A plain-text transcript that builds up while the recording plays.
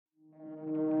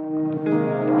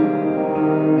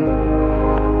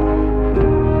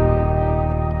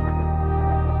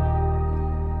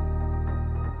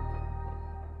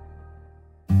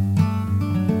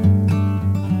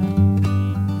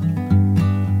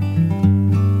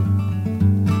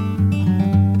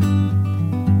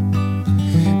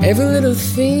Every little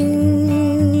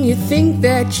thing you think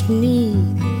that you need.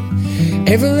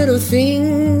 Every little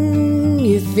thing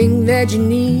you think that you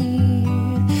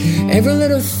need. Every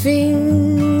little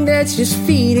thing that's just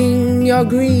feeding your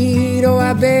greed. Oh,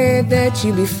 I bet that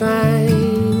you'd be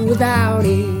fine without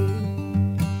it.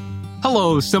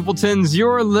 Hello, simpletons.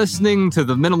 You're listening to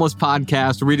the Minimalist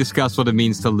Podcast, where we discuss what it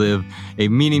means to live a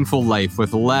meaningful life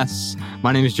with less.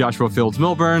 My name is Joshua Fields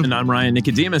Milburn. And I'm Ryan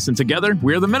Nicodemus, and together,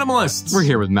 we're the Minimalists. We're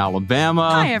here with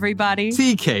Malabama. Hi, everybody.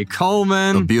 TK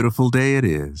Coleman. A beautiful day it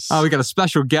is. We got a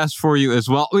special guest for you as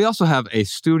well. We also have a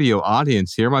studio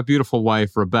audience here. My beautiful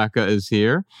wife, Rebecca, is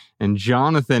here, and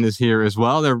Jonathan is here as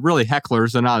well. They're really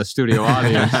hecklers. They're not a studio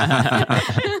audience.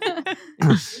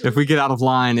 If we get out of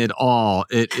line at all,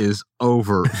 it is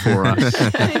over for us. We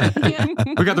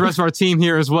got the rest of our team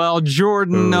here as well.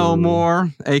 Jordan No More,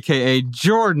 a.k.a.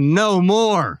 Jordan No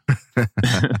More,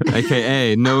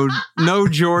 a.k.a. No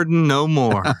Jordan No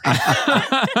More.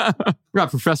 We got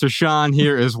Professor Sean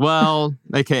here as well,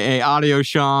 a.k.a. Audio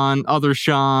Sean, Other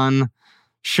Sean,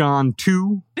 Sean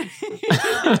 2.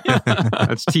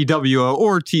 That's TWO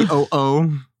or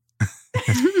TOO.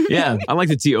 Yeah, I like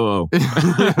the TOO.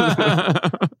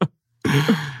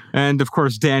 And of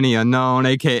course, Danny Unknown,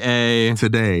 a.k.a.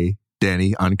 Today,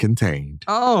 Danny Uncontained.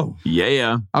 Oh.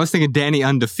 Yeah. I was thinking Danny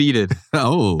Undefeated.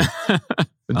 Oh.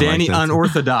 Danny like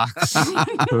Unorthodox.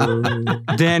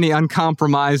 Danny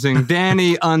Uncompromising.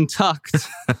 Danny Untucked.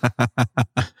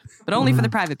 But only for the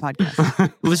private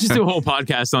podcast. Let's just do a whole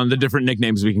podcast on the different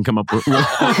nicknames we can come up with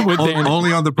Danny.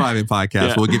 Only on the private podcast.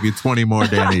 Yeah. We'll give you 20 more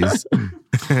Dannys.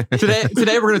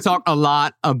 Today we're going to talk a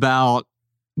lot about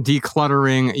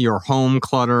decluttering your home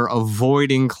clutter,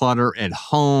 avoiding clutter at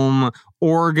home,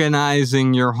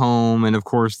 organizing your home, and of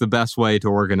course, the best way to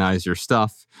organize your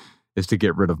stuff is to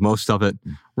get rid of most of it.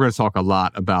 We're going to talk a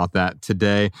lot about that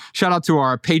today. Shout out to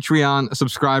our Patreon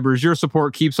subscribers. Your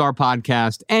support keeps our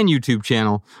podcast and YouTube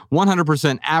channel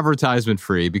 100% advertisement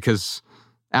free because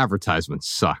advertisements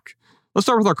suck. Let's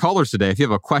start with our callers today. If you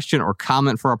have a question or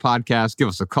comment for our podcast, give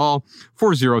us a call,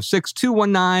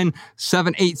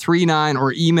 406-219-7839,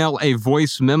 or email a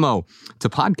voice memo to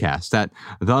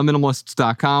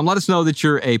podcast@theminimalists.com. Let us know that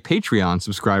you're a Patreon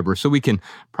subscriber so we can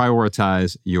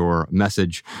prioritize your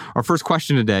message. Our first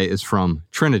question today is from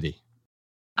Trinity.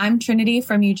 I'm Trinity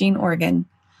from Eugene, Oregon.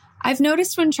 I've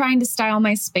noticed when trying to style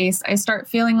my space, I start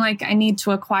feeling like I need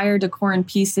to acquire decor and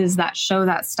pieces that show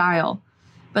that style.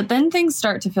 But then things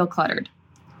start to feel cluttered.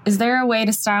 Is there a way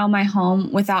to style my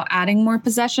home without adding more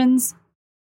possessions?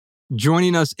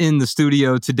 Joining us in the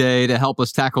studio today to help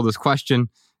us tackle this question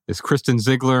is Kristen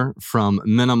Ziegler from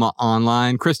Minima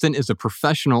Online. Kristen is a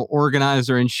professional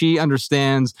organizer, and she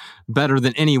understands better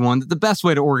than anyone that the best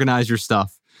way to organize your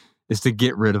stuff is to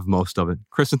get rid of most of it.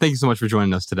 Kristen, thank you so much for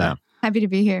joining us today. Happy to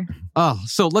be here. Oh,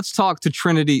 so let's talk to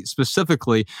Trinity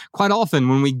specifically. Quite often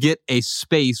when we get a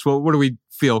space, well, what do we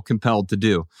feel compelled to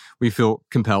do? We feel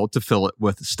compelled to fill it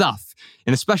with stuff,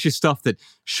 and especially stuff that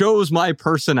shows my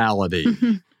personality,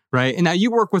 right? And now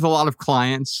you work with a lot of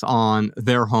clients on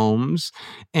their homes,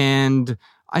 and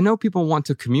I know people want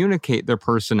to communicate their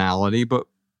personality, but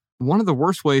one of the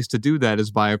worst ways to do that is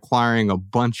by acquiring a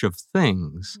bunch of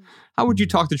things. How would you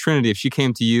talk to Trinity if she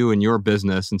came to you in your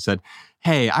business and said,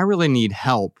 hey, I really need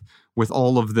help with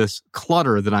all of this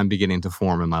clutter that I'm beginning to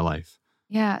form in my life?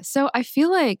 Yeah. So I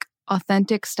feel like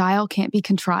authentic style can't be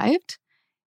contrived.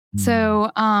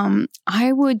 So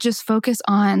I would just focus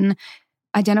on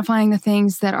identifying the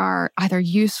things that are either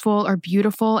useful or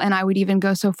beautiful. And I would even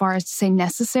go so far as to say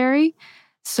necessary.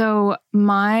 So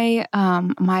my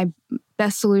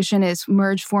best solution is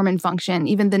merge form and function.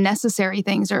 Even the necessary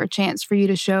things are a chance for you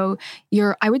to show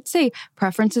your, I would say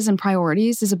preferences and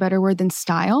priorities is a better word than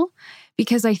style,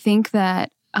 because I think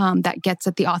that that gets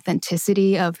at the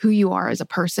authenticity of who you are as a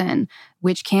person,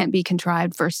 which can't be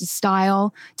contrived, versus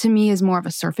style, to me, is more of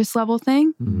a surface level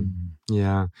thing.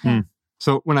 Yeah.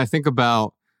 So when I think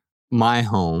about my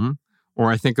home,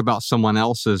 or I think about someone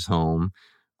else's home,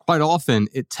 quite often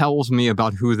it tells me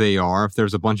about who they are if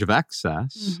there's a bunch of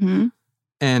excess.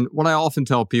 And what I often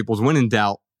tell people is, when in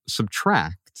doubt,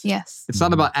 subtract. Yes. It's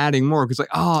not about adding more, because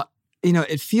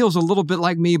it feels a little bit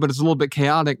like me, but it's a little bit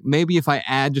chaotic. Maybe if I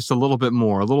add just a little bit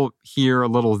more, a little here, a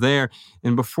little there,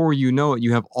 and before you know it,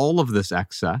 you have all of this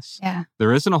excess. Yeah.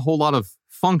 There isn't a whole lot of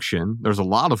function. There's a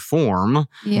lot of form.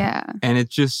 Yeah. And it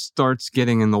just starts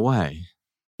getting in the way.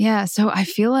 Yeah. So I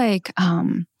feel like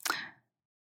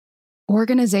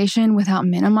organization without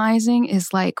minimizing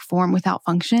is like form without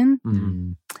function.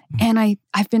 And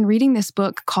I've been reading this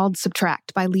book called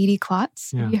Subtract by Leedy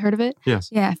Klotz. Yeah. Have you heard of it? Yes.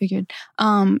 Yeah, I figured.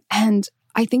 And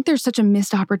I think there's such a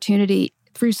missed opportunity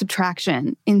through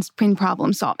subtraction in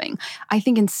problem solving. I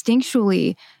think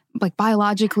instinctually, like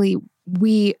biologically,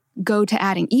 we go to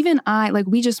adding. Even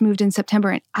we just moved in September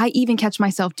and I even catch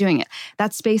myself doing it.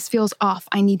 That space feels off.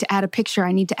 I need to add a picture.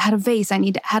 I need to add a vase. I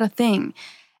need to add a thing.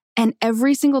 And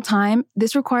every single time,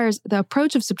 the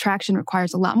approach of subtraction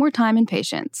requires a lot more time and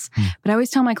patience. But I always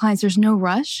tell my clients there's no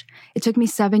rush. It took me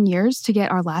 7 years to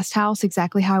get our last house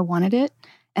exactly how I wanted it.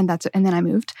 And then I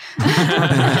moved.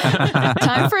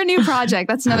 Time for a new project.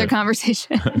 That's another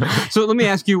conversation. So let me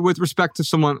ask you, with respect to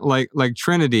someone like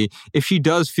Trinity, if she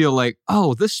does feel like,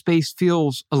 oh, this space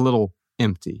feels a little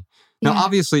empty. Now,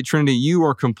 obviously, Trinity, you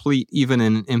are complete even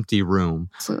in an empty room.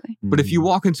 Absolutely. But if you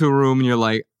walk into a room and you're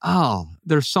like, oh,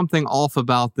 there's something off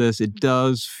about this, it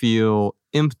does feel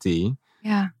empty.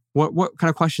 Yeah. What kind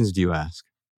of questions do you ask?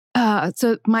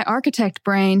 So my architect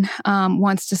brain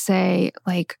wants to say,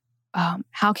 like,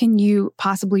 how can you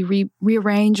possibly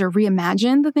rearrange or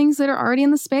reimagine the things that are already in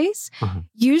the space?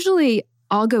 Usually,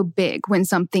 I'll go big when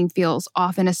something feels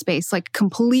off in a space, like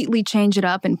completely change it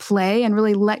up and play and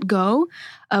really let go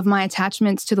of my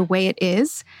attachments to the way it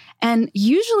is. And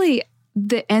usually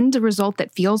the end result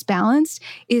that feels balanced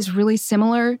is really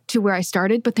similar to where I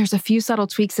started, but there's a few subtle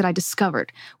tweaks that I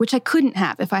discovered, which I couldn't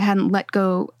have if I hadn't let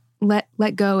go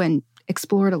and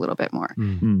explored a little bit more.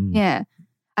 Yeah.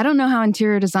 I don't know how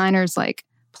interior designers like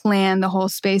plan the whole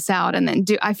space out and then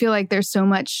do. I feel like there's so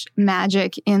much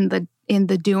magic in the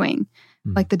doing.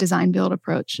 Like the design build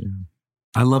approach.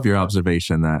 I love your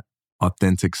observation that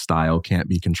authentic style can't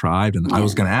be contrived. And I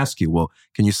was going to ask you, well,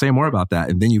 can you say more about that?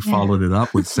 And then you followed it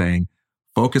up with saying,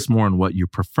 focus more on what you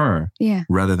prefer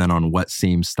rather than on what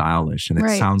seems stylish. And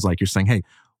it sounds like you're saying, hey,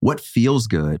 what feels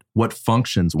good, what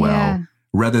functions well,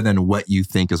 rather than what you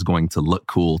think is going to look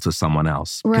cool to someone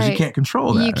else. Because you can't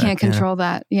control that. You can't control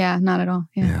that. Yeah, not at all.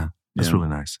 Yeah. That's really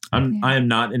nice. I am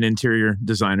not an interior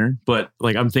designer, but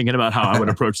like I'm thinking about how I would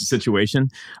approach the situation.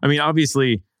 I mean,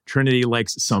 obviously, Trinity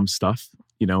likes some stuff,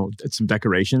 some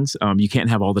decorations. You can't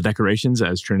have all the decorations,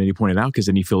 as Trinity pointed out, because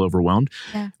then you feel overwhelmed.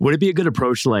 Yeah. Would it be a good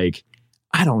approach, like,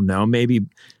 I don't know, maybe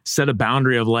set a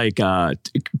boundary of like a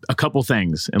couple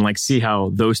things and like see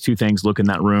how those two things look in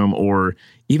that room, or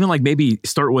even like maybe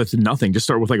start with nothing, just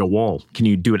start with like a wall. Can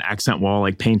you do an accent wall,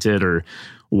 like paint it or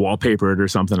wallpaper it or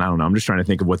something? I don't know. I'm just trying to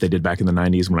think of what they did back in the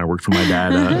 90s when I worked for my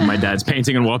dad, my dad's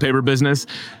painting and wallpaper business.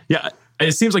 Yeah.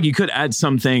 It seems like you could add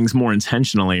some things more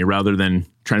intentionally rather than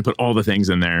trying to put all the things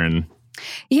in there. And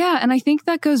I think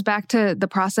that goes back to the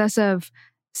process of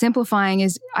simplifying,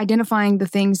 is identifying the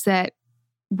things that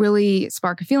really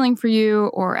spark a feeling for you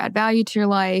or add value to your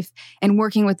life and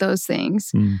working with those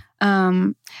things.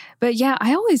 But yeah,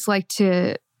 I always like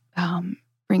to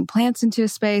bring plants into a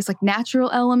space, like natural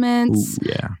elements. Ooh,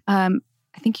 yeah.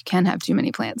 I think you can have too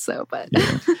many plants though, but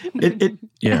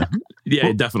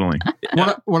definitely.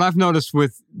 What I've noticed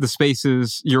with the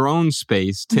spaces, your own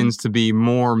space tends to be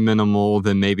more minimal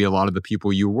than maybe a lot of the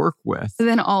people you work with.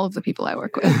 Than all of the people I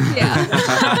work with.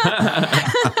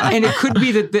 Yeah. And it could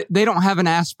be that they don't have an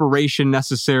aspiration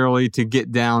necessarily to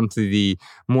get down to the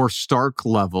more stark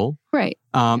level. Right.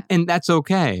 And that's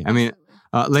okay. I mean,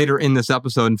 later in this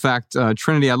episode, in fact,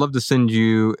 Trinity, I'd love to send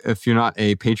you, if you're not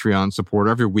a Patreon supporter,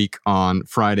 every week on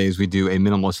Fridays, we do a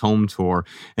minimalist home tour.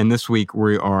 And this week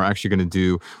we are actually going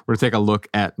to take a look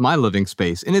at my living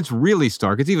space. And it's really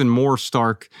stark. It's even more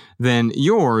stark than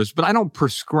yours, but I don't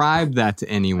prescribe that to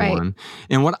anyone. Right.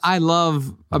 And what I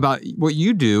love about what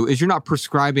you do is you're not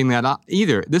prescribing that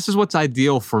either. This is what's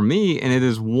ideal for me. And it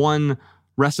is one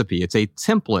recipe. It's a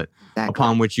template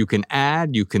upon which you can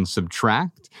add, you can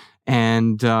subtract.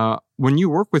 And when you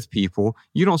work with people,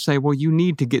 you don't say, well, you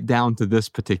need to get down to this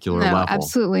particular level. No,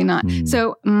 absolutely not.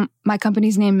 So my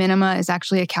company's name, Minima, is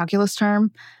actually a calculus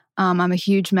term. I'm a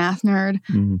huge math nerd,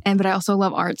 but I also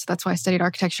love art, so that's why I studied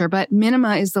architecture. But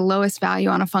Minima is the lowest value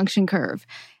on a function curve.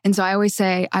 And so I always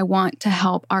say I want to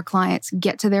help our clients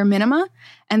get to their minima,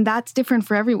 and that's different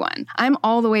for everyone. I'm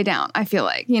all the way down, I feel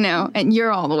like, and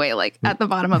you're all the way like at the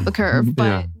bottom of the curve.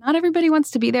 But not everybody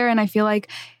wants to be there, and I feel like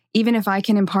even if I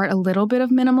can impart a little bit of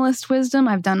minimalist wisdom,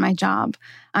 I've done my job.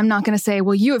 I'm not going to say,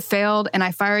 well, you have failed and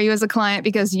I fire you as a client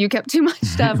because you kept too much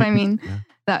stuff. I mean,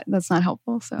 that's not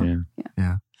helpful. So,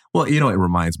 yeah. Well, it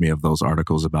reminds me of those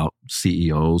articles about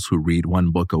CEOs who read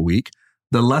one book a week.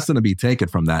 The lesson to be taken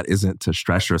from that isn't to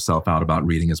stress yourself out about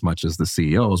reading as much as the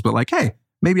CEOs, but like, hey,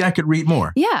 maybe I could read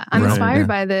more. Yeah, I'm inspired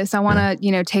by this. I want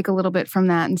to, take a little bit from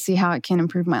that and see how it can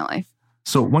improve my life.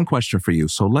 So one question for you.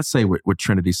 So let's say with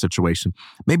Trinity's situation,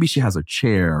 maybe she has a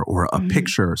chair or a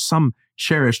picture, some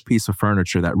cherished piece of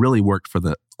furniture that really worked for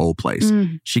the old place.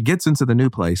 She gets into the new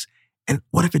place And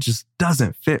what if it just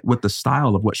doesn't fit with the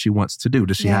style of what she wants to do?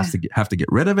 Does she have to get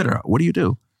rid of it, or what do you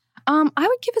do? I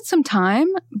would give it some time,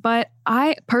 but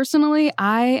I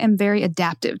am very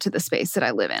adaptive to the space that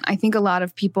I live in. I think a lot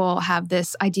of people have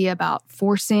this idea about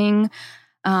forcing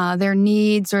their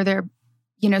needs or their,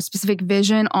 specific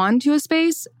vision onto a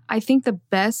space. I think the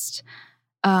best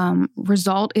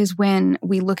result is when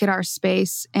we look at our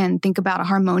space and think about a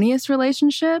harmonious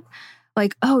relationship.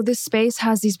 Like, oh, this space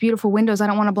has these beautiful windows. I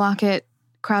don't want to block it,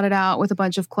 crowd it out with a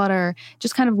bunch of clutter.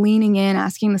 Just kind of leaning in,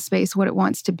 asking the space what it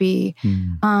wants to be.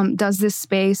 Does this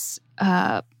space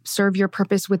serve your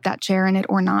purpose with that chair in it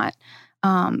or not?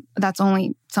 That's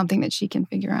only something that she can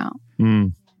figure out.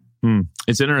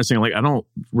 It's interesting. Like, I don't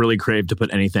really crave to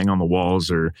put anything on the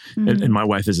walls, and my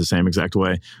wife is the same exact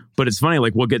way. But it's funny,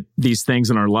 like, we'll get these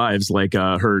things in our lives. Like,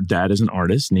 her dad is an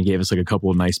artist, and he gave us like a couple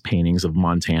of nice paintings of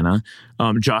Montana.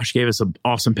 Josh gave us an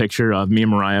awesome picture of me and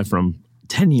Mariah from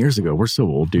 10 years ago. We're so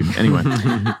old, dude. Anyway,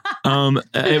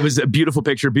 it was a beautiful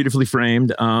picture, beautifully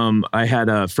framed. I had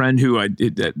a friend who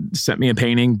sent me a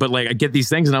painting, but like I get these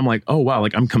things and I'm like, oh wow,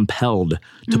 like I'm compelled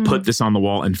to put this on the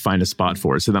wall and find a spot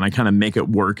for it. So then I kind of make it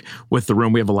work with the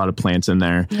room. We have a lot of plants in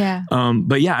there. Yeah.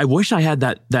 But yeah, I wish I had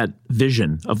that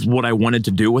vision of what I wanted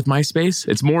to do with my space.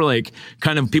 It's more like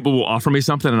kind of people will offer me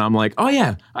something and I'm like, oh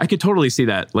yeah, I could totally see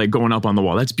that like going up on the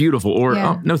wall. That's beautiful. Or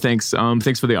oh, no thanks.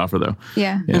 Thanks for the offer though.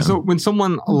 Yeah. And so when someone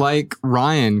like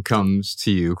Ryan comes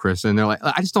to you, Chris, and they're like,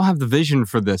 I just don't have the vision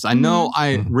for this. I know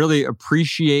I really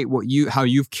appreciate how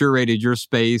you've curated your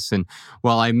space. And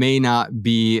while I may not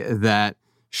be that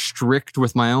strict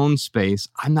with my own space,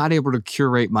 I'm not able to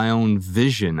curate my own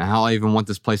vision, how I even want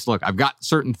this place to look. I've got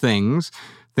certain things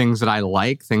that I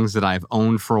like, things that I've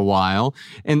owned for a while.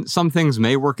 And some things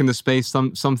may work in the space,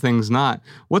 some things not.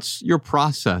 What's your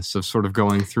process of sort of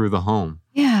going through the home?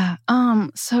 Yeah.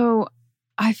 So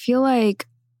I feel like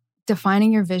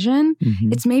defining your vision,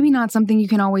 it's maybe not something you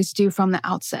can always do from the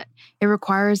outset. It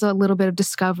requires a little bit of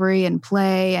discovery and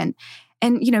play and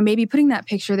maybe putting that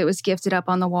picture that was gifted up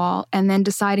on the wall and then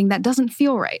deciding that doesn't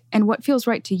feel right. And what feels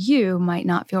right to you might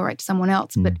not feel right to someone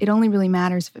else, but it only really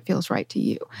matters if it feels right to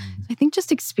you. So I think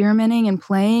just experimenting and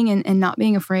playing and not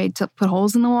being afraid to put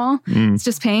holes in the wall. It's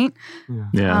just paint.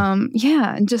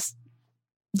 And just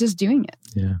doing it.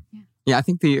 Yeah, I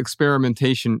think the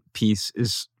experimentation piece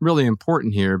is really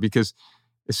important here because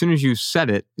as soon as you set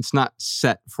it, it's not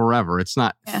set forever. It's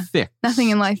not fixed.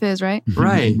 Nothing in life is, right?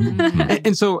 Right.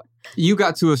 and so you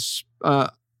got to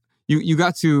you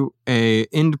got to a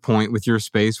end point with your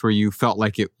space where you felt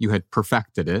like you had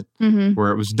perfected it,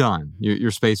 where it was done.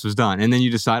 Your space was done. And then you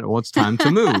decided, well, it's time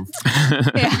to move.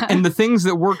 And the things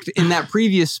that worked in that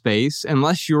previous space,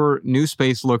 unless your new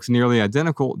space looks nearly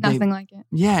identical. Nothing like it.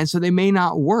 Yeah. And so they may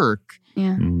not work.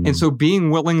 Yeah. And so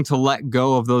being willing to let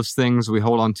go of those things we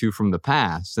hold on to from the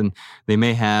past, and they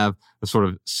may have a sort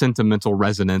of sentimental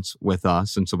resonance with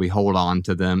us. And so we hold on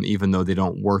to them even though they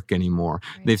don't work anymore.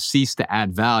 Right. They've ceased to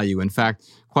add value. In fact,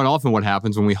 quite often what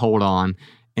happens when we hold on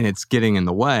and it's getting in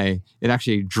the way, it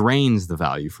actually drains the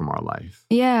value from our life.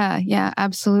 Yeah,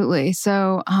 absolutely.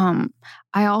 So I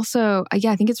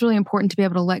think it's really important to be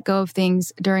able to let go of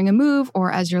things during a move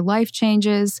or as your life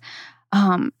changes.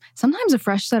 Sometimes a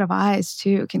fresh set of eyes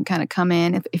too can kind of come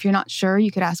in. If you're not sure,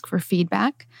 you could ask for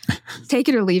feedback. Take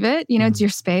it or leave it. It's your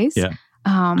space. Yeah.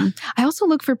 I also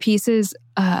look for pieces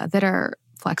that are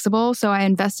flexible. So I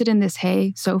invested in this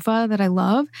hay sofa that I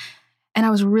love. And I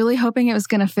was really hoping it was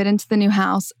going to fit into the new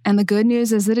house. And the good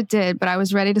news is that it did, but I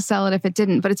was ready to sell it if it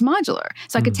didn't. But it's modular.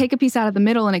 So I could take a piece out of the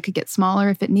middle and it could get smaller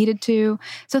if it needed to.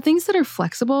 So things that are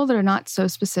flexible, that are not so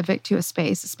specific to a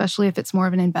space, especially if it's more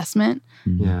of an investment,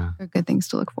 are good things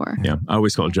to look for. Yeah. I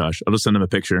always call Josh. I'll just send him a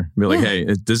picture. Be like, hey,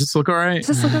 does this look all right?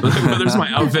 Does this look okay? Whether it's my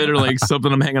outfit or like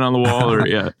something I'm hanging on the wall or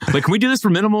like, can we do this for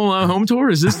minimal home tour?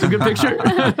 Is this a good picture?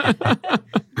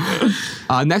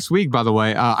 Next week, by the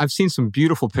way, I've seen some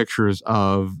beautiful pictures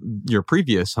of your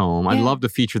previous home. I'd love to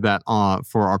feature that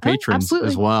for our patrons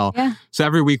as well. Yeah. So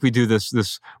every week we do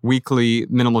this weekly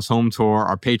minimalist home tour.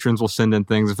 Our patrons will send in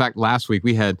things. In fact, last week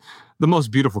we had the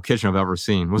most beautiful kitchen I've ever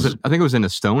seen. I think it was in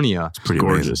Estonia. It's pretty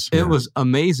gorgeous. It was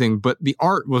amazing, but the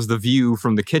art was the view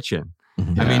from the kitchen.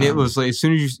 I mean, it was like, as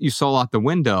soon as you saw out the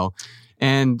window.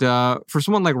 And for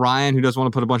someone like Ryan, who doesn't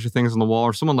want to put a bunch of things on the wall,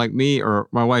 or someone like me or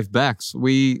my wife Bex,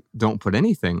 we don't put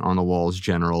anything on the walls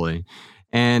generally.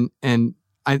 And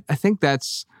I think that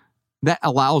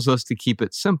allows us to keep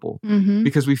it simple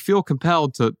because we feel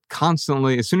compelled to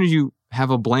constantly, as soon as you have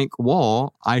a blank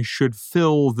wall, I should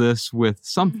fill this with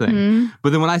something.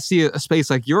 But then when I see a space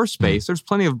like your space, there's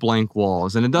plenty of blank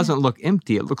walls and it doesn't look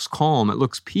empty. It looks calm. It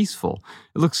looks peaceful.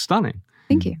 It looks stunning.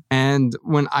 Thank you. And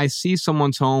when I see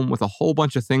someone's home with a whole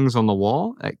bunch of things on the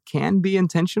wall, it can be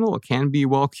intentional. It can be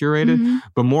well curated.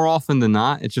 But more often than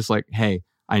not, it's just like, hey,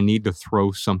 I need to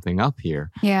throw something up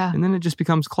here. Yeah. And then it just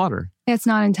becomes clutter. It's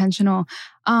not intentional.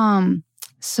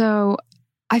 So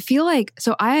I feel like,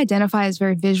 so I identify as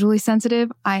very visually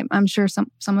sensitive. I'm sure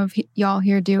some of y'all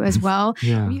here do as well.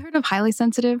 Yeah. Have you heard of highly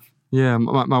sensitive? Yeah.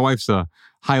 My wife's a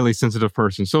highly sensitive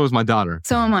person. So is my daughter.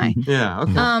 So am I. Yeah.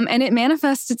 Okay. And it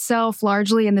manifests itself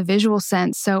largely in the visual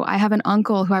sense. So I have an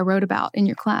uncle who I wrote about in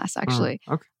your class, actually,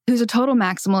 who's a total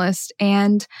maximalist.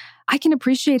 And I can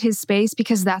appreciate his space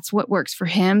because that's what works for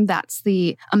him. That's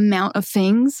the amount of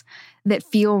things that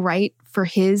feel right for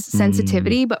his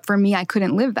sensitivity. But for me, I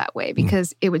couldn't live that way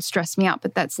because it would stress me out.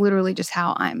 But that's literally just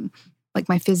how I'm, like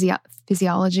my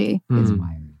physiology is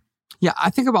wired. Yeah,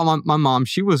 I think about my mom.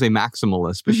 She was a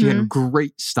maximalist, but she had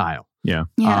great style. Yeah.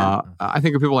 I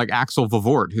think of people like Axel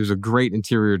Vavort, who's a great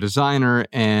interior designer,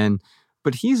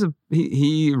 but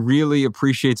he really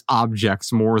appreciates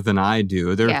objects more than I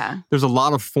do. There's a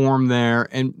lot of form there,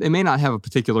 and they may not have a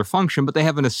particular function, but they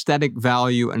have an aesthetic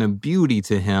value and a beauty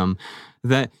to him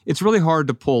that it's really hard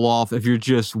to pull off if you're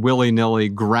just willy-nilly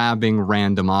grabbing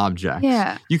random objects.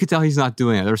 Yeah. You could tell he's not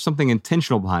doing it. There's something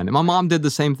intentional behind it. My mom did the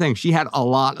same thing. She had a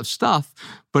lot of stuff,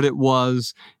 but it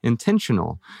was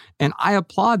intentional. And I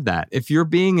applaud that. If you're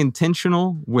being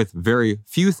intentional with very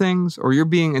few things or you're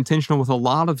being intentional with a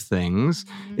lot of things,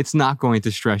 it's not going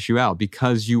to stress you out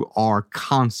because you are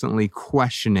constantly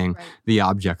questioning the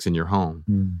objects in your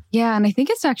home. Yeah, and I think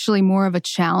it's actually more of a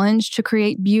challenge to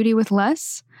create beauty with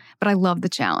less, but I love the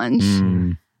challenge.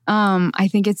 I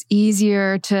think it's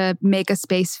easier to make a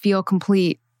space feel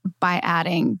complete by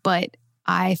adding, but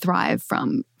I thrive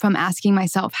from asking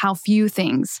myself, how few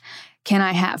things can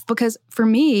I have? Because for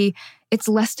me, it's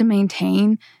less to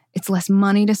maintain, it's less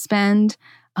money to spend,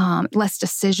 less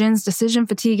decisions. Decision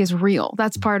fatigue is real.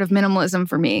 That's part of minimalism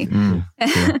for me.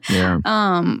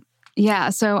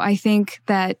 So I think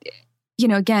that,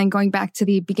 again, going back to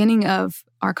the beginning of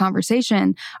our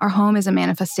conversation, our home is a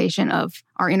manifestation of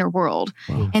our inner world.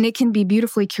 Wow. And it can be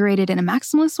beautifully curated in a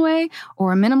maximalist way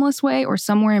or a minimalist way or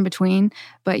somewhere in between.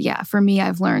 But yeah, for me,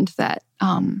 I've learned that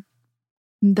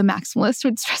the maximalist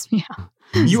would stress me out.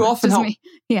 You often help.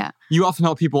 Yeah. You often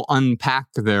help people unpack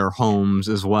their homes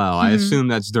as well. I assume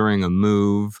that's during a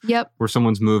move. Yep. Where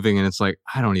someone's moving and it's like,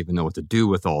 I don't even know what to do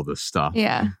with all this stuff.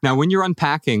 Yeah. Now, when you're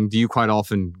unpacking, do you quite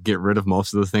often get rid of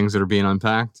most of the things that are being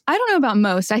unpacked? I don't know about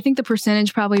most. I think the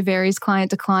percentage probably varies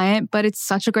client to client, but it's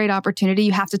such a great opportunity.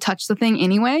 You have to touch the thing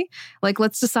anyway. Like,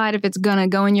 let's decide if it's gonna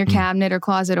go in your cabinet or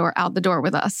closet or out the door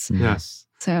with us. Yes.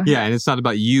 So yeah, and it's not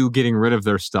about you getting rid of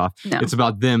their stuff. No. It's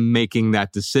about them making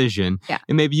that decision. Yeah.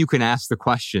 And maybe you can ask the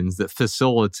questions that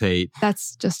facilitate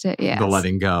that's just it, yeah. the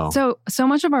letting go. So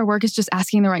much of our work is just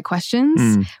asking the right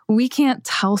questions. We can't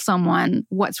tell someone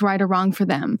what's right or wrong for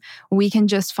them. We can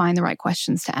just find the right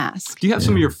questions to ask. Do you have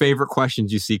some of your favorite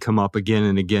questions you see come up again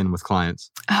and again with clients?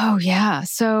 Oh, yeah.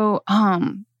 So,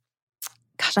 I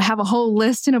have a whole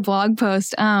list in a blog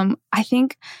post. I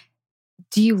think,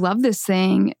 do you love this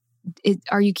thing?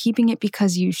 Are you keeping it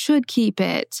because you should keep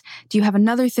it? Do you have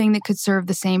another thing that could serve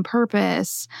the same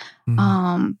purpose?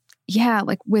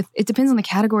 It depends on the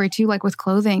category too. Like with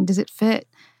clothing, does it fit?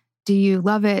 Do you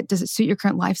love it? Does it suit your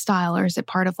current lifestyle? Or is it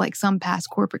part of like some past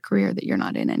corporate career that you're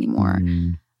not in anymore?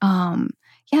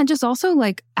 Just also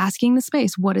like asking the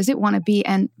space, what does it want to be?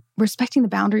 And respecting the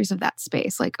boundaries of that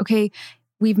space. Like, okay,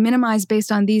 we've minimized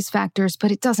based on these factors,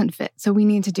 but it doesn't fit. So we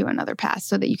need to do another pass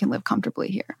so that you can live comfortably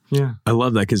here. Yeah. I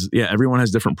love that because, everyone has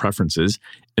different preferences.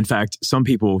 In fact, some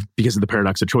people, because of the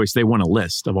paradox of choice, they want a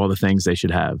list of all the things they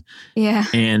should have. Yeah.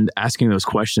 And asking those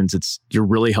questions, you're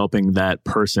really helping that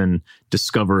person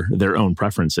discover their own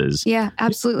preferences. Yeah,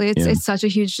 absolutely. It's such a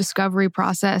huge discovery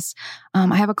process.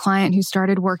 I have a client who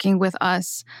started working with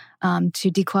us to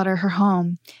declutter her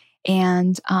home.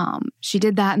 And she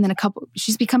did that. And then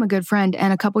she's become a good friend.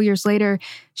 And a couple years later,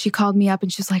 she called me up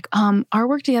and she's like, our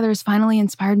work together has finally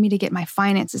inspired me to get my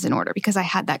finances in order because I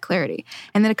had that clarity.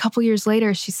 And then a couple years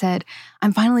later, she said,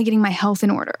 I'm finally getting my health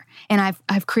in order. And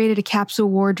I've created a capsule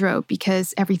wardrobe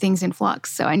because everything's in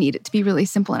flux. So I need it to be really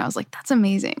simple. And I was like, that's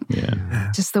amazing. Yeah.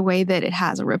 Just the way that it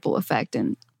has a ripple effect.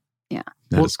 And yeah.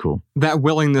 That's cool. That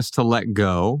willingness to let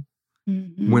go,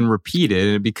 when repeated,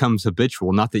 and it becomes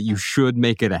habitual. Not that you should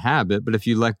make it a habit, but if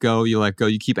you let go,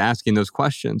 you keep asking those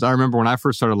questions. I remember when I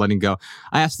first started letting go,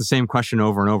 I asked the same question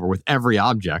over and over with every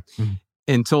object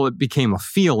until it became a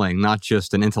feeling, not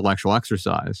just an intellectual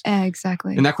exercise.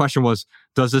 Exactly. And that question was,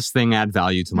 does this thing add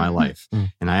value to my life?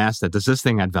 And I asked that, does this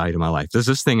thing add value to my life? Does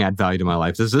this thing add value to my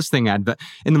life? Does this thing add value?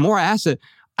 And the more I asked it,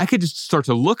 I could just start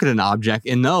to look at an object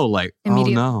and know like, oh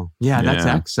no, that's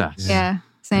excess. Yeah,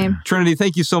 same. Trinity,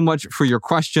 thank you so much for your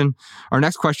question. Our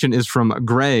next question is from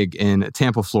Greg in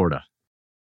Tampa, Florida.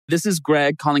 This is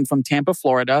Greg calling from Tampa,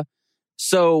 Florida.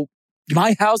 So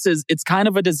my house it's kind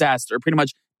of a disaster. Pretty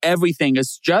much everything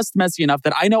is just messy enough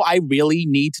that I know I really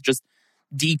need to just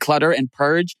declutter and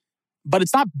purge, but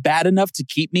it's not bad enough to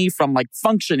keep me from like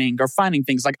functioning or finding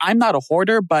things. Like I'm not a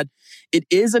hoarder, but it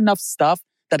is enough stuff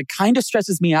that it kind of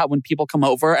stresses me out when people come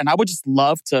over, and I would just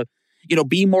love to,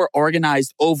 be more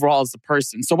organized overall as a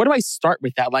person. So where do I start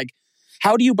with that? Like,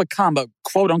 how do you become a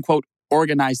quote unquote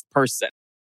organized person?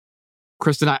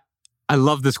 Kristen, I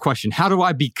love this question. How do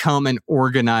I become an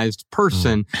organized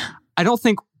person? I don't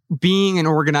think being an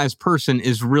organized person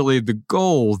is really the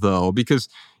goal, though, because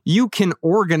you can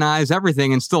organize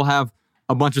everything and still have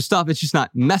a bunch of stuff. It's just not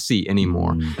messy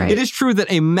anymore. Right. It is true that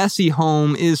a messy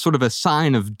home is sort of a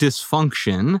sign of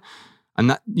dysfunction. I'm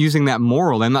not using that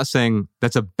morally. I'm not saying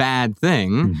that's a bad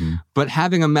thing, but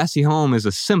having a messy home is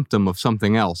a symptom of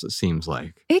something else, it seems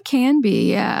like. It can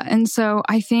be, yeah. And so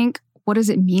I think, what does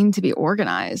it mean to be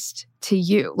organized to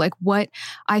you? Like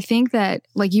I think that,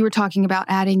 like you were talking about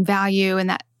adding value,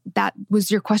 and that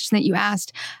was your question that you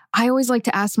asked. I always like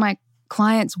to ask my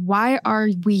clients, why are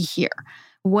we here?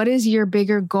 What is your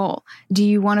bigger goal? Do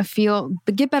you want to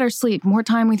get better sleep, more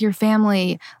time with your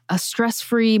family, a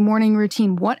stress-free morning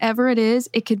routine, whatever it is?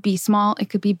 It could be small, it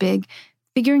could be big,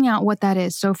 figuring out what that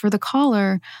is. So for the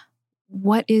caller,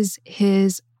 what is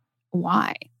his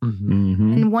why?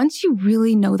 And once you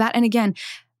really know that, and again,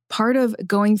 part of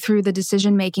going through the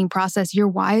decision-making process, your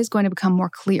why is going to become more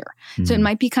clear. So it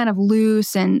might be kind of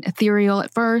loose and ethereal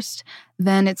at first,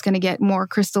 then it's going to get more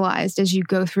crystallized as you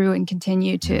go through and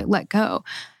continue to let go.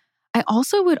 I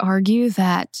also would argue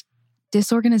that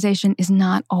disorganization is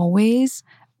not always,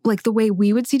 like the way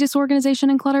we would see disorganization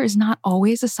and clutter is not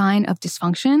always a sign of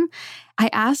dysfunction. I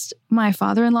asked my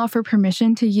father-in-law for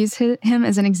permission to use him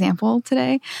as an example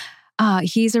today.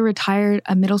 He's a retired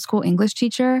middle school English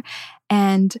teacher,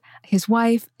 and his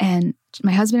wife and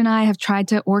my husband and I have tried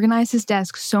to organize his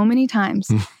desk so many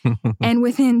times. And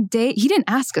within days, he didn't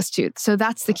ask us to, so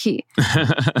that's the key.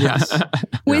 Yes.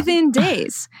 Within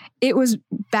days, it was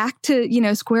back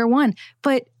to, square one.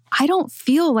 But I don't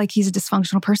feel like he's a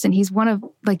dysfunctional person. He's one of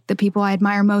like the people I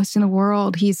admire most in the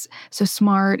world. He's so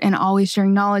smart and always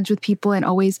sharing knowledge with people and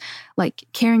always like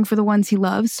caring for the ones he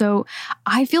loves. So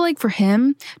I feel like for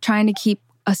him, trying to keep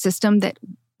a system that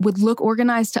would look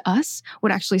organized to us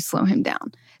would actually slow him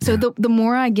down. So the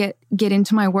more I get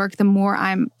into my work, the more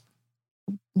I'm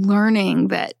learning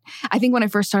that. I think when I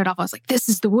first started off, I was like, this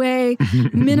is the way.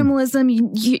 Minimalism,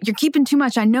 you're keeping too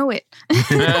much. I know it.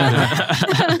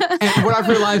 And what I've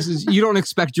realized is you don't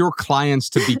expect your clients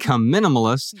to become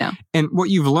minimalists. No. And what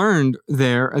you've learned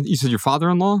there, you said your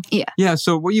father-in-law? Yeah. Yeah.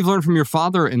 So what you've learned from your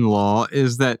father-in-law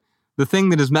is that the thing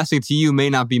that is messy to you may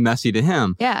not be messy to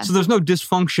him. Yeah. So there's no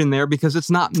dysfunction there because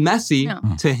it's not messy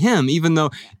to him, even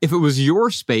though if it was your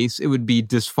space, it would be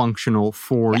dysfunctional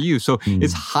for you. So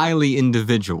it's highly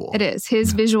individual. It is.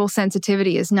 His visual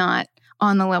sensitivity is not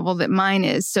on the level that mine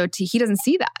is. So he doesn't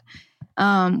see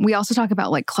that. We also talk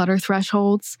about like clutter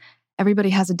thresholds. Everybody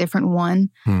has a different one.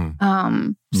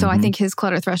 So I think his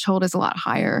clutter threshold is a lot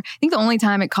higher. I think the only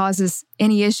time it causes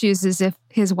any issues is if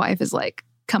his wife is like,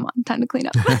 come on, time to clean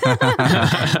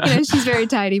up. She's very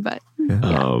tidy, but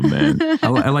oh man.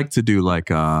 I like to do like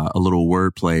a little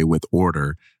wordplay with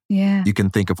order. Yeah. You can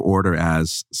think of order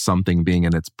as something being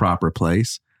in its proper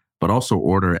place, but also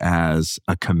order as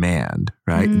a command,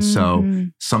 right? And so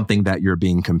something that you're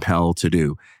being compelled to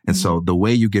do. And so the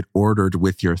way you get ordered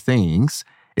with your things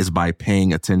is by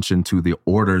paying attention to the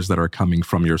orders that are coming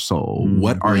from your soul.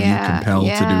 What are you compelled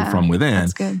to do from within?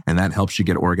 That's good. And that helps you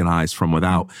get organized from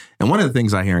without. And one of the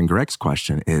things I hear in Greg's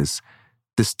question is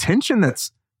this tension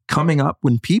that's coming up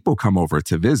when people come over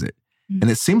to visit.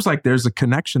 And it seems like there's a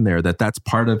connection there that's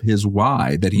part of his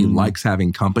why, that he likes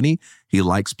having company. He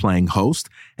likes playing host.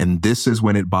 And this is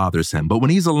when it bothers him. But when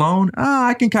he's alone,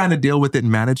 I can kind of deal with it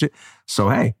and manage it. So,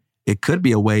 hey, it could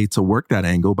be a way to work that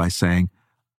angle by saying,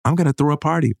 I'm going to throw a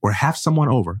party or have someone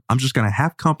over. I'm just going to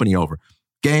have company over.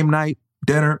 Game night,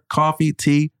 dinner, coffee,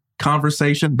 tea,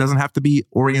 conversation. Doesn't have to be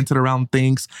oriented around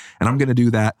things. And I'm going to do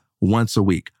that once a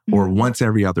week or once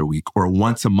every other week or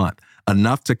once a month.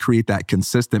 Enough to create that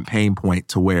consistent pain point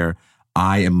to where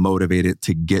I am motivated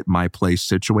to get my place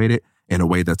situated in a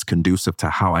way that's conducive to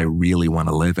how I really want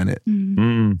to live in it.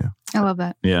 I love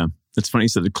that. Yeah. It's funny you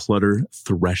said the clutter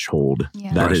threshold.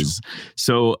 Yeah. That is.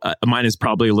 So mine is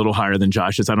probably a little higher than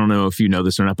Josh's. I don't know if you know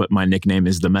this or not, but my nickname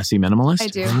is the Messy Minimalist. I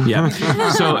do. Yeah.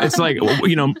 So it's like,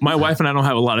 my wife and I don't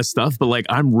have a lot of stuff, but like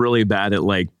I'm really bad at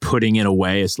like putting it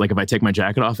away. It's like if I take my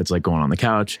jacket off, it's like going on the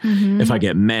couch. Mm-hmm. If I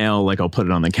get mail, like I'll put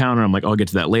it on the counter. I'm like, I'll get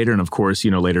to that later. And of course,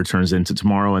 later turns into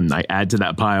tomorrow and I add to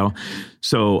that pile.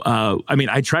 So,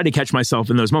 I try to catch myself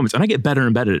in those moments and I get better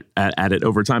and better at it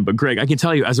over time. But Greg, I can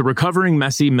tell you as a recovering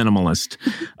messy minimalist,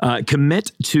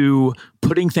 commit to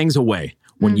putting things away.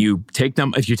 When you take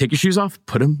them, if you take your shoes off,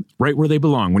 put them right where they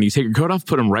belong. When you take your coat off,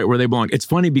 put them right where they belong. It's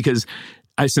funny because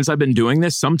since I've been doing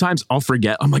this, sometimes I'll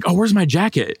forget. I'm like, oh, where's my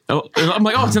jacket? Oh, I'm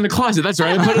like, oh, it's in the closet. That's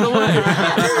right. I put it away.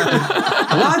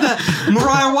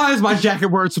 Mariah, why is my jacket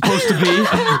where it's supposed to be?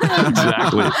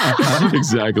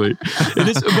 Exactly.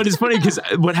 But it's funny because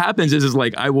what happens is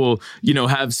like I will,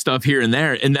 have stuff here and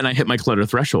there, and then I hit my clutter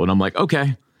threshold, and I'm like,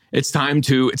 okay. It's time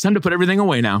to put everything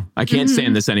away now. I can't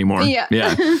stand this anymore. Yeah.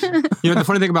 The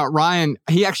funny thing about Ryan,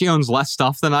 he actually owns less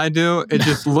stuff than I do. It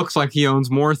just looks like he owns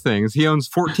more things. He owns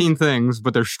 14 things,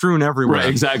 but they're strewn everywhere. Right,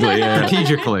 exactly. Yeah.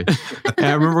 Strategically. And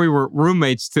I remember we were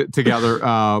roommates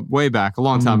together way back, a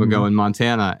long time ago in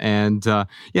Montana. And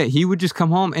he would just come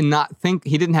home and not think,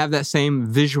 he didn't have that same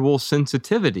visual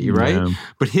sensitivity, right? Yeah.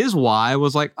 But his why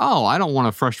was like, oh, I don't want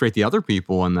to frustrate the other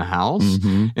people in the house.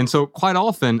 Mm-hmm. And so quite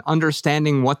often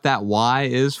understanding what that why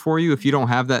is for you, if you don't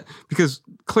have that, because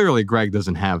clearly Greg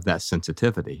doesn't have that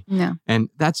sensitivity. No. And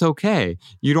that's okay.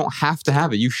 You don't have to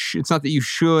have it. It's not that you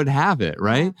should have it,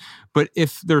 right? But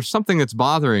if there's something that's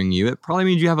bothering you, it probably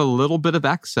means you have a little bit of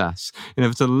excess. And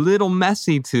if it's a little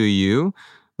messy to you,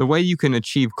 the way you can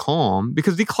achieve calm,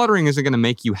 because decluttering isn't going to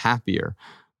make you happier,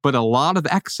 but a lot of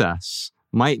excess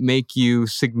might make you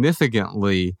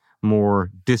significantly more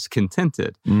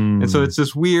discontented. And so it's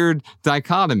this weird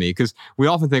dichotomy because we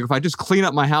often think if I just clean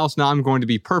up my house, now I'm going to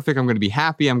be perfect, I'm going to be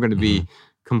happy, I'm going to be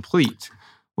complete.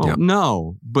 Well,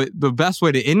 no, but the best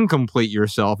way to incomplete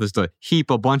yourself is to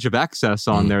heap a bunch of excess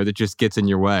on there that just gets in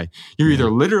your way. You're either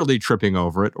literally tripping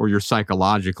over it or you're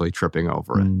psychologically tripping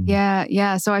over it.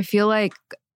 Yeah. So I feel like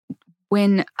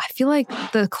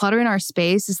the clutter in our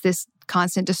space is this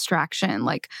constant distraction,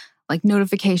 like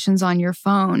notifications on your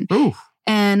phone. Ooh.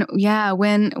 And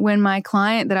when my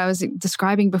client that I was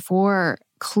describing before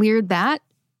cleared that,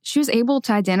 she was able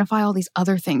to identify all these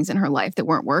other things in her life that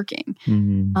weren't working.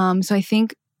 Mm-hmm. So I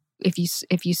think if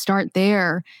you start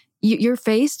there, you're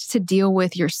faced to deal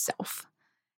with yourself.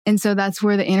 And so that's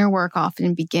where the inner work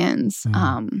often begins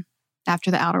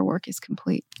after the outer work is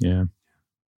complete. Yeah.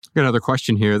 Got another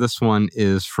question here. This one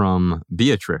is from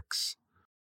Beatrix.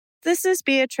 This is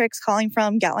Beatrix calling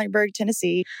from Gatlinburg,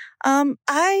 Tennessee.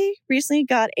 I recently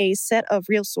got a set of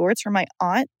real swords from my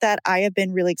aunt that I have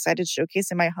been really excited to showcase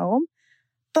in my home.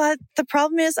 But the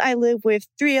problem is I live with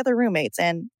 3 other roommates,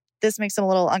 and this makes them a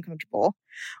little uncomfortable.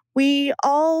 We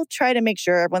all try to make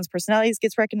sure everyone's personalities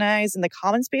gets recognized in the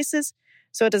common spaces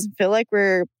so it doesn't feel like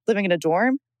we're living in a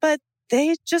dorm, but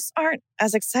they just aren't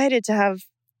as excited to have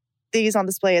these on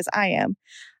display as I am.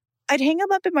 I'd hang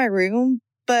them up in my room,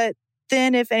 but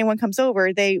then if anyone comes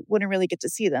over, they wouldn't really get to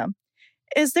see them.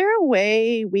 Is there a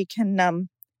way we can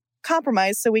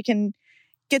compromise so we can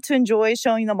get to enjoy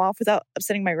showing them off without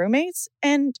upsetting my roommates?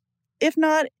 And if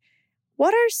not,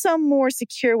 what are some more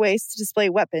secure ways to display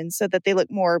weapons so that they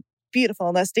look more beautiful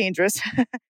and less dangerous?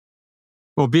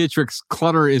 Well, Beatrix,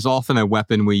 clutter is often a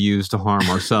weapon we use to harm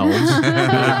ourselves.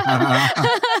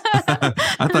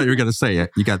 I thought you were going to say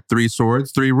it. You got 3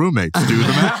 swords, 3 roommates. Do the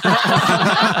math.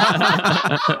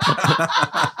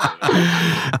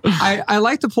 I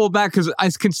like to pull back because I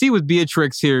can see with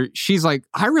Beatrix here, she's like,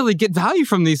 I really get value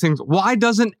from these things. Why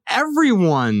doesn't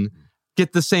everyone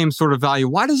get the same sort of value?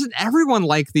 Why doesn't everyone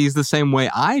like these the same way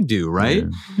I do, right?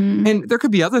 Mm-hmm. And there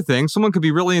could be other things. Someone could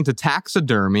be really into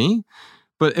taxidermy.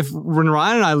 But when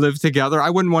Ryan and I lived together,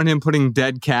 I wouldn't want him putting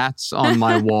dead cats on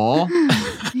my wall.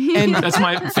 And that's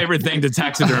my favorite thing to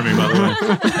taxidermy, by the way.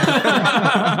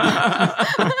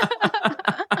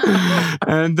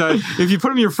 And if you put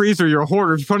them in your freezer, you're a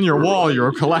hoarder. If you put them on your wall, you're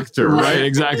a collector. Right,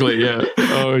 exactly, yeah.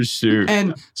 Oh, shoot.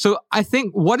 And so I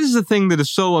think, what is the thing that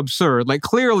is so absurd? Like,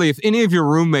 clearly, if any of your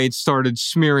roommates started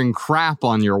smearing crap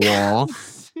on your wall,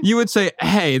 you would say,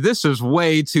 hey, this is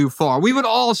way too far. We would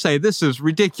all say this is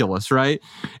ridiculous, right?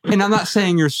 And I'm not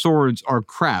saying your swords are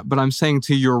crap, but I'm saying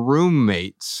to your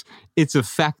roommates, it's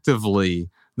effectively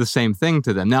the same thing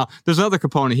to them. Now, there's another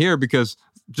component here because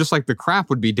just like the crap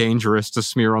would be dangerous to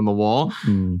smear on the wall,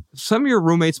 some of your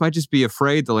roommates might just be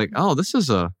afraid to like, oh, this is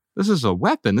a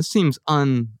weapon. This seems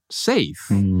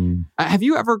unsafe. Have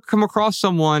you ever come across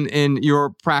someone in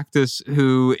your practice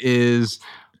who is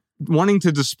wanting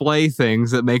to display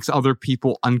things that makes other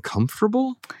people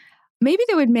uncomfortable? Maybe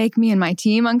they would make me and my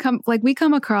team uncomfortable. Like, we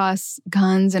come across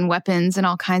guns and weapons and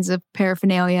all kinds of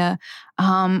paraphernalia.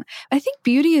 I think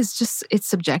beauty is just, it's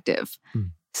subjective.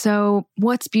 So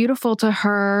what's beautiful to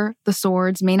her, the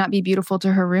swords, may not be beautiful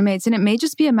to her roommates. And it may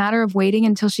just be a matter of waiting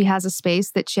until she has a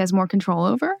space that she has more control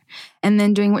over and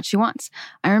then doing what she wants.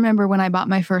 I remember when I bought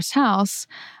my first house,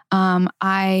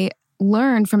 I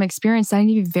learned from experience that I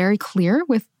need to be very clear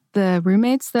with the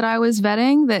roommates that I was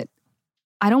vetting that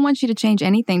I don't want you to change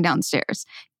anything downstairs.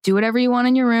 Do whatever you want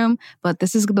in your room, but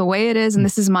this is the way it is, and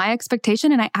this is my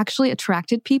expectation. And I actually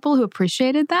attracted people who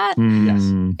appreciated that. Yes.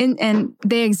 And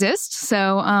they exist.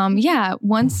 So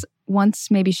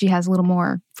once maybe she has a little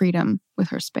more freedom with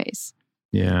her space.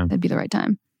 Yeah. That'd be the right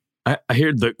time. I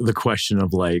hear the question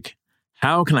of like,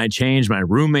 how can I change my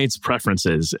roommates'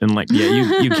 preferences? And like,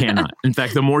 yeah, you cannot. In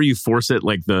fact, the more you force it,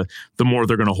 like the more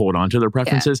they're going to hold on to their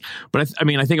preferences. Yeah. But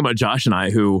I think about Josh and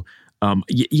I who,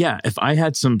 if I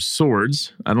had some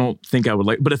swords, I don't think I would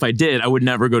like, but if I did, I would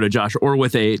never go to Josh or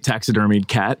with a taxidermied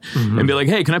cat and be like,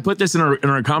 hey, can I put this in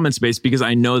our common space? Because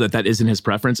I know that isn't his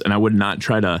preference, and I would not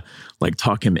try to like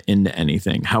talk him into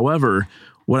anything. However,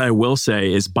 what I will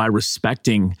say is by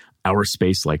respecting our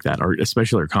space like that, or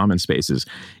especially our common spaces,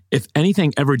 if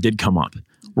anything ever did come up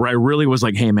where I really was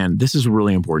like, hey man, this is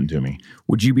really important to me,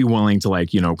 would you be willing to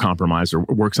like, compromise or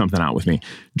work something out with me?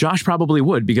 Josh probably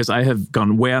would, because I have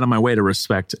gone way out of my way to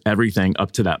respect everything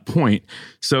up to that point.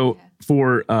 So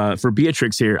for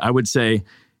Beatrix here, I would say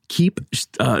keep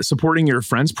supporting your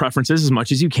friends' preferences as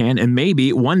much as you can. And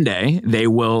maybe one day they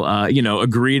will,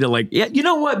 agree to like, yeah, you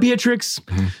know what, Beatrix,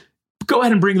 go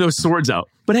ahead and bring those swords out.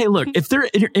 But hey, look, if they're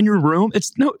in your room,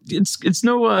 it's no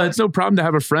problem to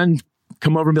have a friend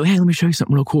come over and be like, hey, let me show you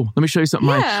something real cool. Let me show you something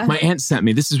my aunt sent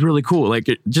me. This is really cool. Like,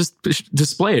 just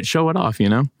display it, show it off,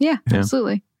 Yeah,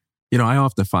 absolutely. I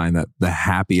often find that the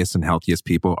happiest and healthiest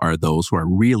people are those who are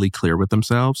really clear with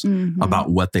themselves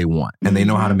about what they want. And they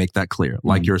know how to make that clear.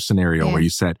 Like your scenario where you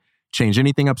said, change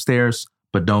anything upstairs,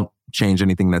 but don't change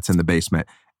anything that's in the basement.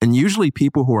 And usually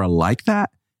people who are like that,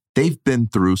 they've been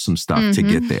through some stuff to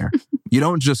get there. You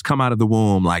don't just come out of the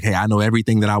womb like, hey, I know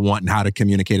everything that I want and how to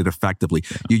communicate it effectively.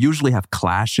 Yeah. You usually have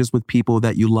clashes with people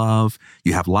that you love.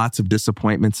 You have lots of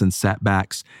disappointments and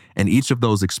setbacks. And each of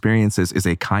those experiences is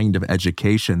a kind of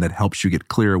education that helps you get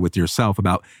clearer with yourself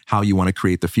about how you want to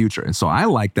create the future. And so I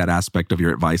like that aspect of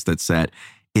your advice that said,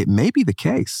 it may be the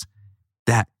case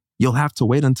that you'll have to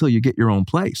wait until you get your own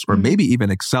place, or maybe even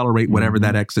accelerate whatever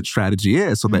that exit strategy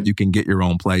is so that you can get your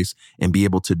own place and be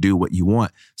able to do what you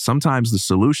want. Sometimes the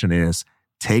solution is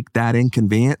take that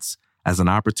inconvenience as an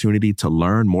opportunity to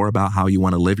learn more about how you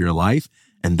want to live your life,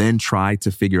 and then try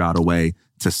to figure out a way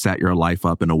to set your life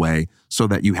up in a way so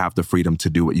that you have the freedom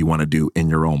to do what you want to do in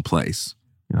your own place.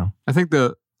 I think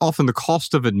often the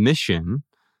cost of admission,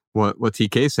 what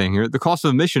TK is saying here, the cost of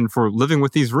admission for living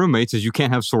with these roommates is you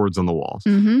can't have swords on the walls.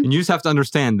 And you just have to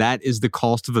understand that is the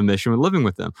cost of admission with living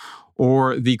with them.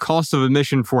 Or the cost of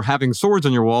admission for having swords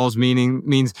on your walls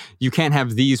means you can't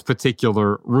have these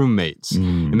particular roommates.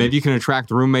 And maybe you can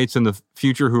attract roommates in the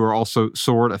future who are also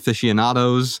sword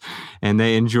aficionados, and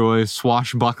they enjoy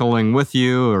swashbuckling with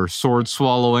you or sword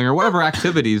swallowing or whatever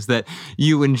activities that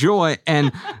you enjoy.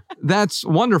 And that's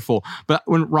wonderful. But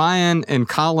when Ryan and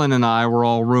Colin and I were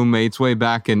all roommates way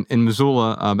back in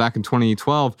Missoula, back in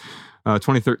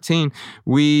 2013,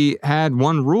 we had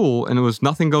one rule, and it was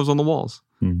nothing goes on the walls.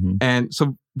 And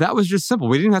so that was just simple.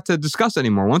 We didn't have to discuss it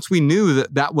anymore. Once we knew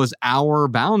that was our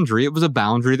boundary, it was a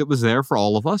boundary that was there for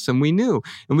all of us, and we knew.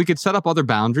 And we could set up other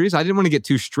boundaries. I didn't want to get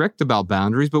too strict about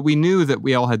boundaries, but we knew that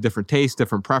we all had different tastes,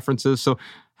 different preferences. So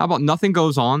how about nothing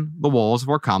goes on the walls of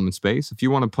our common space? If you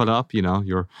want to put up,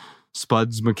 your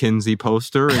Spuds MacKenzie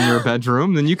poster in your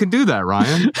bedroom, then you can do that,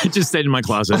 Ryan. I just stayed in my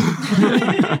closet.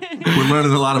 We're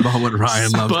learning a lot about what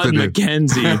Ryan loves to do. Spud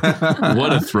MacKenzie.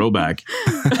 What a throwback.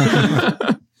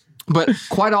 But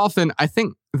quite often, I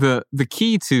think the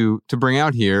key to bring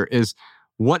out here is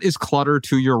what is clutter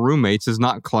to your roommates is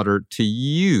not clutter to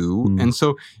you. And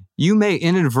so you may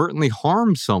inadvertently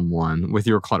harm someone with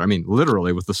your clutter. I mean,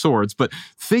 literally with the swords, but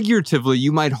figuratively,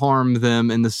 you might harm them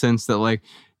in the sense that like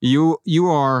you're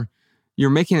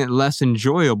making it less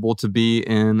enjoyable to be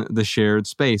in the shared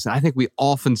space. And I think we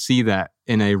often see that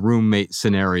in a roommate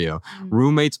scenario.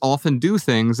 Roommates often do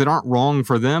things that aren't wrong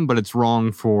for them, but it's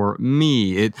wrong for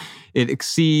me. It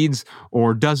exceeds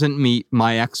or doesn't meet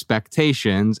my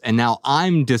expectations. And now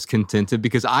I'm discontented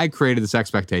because I created this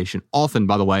expectation. Often,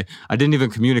 by the way, I didn't even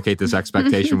communicate this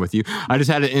expectation with you. I just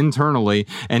had it internally.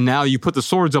 And now you put the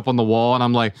swords up on the wall and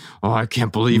I'm like, oh, I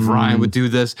can't believe Ryan would do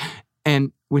this.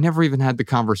 And we never even had the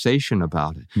conversation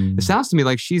about it. It sounds to me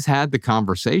like she's had the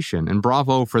conversation, and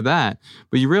bravo for that.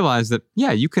 But you realize that,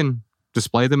 yeah, you can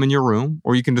display them in your room,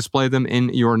 or you can display them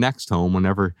in your next home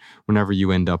whenever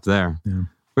you end up there. Yeah.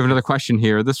 We have another question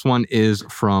here. This one is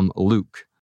from Luke.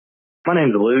 My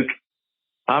name's Luke.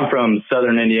 I'm from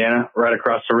Southern Indiana, right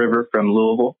across the river from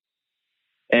Louisville.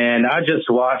 And I just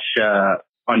watched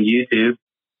on YouTube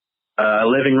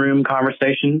living room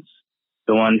conversations,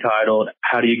 the one titled,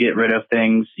 How Do You Get Rid of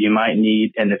Things You Might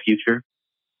Need in the Future?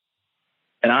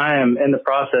 And I am in the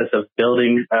process of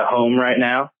building a home right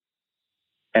now.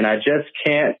 And I just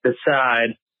can't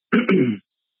decide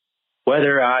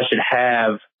whether I should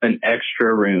have an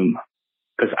extra room,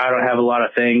 because I don't have a lot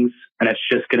of things and it's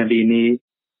just going to be me.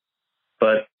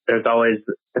 But there's always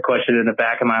the question in the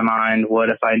back of my mind, what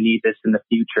if I need this in the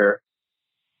future?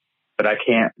 But I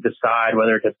can't decide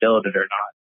whether to build it or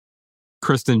not.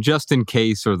 Kristen, just in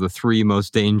case are the 3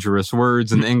 most dangerous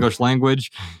words in the English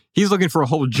language. He's looking for a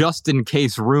whole just in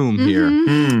case room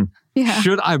here. Yeah.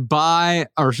 Should I buy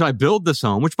or should I build this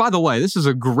home? Which, by the way, this is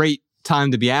a great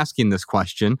time to be asking this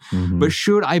question. But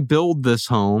should I build this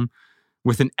home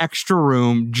with an extra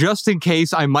room just in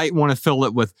case I might want to fill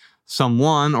it with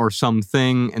someone or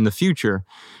something in the future?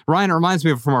 Ryan, it reminds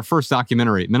me from our first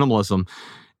documentary, Minimalism.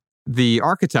 The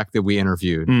architect that we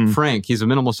interviewed, Frank, he's a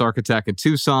minimalist architect in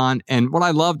Tucson. And what I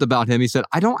loved about him, he said,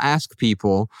 I don't ask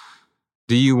people,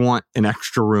 do you want an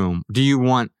extra room? Do you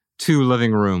want 2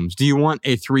 living rooms? Do you want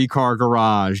a 3-car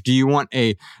garage? Do you want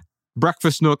a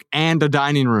breakfast nook and a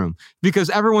dining room? Because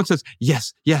everyone says,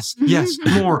 yes, yes, yes,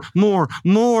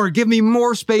 more. Give me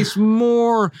more space,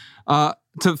 more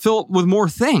to fill with more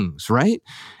things, right?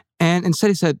 And instead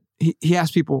he said, he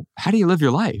asked people, how do you live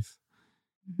your life?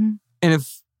 And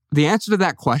if the answer to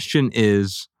that question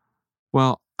is,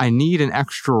 well, I need an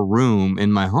extra room in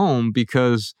my home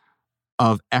because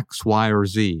of X, Y, or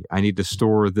Z. I need to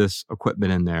store this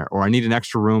equipment in there. Or I need an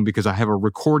extra room because I have a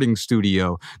recording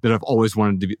studio that I've always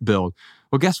wanted to build.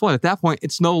 Well, guess what? At that point,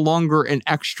 it's no longer an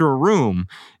extra room.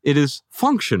 It is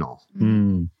functional.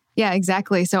 Yeah,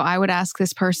 exactly. So I would ask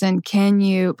this person,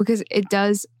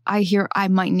 because I hear I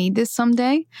might need this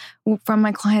someday from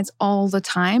my clients all the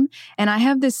time. And I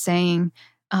have this saying,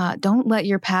 don't let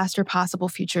your past or possible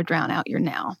future drown out your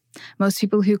now. Most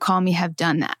people who call me have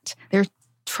done that. They're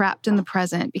trapped in the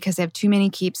present because they have too many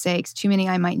keepsakes, too many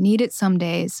I might need it some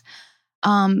days.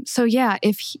 So yeah,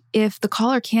 if the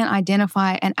caller can't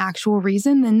identify an actual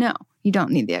reason, then no, you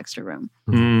don't need the extra room.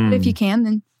 But if you can,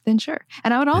 then sure.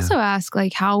 And I would also ask,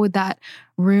 how would that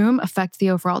room affect the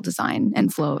overall design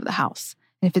and flow of the house?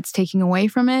 And if it's taking away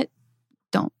from it,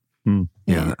 don't.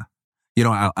 Yeah.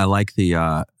 I like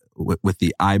the with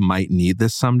the I might need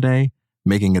this someday,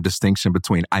 making a distinction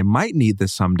between I might need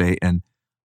this someday and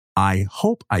I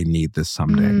hope I need this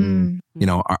someday.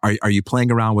 Are you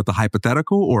playing around with a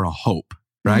hypothetical or a hope,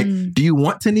 right? Do you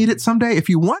want to need it someday? If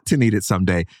you want to need it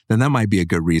someday, then that might be a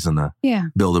good reason to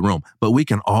build a room. But we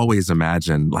can always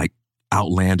imagine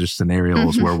outlandish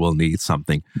scenarios where we'll need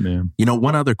something.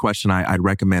 One other question I'd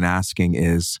recommend asking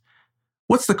is,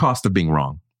 what's the cost of being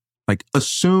wrong?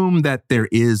 Assume that there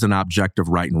is an objective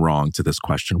right and wrong to this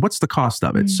question. What's the cost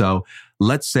of it? So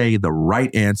let's say the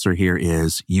right answer here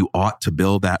is you ought to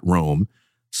build that room.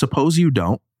 Suppose you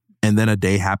don't, and then a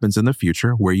day happens in the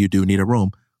future where you do need a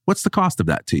room. What's the cost of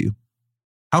that to you?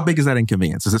 How big is that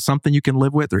inconvenience? Is it something you can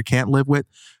live with or can't live with?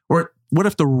 Or what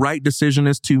if the right decision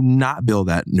is to not build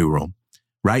that new room?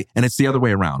 Right? And it's the other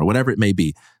way around, or whatever it may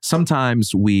be.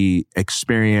 Sometimes we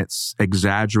experience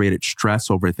exaggerated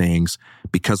stress over things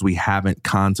because we haven't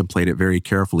contemplated very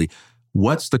carefully.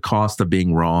 What's the cost of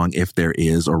being wrong, if there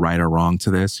is a right or wrong to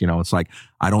this? It's like,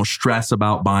 I don't stress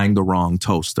about buying the wrong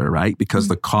toaster, right? Because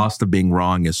the cost of being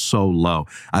wrong is so low.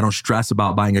 I don't stress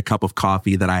about buying a cup of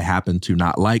coffee that I happen to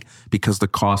not like because the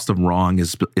cost of wrong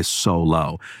is so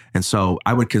low. And so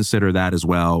I would consider that as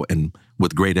well. And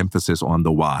with great emphasis on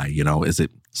the why, is it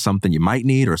something you might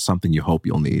need or something you hope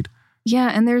you'll need? Yeah,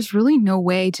 and there's really no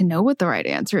way to know what the right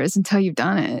answer is until you've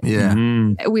done it.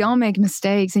 Yeah. We all make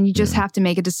mistakes, and you just have to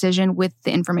make a decision with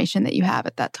the information that you have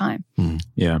at that time.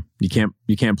 Yeah, you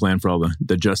can't plan for all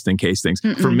the just in case things.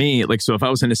 For me, so if I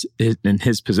was in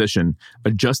his position, a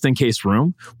just in case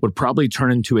room would probably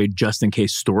turn into a just in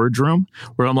case storage room,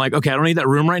 where I'm like, okay, I don't need that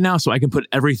room right now, so I can put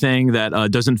everything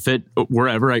that doesn't fit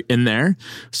wherever in there.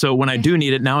 So when I do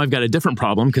need it, now I've got a different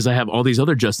problem because I have all these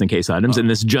other just in case items in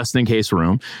this just in case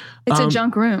room. It's a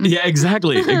junk room. Yeah,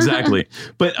 exactly.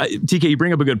 But TK, you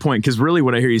bring up a good point, because really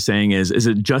what I hear you saying is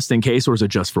it just in case or is it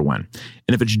just for when?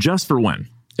 And if it's just for when,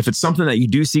 If it's something that you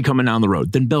do see coming down the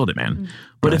road, then build it, man.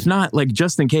 But if not, like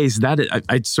just in case,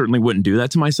 I certainly wouldn't do that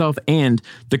to myself. And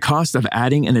the cost of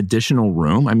adding an additional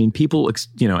room, I mean, people,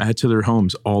 add to their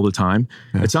homes all the time.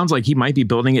 Yeah. It sounds like he might be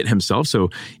building it himself. So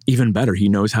even better, he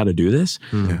knows how to do this.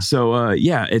 Yeah. So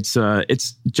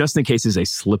it's just in case is a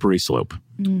slippery slope.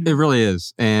 It really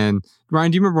is. And Ryan,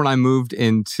 do you remember when I moved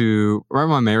into, right when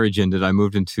my marriage ended, I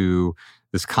moved into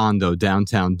this condo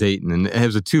downtown Dayton, and it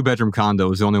was a 2-bedroom condo. It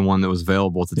was the only one that was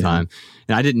available at the time.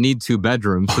 And I didn't need 2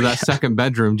 bedrooms. So that second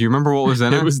bedroom, do you remember what was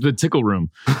in it? It was the tickle room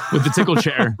with the tickle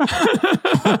chair.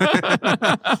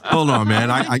 Hold on,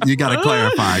 man. You got to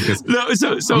clarify because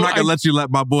I'm not going to let you let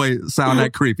my boy sound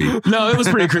that creepy. No, it was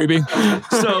pretty creepy.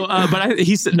 So,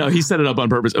 he set it up on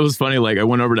purpose. It was funny. Like I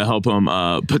went over to help him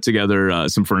put together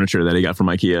some furniture that he got from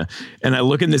IKEA. And I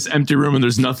look in this empty room and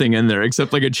there's nothing in there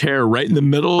except like a chair right in the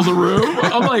middle of the room.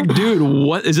 I'm like, dude,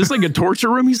 what is this, like a torture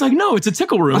room? He's like, no, it's a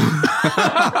tickle room.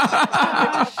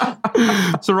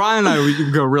 So Ryan and I,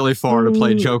 we go really far to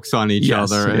play jokes on each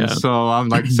other. And so I'm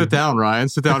like, sit down, Ryan,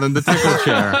 sit down in the tickle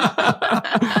chair.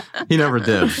 He never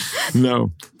did.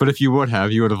 No. But if you would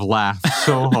have laughed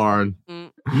so hard.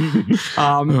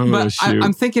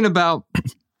 I'm thinking about,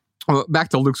 back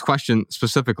to Luke's question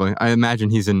specifically, I imagine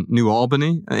he's in New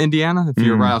Albany, Indiana, if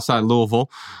you're right outside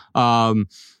Louisville.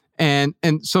 And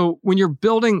so when you're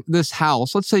building this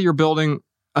house, let's say you're building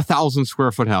 1,000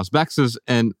 square foot house. Bex's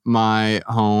and my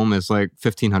home is like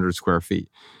 1,500 square feet.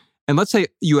 And let's say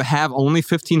you have only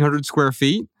 1,500 square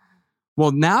feet.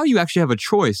 Well, now you actually have a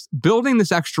choice. Building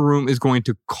this extra room is going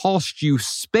to cost you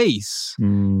space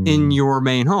in your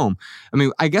main home. I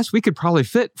mean, I guess we could probably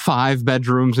fit 5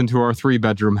 bedrooms into our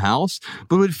 3-bedroom house,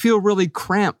 but it would feel really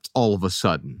cramped all of a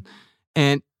sudden.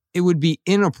 And it would be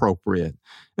inappropriate.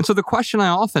 And so the question I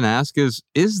often ask is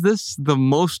this the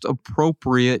most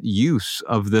appropriate use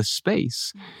of this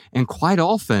space? And quite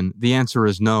often the answer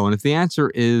is no. And if the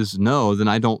answer is no, then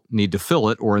I don't need to fill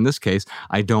it. Or in this case,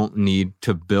 I don't need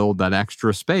to build that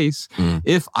extra space.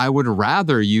 If I would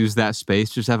rather use that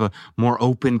space, just have a more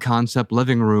open concept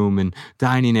living room and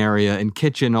dining area and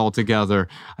kitchen all together,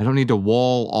 I don't need to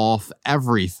wall off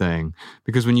everything.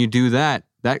 Because when you do that,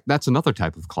 that's another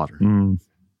type of clutter.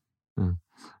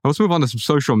 Let's move on to some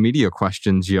social media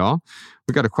questions, y'all.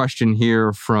 We got a question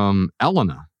here from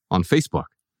Elena on Facebook.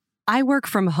 I work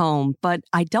from home, but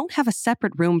I don't have a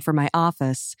separate room for my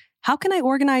office. How can I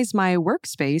organize my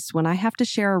workspace when I have to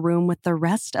share a room with the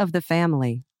rest of the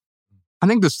family? I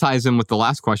think this ties in with the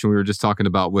last question we were just talking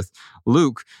about with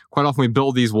Luke. Quite often we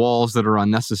build these walls that are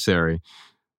unnecessary.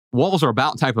 Walls are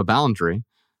about type of boundary,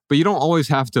 but you don't always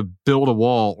have to build a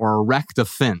wall or erect a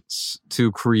fence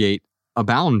to create a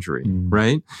boundary,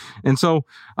 right? And so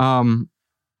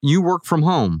you work from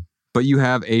home, but you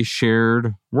have a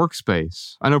shared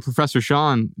workspace. I know Professor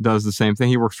Sean does the same thing.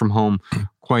 He works from home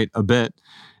quite a bit,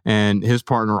 and his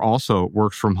partner also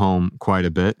works from home quite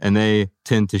a bit, and they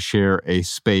tend to share a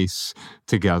space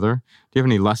together. Do you have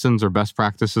any lessons or best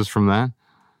practices from that?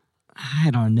 I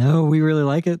don't know. We really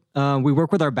like it. We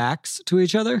work with our backs to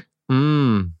each other.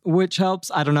 Which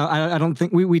helps. I don't know. I don't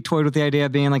think we toyed with the idea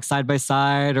of being like side by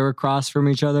side or across from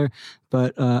each other,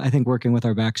 but I think working with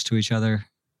our backs to each other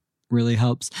really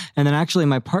helps. And then actually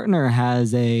my partner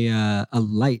has a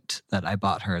light that I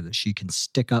bought her that she can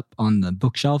stick up on the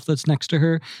bookshelf that's next to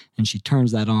her, and she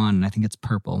turns that on, and I think it's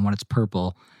purple. And when it's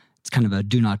purple, it's kind of a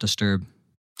do not disturb.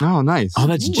 Oh, nice. Oh,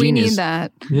 that's genius. We need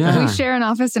that. Yeah. We share an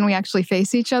office and we actually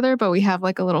face each other, but we have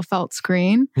like a little felt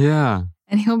screen. Yeah.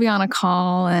 And he'll be on a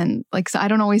call, and like, so I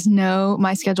don't always know.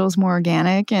 My schedule is more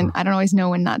organic, and I don't always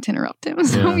know when not to interrupt him.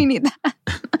 So we need that.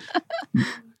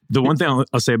 The one thing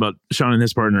I'll say about Sean and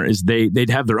his partner is they'd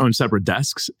have their own separate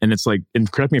desks. And it's like, and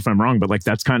correct me if I'm wrong, but like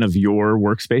that's kind of your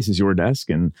workspace is your desk,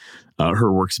 and her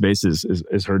workspace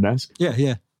is her desk.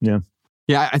 Yeah.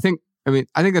 I think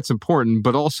that's important,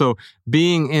 but also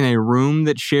being in a room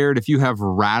that's shared, if you have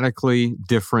radically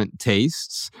different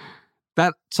tastes,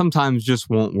 that sometimes just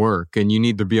won't work, and you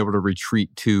need to be able to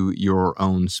retreat to your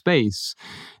own space.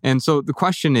 And so the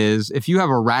question is, if you have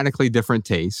a radically different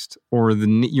taste, or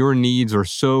your needs are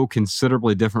so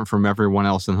considerably different from everyone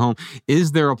else in home,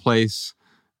 is there a place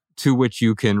to which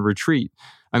you can retreat?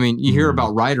 I mean, you hear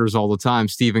about writers all the time.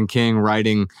 Stephen King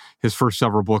writing his first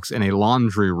several books in a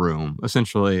laundry room,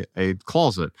 essentially a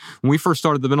closet. When we first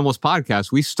started the Minimalist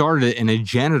Podcast, we started it in a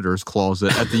janitor's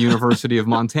closet at the University of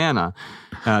Montana.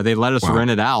 They let us rent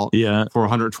it out for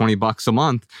 $120 a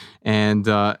month,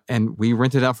 and we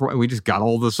rented out we just got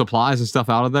all the supplies and stuff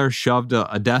out of there, shoved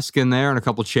a desk in there and a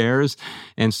couple chairs,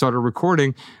 and started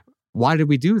recording. Why did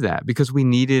we do that? Because we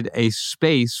needed a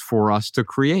space for us to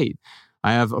create.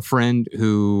 I have a friend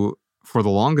who for the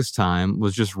longest time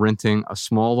was just renting a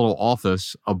small little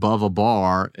office above a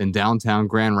bar in downtown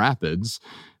Grand Rapids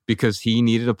because he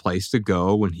needed a place to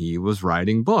go when he was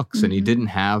writing books and he didn't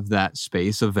have that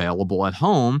space available at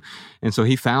home. And so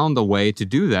he found a way to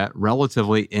do that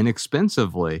relatively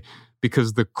inexpensively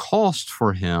because the cost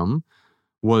for him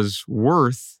was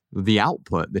worth the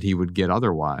output that he would get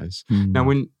otherwise. Now,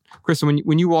 Kristen,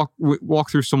 when you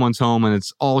walk through someone's home and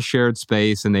it's all shared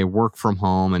space and they work from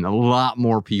home, and a lot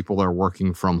more people are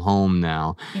working from home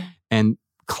now, and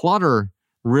clutter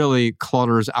really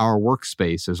clutters our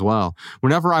workspace as well.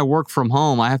 Whenever I work from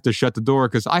home, I have to shut the door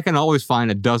because I can always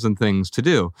find a dozen things to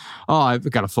do. Oh, I've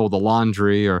got to fold the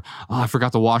laundry, or I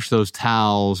forgot to wash those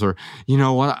towels, or you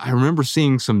know what? I remember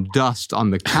seeing some dust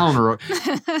on the counter.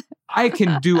 I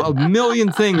can do a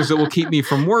million things that will keep me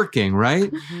from working,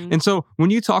 right? And so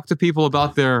when you talk to people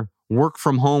about their work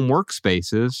from home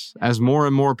workspaces, as more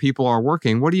and more people are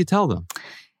working, what do you tell them?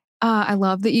 I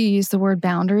love that you use the word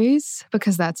boundaries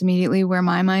because that's immediately where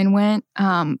my mind went.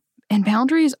 And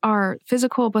boundaries are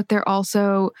physical, but they're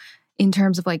also in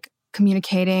terms of like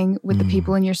communicating with the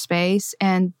people in your space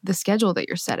and the schedule that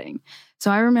you're setting.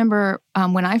 So I remember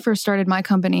when I first started my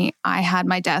company, I had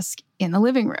my desk in the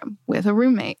living room with a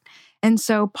roommate. And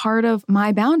so part of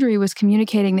my boundary was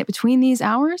communicating that between these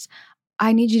hours,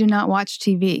 I need you to not watch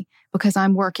TV because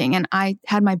I'm working. And I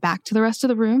had my back to the rest of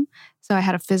the room. So I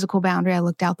had a physical boundary. I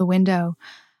looked out the window.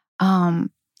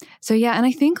 So yeah, and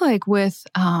I think like with,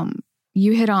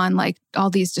 you hit on like all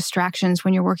these distractions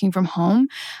when you're working from home.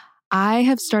 I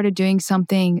have started doing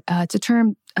something to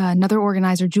term another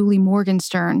organizer, Julie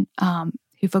Morgenstern,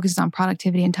 who focuses on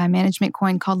productivity and time management,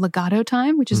 coined called legato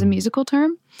time, which is a musical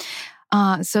term.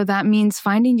 So that means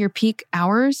finding your peak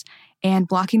hours and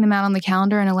blocking them out on the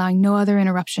calendar and allowing no other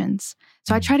interruptions.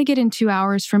 So I try to get in 2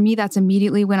 hours. For me, that's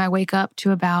immediately when I wake up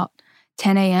to about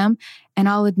 10 a.m. And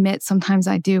I'll admit sometimes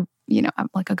I do, you know, I'm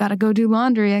like, I got to go do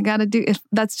laundry.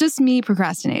 That's just me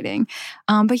procrastinating.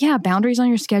 But yeah, boundaries on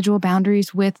your schedule,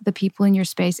 boundaries with the people in your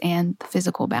space, and the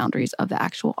physical boundaries of the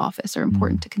actual office are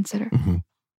important to consider.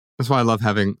 That's why I love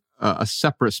having a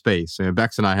separate space.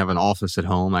 Bex and I have an office at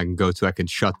home I can go to. I can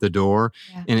shut the door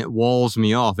and it walls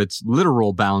me off. It's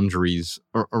literal boundaries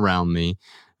around me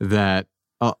that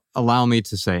allow me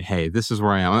to say, hey, this is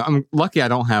where I am. I'm lucky I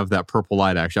don't have that purple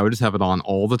light, actually. I would just have it on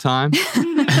all the time.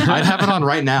 I'd have it on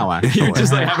right now, actually. You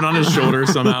just like have it on his shoulder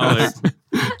somehow. Like,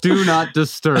 do not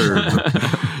disturb.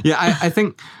 Yeah, I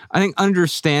think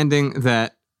understanding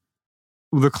that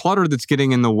the clutter that's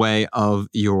getting in the way of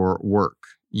your work,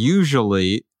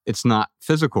 usually it's not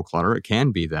physical clutter. It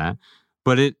can be that,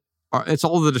 but it's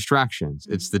all the distractions.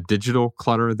 It's the digital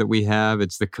clutter that we have.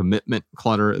 It's the commitment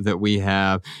clutter that we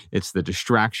have. It's the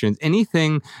distractions.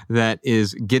 Anything that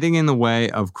is getting in the way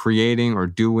of creating or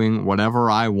doing whatever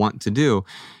I want to do.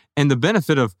 And the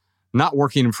benefit of not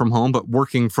working from home, but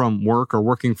working from work or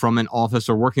working from an office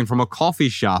or working from a coffee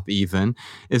shop even,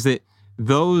 is that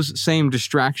those same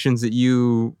distractions that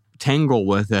you tangle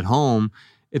with at home,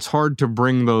 it's hard to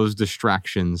bring those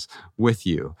distractions with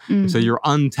you. So you're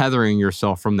untethering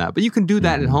yourself from that. But you can do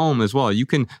that at home as well. You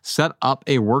can set up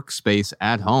a workspace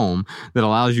at home that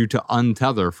allows you to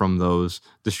untether from those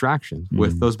distractions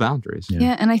with those boundaries.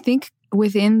 Yeah, and I think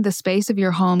within the space of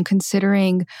your home,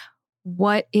 considering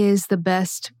what is the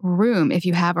best room, if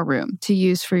you have a room, to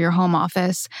use for your home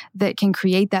office that can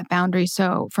create that boundary.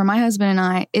 So for my husband and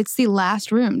I, it's the last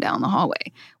room down the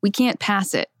hallway. We can't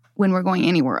pass it when we're going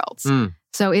anywhere else.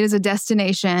 So it is a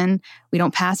destination. We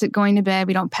don't pass it going to bed.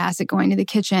 We don't pass it going to the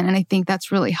kitchen. And I think that's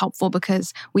really helpful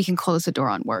because we can close the door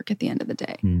on work at the end of the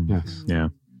day. Yes. Yeah.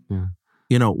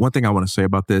 You know, one thing I want to say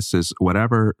about this is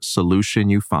whatever solution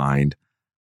you find,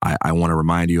 I want to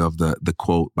remind you of the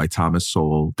quote by Thomas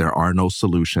Sowell, there are no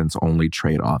solutions, only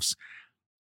trade-offs.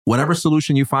 Whatever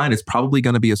solution you find, it's probably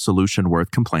going to be a solution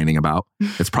worth complaining about.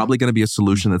 It's probably going to be a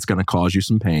solution that's going to cause you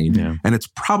some pain. And it's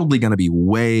probably going to be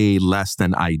way less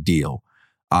than ideal.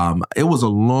 It was a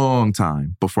long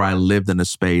time before I lived in a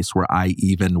space where I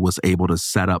even was able to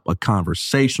set up a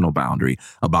conversational boundary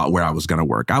about where I was going to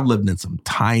work. I've lived in some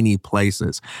tiny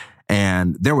places.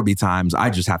 And there would be times I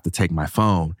just have to take my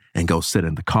phone and go sit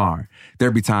in the car.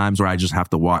 There'd be times where I just have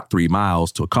to walk 3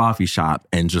 miles to a coffee shop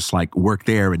and just like work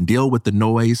there and deal with the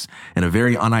noise in a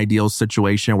very unideal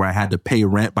situation where I had to pay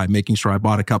rent by making sure I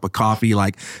bought a cup of coffee,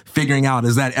 like figuring out,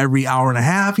 is that every hour and a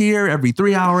half here, every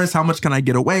 3 hours? How much can I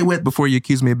get away with before you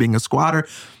accuse me of being a squatter?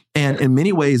 And in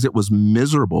many ways, it was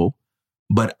miserable,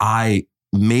 but I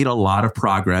made a lot of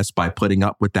progress by putting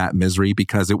up with that misery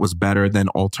because it was better than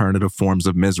alternative forms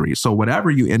of misery. So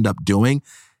whatever you end up doing,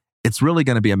 it's really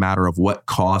going to be a matter of what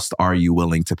cost are you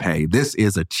willing to pay. This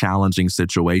is a challenging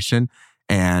situation,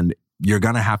 and you're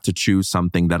going to have to choose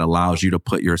something that allows you to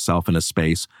put yourself in a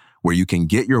space where you can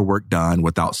get your work done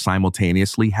without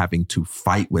simultaneously having to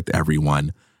fight with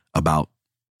everyone about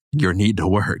your need to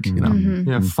work. You know? Mm-hmm.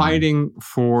 Yeah, fighting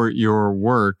for your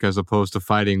work as opposed to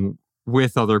fighting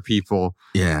with other people.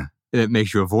 Yeah. It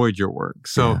makes you avoid your work.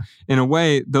 So in a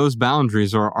way, those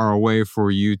boundaries are a way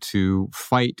for you to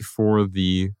fight for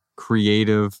the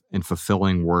creative and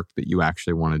fulfilling work that you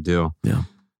actually want to do. Yeah.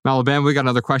 Alabama, we got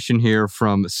another question here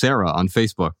from Sarah on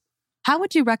Facebook. How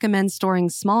would you recommend storing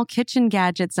small kitchen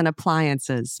gadgets and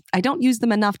appliances? I don't use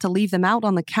them enough to leave them out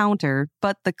on the counter,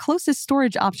 but the closest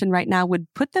storage option right now would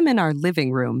put them in our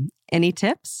living room. Any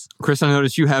tips? Chris, I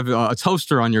noticed you have a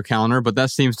toaster on your counter, but that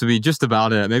seems to be just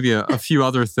about it. Maybe a few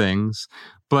other things.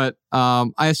 But I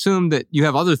assume that you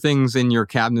have other things in your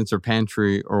cabinets or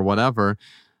pantry or whatever.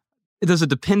 Does it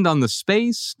depend on the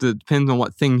space? Does it depend on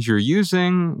what things you're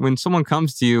using? When someone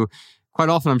comes to you, quite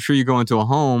often I'm sure you go into a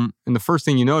home and the first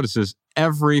thing you notice is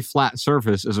every flat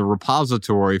surface is a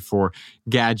repository for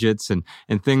gadgets and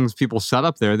things people set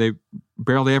up there they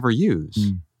barely ever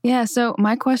use. Yeah, so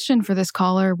my question for this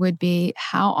caller would be,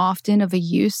 how often of a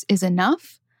use is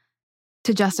enough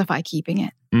to justify keeping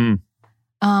it?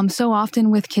 So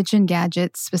often with kitchen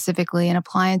gadgets specifically and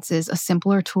appliances, a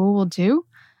simpler tool will do.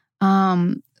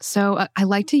 So I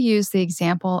like to use the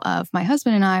example of my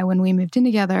husband and I when we moved in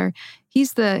together.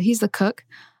 He's the cook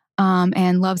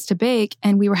and loves to bake.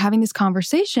 And we were having this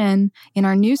conversation in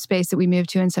our new space that we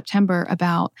moved to in September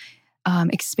about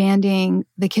expanding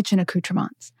the kitchen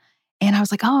accoutrements. And I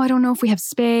was like, I don't know if we have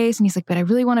space. And he's like, but I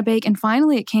really want to bake. And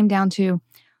finally it came down to,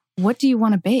 what do you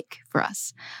want to bake for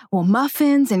us? Well,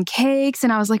 muffins and cakes.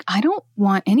 And I was like, I don't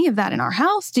want any of that in our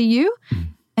house. Do you?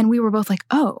 And we were both like,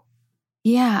 oh,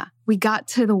 yeah, we got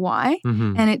to the why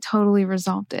and it totally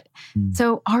resolved it.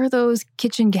 So are those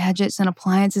kitchen gadgets and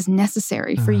appliances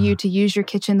necessary for you to use your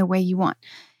kitchen the way you want?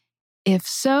 If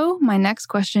so, my next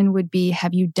question would be,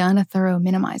 have you done a thorough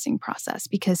minimizing process?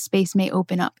 Because space may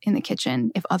open up in the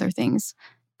kitchen if other things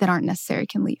that aren't necessary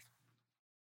can leave.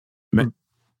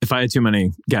 If I had too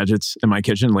many gadgets in my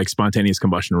kitchen, like spontaneous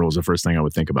combustion rule is the first thing I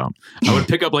would think about. I would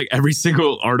pick up like every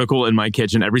single article in my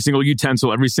kitchen, every single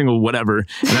utensil, every single whatever.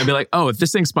 And I'd be like, oh, if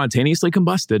this thing spontaneously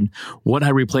combusted, would I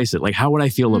replace it? Like, how would I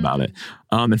feel about it?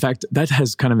 In fact, that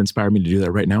has kind of inspired me to do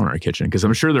that right now in our kitchen, because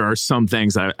I'm sure there are some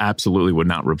things I absolutely would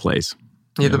not replace.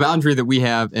 Yeah, the boundary that we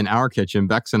have in our kitchen,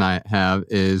 Bex and I have,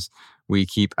 is we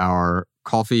keep our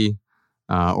coffee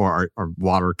or our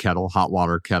water kettle, hot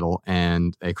water kettle,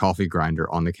 and a coffee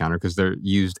grinder on the counter because they're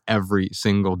used every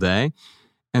single day.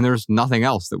 And there's nothing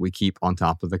else that we keep on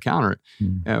top of the counter.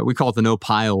 We call it the no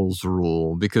piles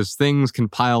rule because things can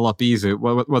pile up easy,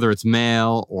 whether it's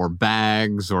mail or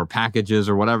bags or packages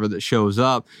or whatever that shows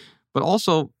up. But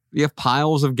also, you have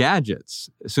piles of gadgets.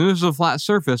 As soon as there's a flat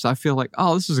surface, I feel like,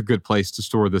 oh, this is a good place to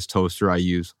store this toaster I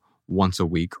use once a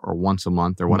week or once a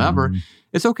month or whatever.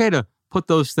 It's okay to put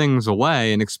those things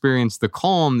away and experience the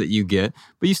calm that you get,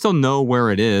 but you still know where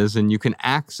it is and you can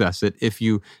access it if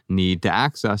you need to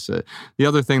access it. The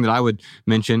other thing that I would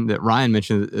mention that Ryan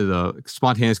mentioned, the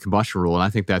spontaneous combustion rule, and I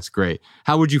think that's great.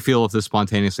 How would you feel if this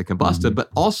spontaneously combusted? But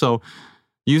also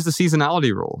use the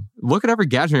seasonality rule. Look at every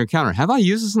gadget on your counter. Have I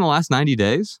used this in the last 90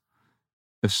 days?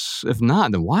 If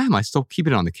not, then why am I still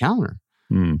keeping it on the counter?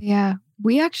 Yeah.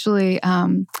 We actually,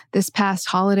 this past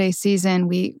holiday season,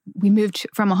 we moved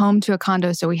from a home to a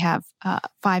condo. So we have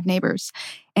 5 neighbors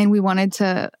and we wanted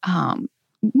to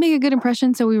make a good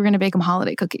impression. So we were going to bake them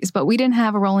holiday cookies, but we didn't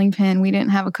have a rolling pin. We didn't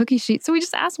have a cookie sheet. So we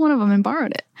just asked one of them and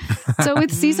borrowed it. So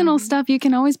with seasonal stuff, you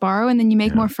can always borrow and then you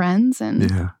make more friends.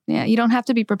 And you don't have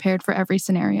to be prepared for every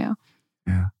scenario.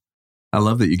 Yeah. I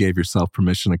love that you gave yourself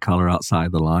permission to color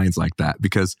outside the lines like that,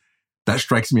 because that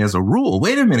strikes me as a rule.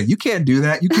 Wait a minute, you can't do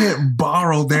that. You can't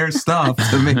borrow their stuff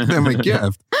to make them a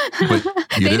gift. But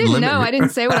they didn't know. I didn't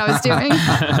say what I was doing.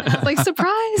 I was like,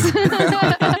 surprise.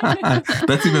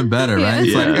 That's even better, right?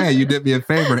 It's like, hey, you did me a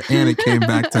favor and it came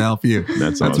back to help you.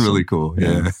 That's awesome. Really cool.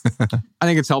 Yeah. I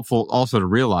think it's helpful also to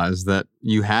realize that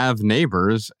you have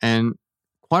neighbors and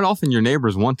quite often your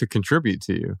neighbors want to contribute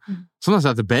to you. Sometimes I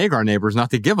have to beg our neighbors not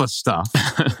to give us stuff.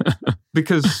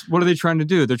 Because what are they trying to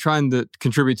do? They're trying to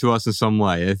contribute to us in some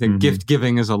way. I think gift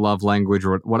giving is a love language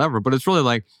or whatever, but it's really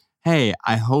like, hey,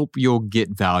 I hope you'll get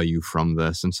value from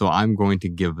this. And so I'm going to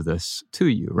give this to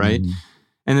you, right?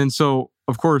 And then so,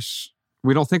 of course,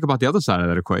 we don't think about the other side of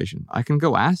that equation. I can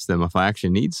go ask them if I actually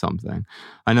need something.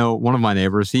 I know one of my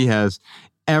neighbors, he has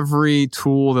every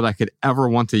tool that I could ever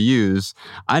want to use.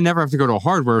 I never have to go to a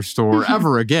hardware store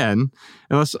ever again,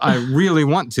 unless I really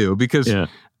want to, because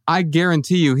I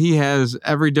guarantee you he has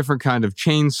every different kind of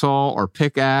chainsaw or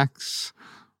pickaxe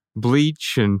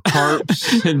bleach and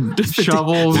tarps and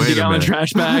shovels, 50-gallon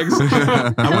trash bags.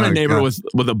 I want a neighbor with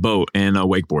a boat and a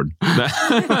wakeboard.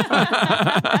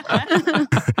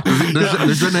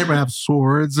 Does your neighbor have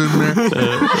swords in there?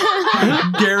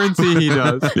 Guarantee he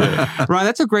does. Yeah. Right,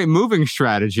 that's a great moving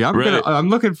strategy. I'm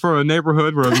looking for a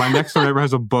neighborhood where my next door neighbor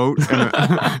has a boat and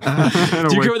a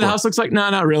Do you care what the house looks like? No,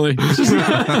 not really.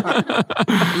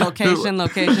 Location.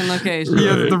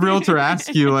 Yeah, the realtor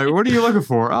asks you, like, what are you looking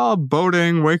for? Oh,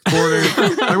 boating, wakeboarding.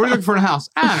 Like, what are you looking for in a house?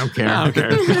 I don't care.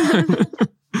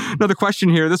 Another question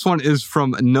here. This one is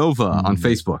from Nova on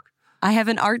Facebook. I have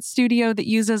an art studio that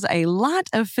uses a lot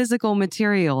of physical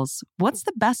materials. What's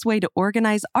the best way to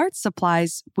organize art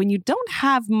supplies when you don't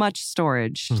have much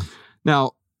storage?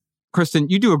 Now, Kristen,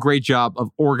 you do a great job of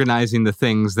organizing the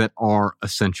things that are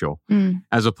essential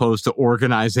as opposed to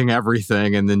organizing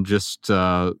everything and then just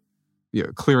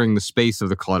clearing the space of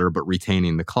the clutter but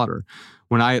retaining the clutter.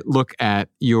 When I look at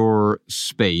your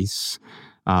space,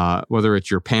 whether it's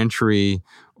your pantry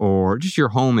or just your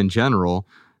home in general,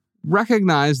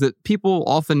 recognize that people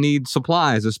often need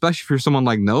supplies, especially if you're someone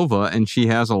like Nova and she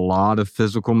has a lot of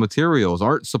physical materials,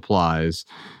 art supplies.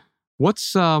 What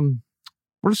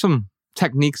are some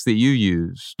techniques that you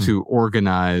use to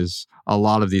organize a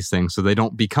lot of these things so they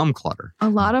don't become clutter? A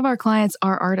lot of our clients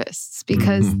are artists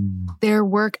because their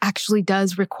work actually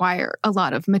does require a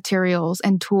lot of materials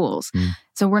and tools.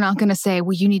 So we're not going to say,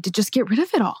 well, you need to just get rid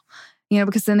of it all.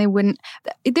 Because then they wouldn't.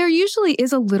 There usually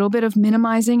is a little bit of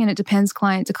minimizing, and it depends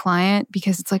client to client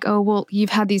because it's like, oh, well,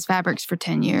 you've had these fabrics for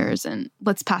 10 years and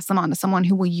let's pass them on to someone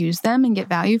who will use them and get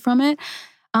value from it.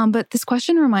 But this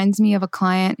question reminds me of a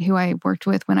client who I worked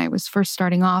with when I was first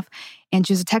starting off, and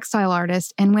she's a textile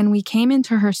artist. And when we came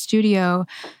into her studio,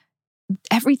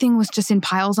 everything was just in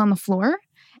piles on the floor,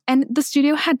 and the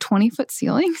studio had 20-foot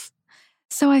ceilings.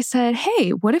 So I said,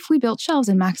 hey, what if we built shelves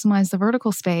and maximized the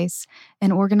vertical space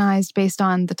and organized based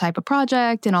on the type of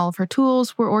project, and all of her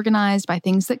tools were organized by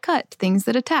things that cut, things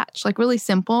that attach, like really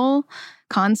simple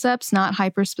concepts, not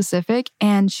hyper specific.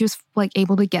 And she was like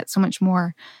able to get so much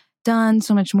more done,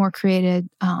 so much more created.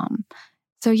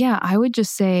 So yeah, I would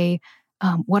just say,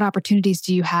 what opportunities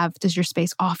do you have, does your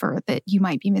space offer that you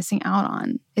might be missing out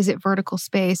on? Is it vertical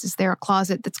space? Is there a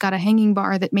closet that's got a hanging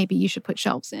bar that maybe you should put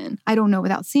shelves in? I don't know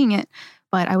without seeing it,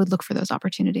 but I would look for those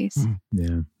opportunities.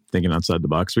 Yeah. Thinking outside the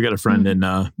box. We got a friend in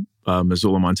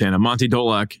Missoula, Montana, Monty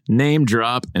Dolak, name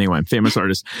drop. Anyway, famous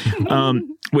artist.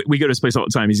 We go to his place all the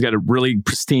time. He's got a really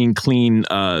pristine, clean,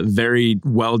 very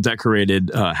well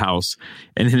decorated house.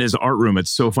 And in his art room,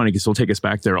 it's so funny because he'll take us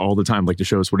back there all the time, like to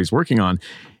show us what he's working on.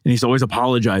 And he's always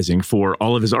apologizing for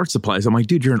all of his art supplies. I'm like,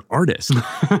 dude, you're an artist.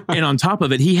 And on top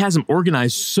of it, he has them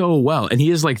organized so well. And he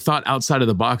has like thought outside of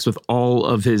the box with all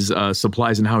of his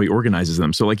supplies and how he organizes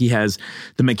them. So like he has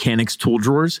the mechanics tool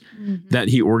drawers that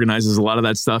he organizes a lot of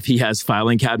that stuff. He has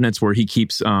filing cabinets where he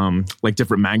keeps like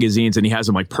different magazines, and he has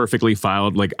them like perfectly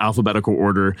filed, like alphabetical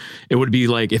order. It would be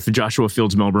like if Joshua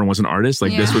Fields Milburn was an artist,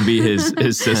 like this would be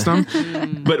his system.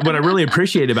 But what I really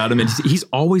appreciate about him is he's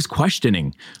always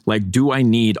questioning, like, do I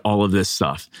need all of this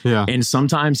stuff? Yeah. And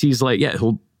sometimes he's like, yeah,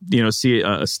 he'll see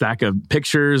a stack of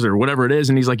pictures or whatever it is,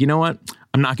 and he's like, you know what?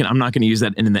 I'm not gonna use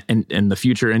that in the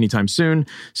future anytime soon.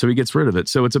 So he gets rid of it.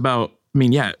 So it's about,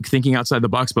 thinking outside the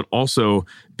box, but also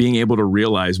being able to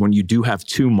realize when you do have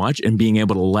too much and being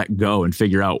able to let go and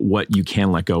figure out what you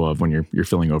can let go of when you're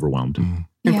feeling overwhelmed.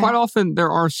 And quite often there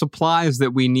are supplies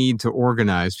that we need to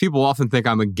organize. People often think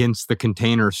I'm against the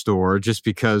Container Store just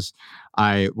because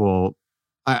I will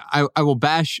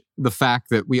bash the fact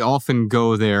that we often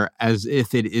go there as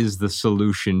if it is the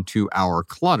solution to our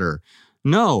clutter.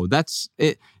 No, that's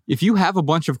it. If you have a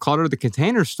bunch of clutter, the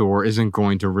Container Store isn't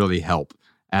going to really help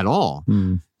at all.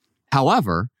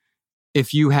 However,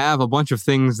 if you have a bunch of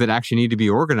things that actually need to be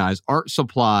organized, art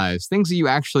supplies, things that you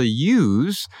actually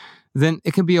use, then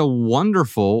it can be a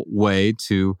wonderful way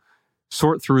to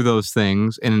sort through those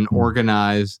things in an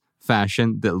organized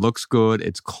fashion that looks good,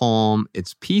 it's calm,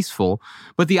 it's peaceful.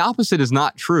 But the opposite is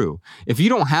not true. If you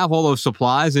don't have all those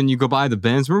supplies and you go buy the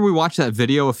bins, remember we watched that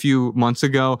video a few months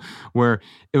ago where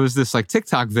it was this like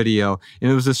TikTok video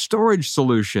and it was a storage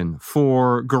solution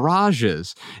for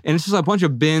garages. And it's just a bunch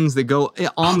of bins that go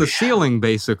on the ceiling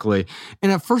basically.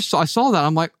 And at first I saw that,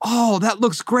 I'm like, oh, that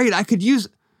looks great. I could use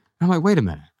it. I'm like, wait a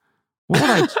minute.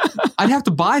 I'd have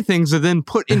to buy things and then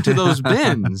put into those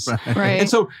bins. Right. And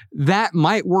so that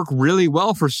might work really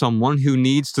well for someone who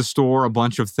needs to store a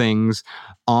bunch of things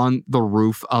on the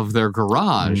roof of their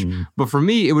garage. But for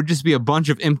me, it would just be a bunch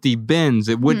of empty bins.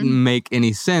 It wouldn't make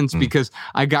any sense because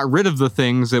I got rid of the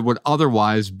things that would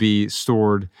otherwise be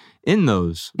stored in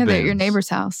those Yeah, they're at your bins. neighbor's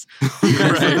house.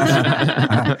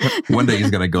 One day he's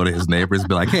going to go to his neighbors and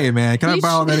be like, hey, man, can I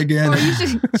borrow that again? Or you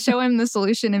should show him the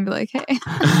solution and be like, hey.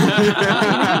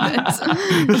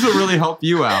 This will really help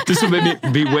you out. This would maybe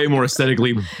be way more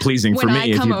aesthetically pleasing When for me. I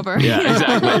if come you- over. Yeah,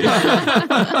 exactly.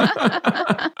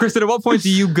 Kristen, at what point do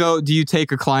you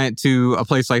take a client to a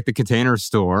place like the Container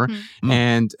Store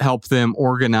and help them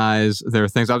organize their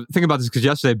things? I was thinking about this because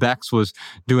yesterday Bex was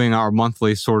doing our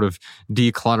monthly sort of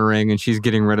decluttering and she's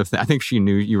getting rid of I think she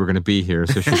knew you were going to be here.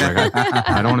 So she's like,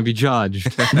 I don't want to be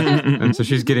judged. And so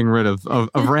she's getting rid of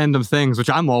random things, which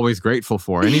I'm always grateful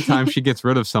for. Anytime she gets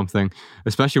rid of something,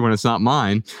 especially when it's not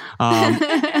mine,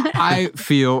 I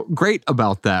feel great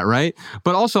about that, right?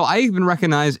 But also, I even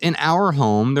recognize in our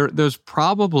home, there's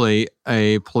probably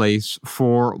a place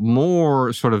for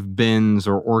more sort of bins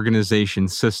or organization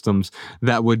systems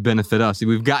that would benefit us.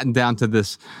 We've gotten down to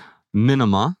this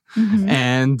minima,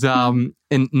 and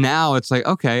now it's like,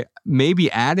 okay,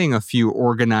 maybe adding a few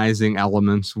organizing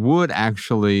elements would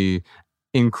actually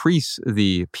increase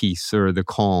the peace or the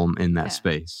calm in that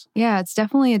space. Yeah, it's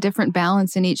definitely a different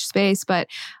balance in each space. But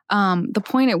the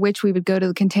point at which we would go to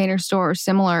the Container Store or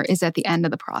similar is at the end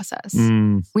of the process.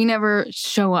 We never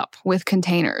show up with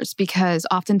containers because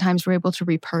oftentimes we're able to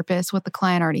repurpose what the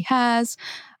client already has.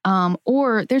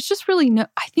 Or there's just really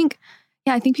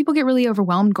I think people get really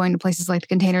overwhelmed going to places like the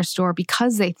Container Store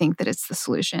because they think that it's the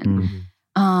solution.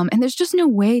 And there's just no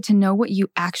way to know what you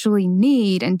actually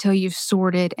need until you've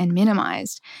sorted and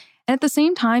minimized. And at the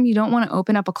same time, you don't want to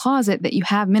open up a closet that you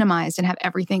have minimized and have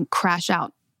everything crash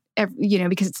out,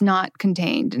 because it's not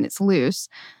contained and it's loose.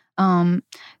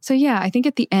 So yeah, I think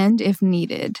at the end, if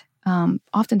needed,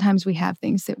 oftentimes we have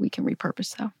things that we can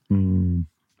repurpose. So.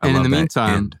 And in the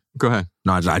meantime, go ahead.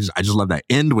 No, I just love that.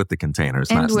 End with the containers.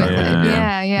 End with it.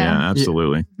 Yeah,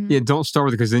 absolutely. Yeah, don't start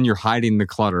with it because then you're hiding the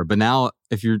clutter. But now,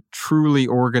 if you're truly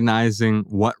organizing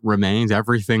what remains,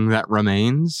 everything that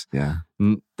remains,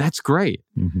 that's great.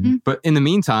 But in the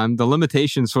meantime, the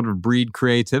limitations sort of breed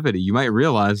creativity. You might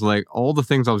realize, like, all the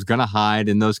things I was going to hide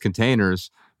in those containers,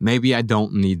 maybe I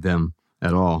don't need them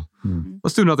at all.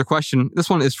 Let's do another question. This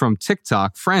one is from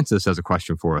TikTok. Francis has a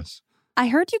question for us. I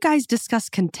heard you guys discuss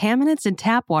contaminants in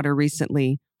tap water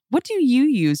recently. What do you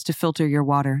use to filter your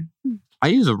water? I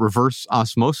use a reverse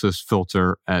osmosis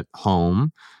filter at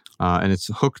home, and it's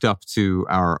hooked up to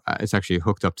it's actually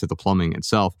hooked up to the plumbing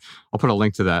itself. I'll put a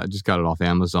link to that. I just got it off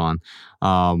Amazon.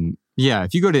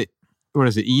 If you go to,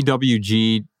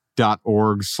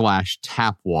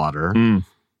 ewg.org/tapwater,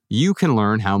 you can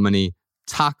learn how many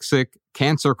toxic,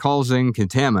 cancer-causing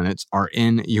contaminants are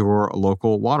in your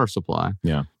local water supply.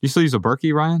 Yeah. You still use a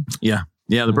Berkey, Ryan? Yeah.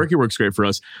 Yeah, the Berkey works great for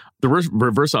us. The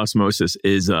reverse osmosis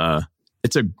is probably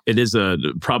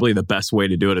the best way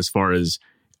to do it as far as,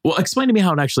 well, explain to me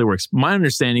how it actually works. My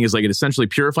understanding is like it essentially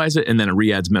purifies it and then it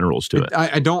re-adds minerals to it.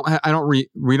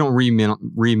 We don't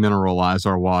remineralize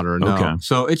our water. No. Okay.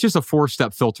 So it's just a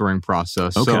 4-step filtering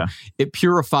process. Okay. So it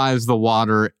purifies the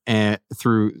water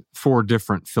through 4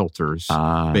 different filters,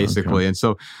 basically. Okay. And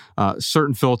so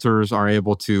certain filters are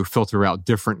able to filter out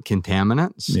different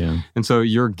contaminants. Yeah. And so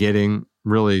you're getting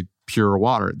really pure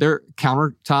water. There are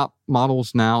countertop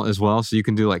models now as well. So you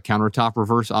can do like countertop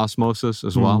reverse osmosis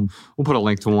as well. We'll put a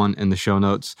link to one in the show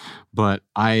notes. But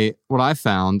what I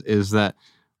found is that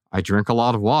I drink a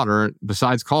lot of water.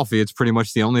 Besides coffee, it's pretty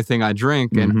much the only thing I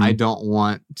drink. And I don't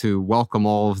want to welcome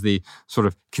all of the sort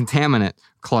of contaminant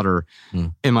clutter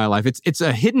in my life. It's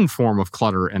a hidden form of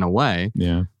clutter in a way.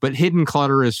 Yeah. But hidden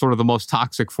clutter is sort of the most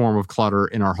toxic form of clutter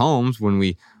in our homes when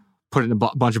we put it in a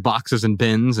bunch of boxes and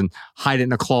bins and hide it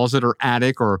in a closet or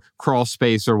attic or crawl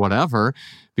space or whatever,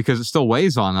 because it still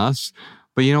weighs on us.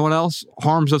 But you know what else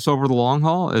harms us over the long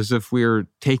haul? Is if we're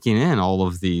taking in all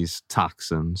of these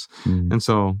toxins. And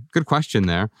so, good question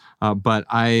there. But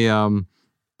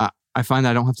I find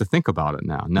I don't have to think about it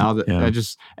now. Now that I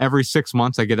just, every 6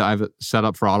 months I have it set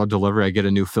up for auto delivery. I get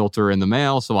a new filter in the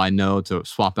mail, so I know to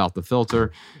swap out the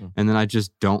filter, and then I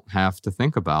just don't have to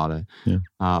think about it.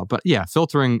 But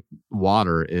filtering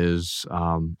water is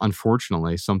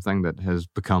unfortunately something that has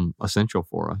become essential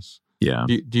for us. Yeah.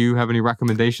 Do you have any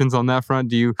recommendations on that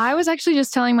front? I was actually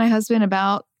just telling my husband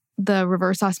about the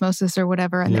reverse osmosis or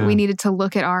whatever, and that we needed to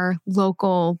look at our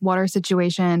local water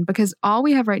situation, because all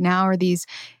we have right now are these.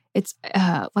 It's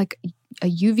like a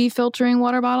UV filtering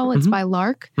water bottle. It's by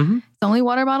Lark. It's the only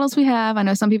water bottles we have. I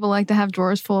know some people like to have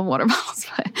drawers full of water bottles,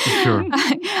 but sure.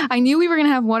 I knew we were going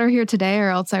to have water here today, or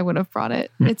else I would have brought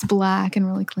it. It's black and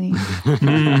really clean.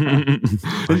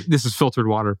 This is filtered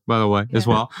water, by the way, as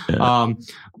well.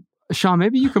 Sean,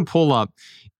 maybe you can pull up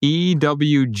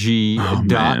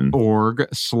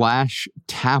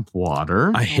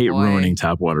ewg.org/tapwater. I hate ruining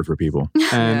tap water for people.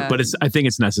 But I think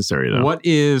it's necessary though.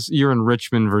 You're in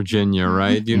Richmond, Virginia,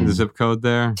 right? Do you know the zip code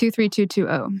there?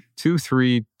 23220.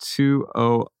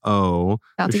 23200.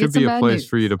 There should be a place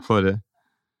for you to put it.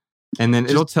 And then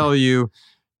it'll tell you,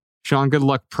 Sean, good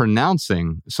luck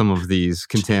pronouncing some of these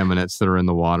contaminants that are in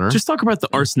the water. Just talk about the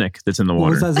arsenic that's in the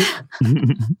water. What was that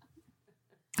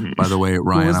By the way,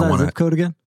 Ryan, what was that zip code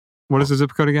again? What is the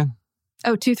zip code again?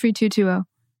 23220.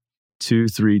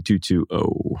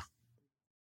 23220.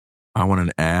 I want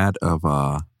an ad of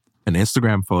an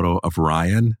Instagram photo of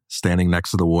Ryan standing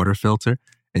next to the water filter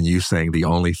and you saying the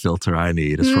only filter I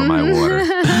need is for my water.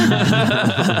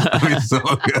 That'd be so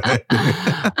good.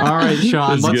 All right,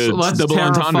 Sean, let's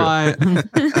terrify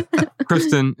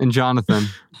Kristen and Jonathan.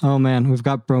 Oh man, we've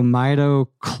got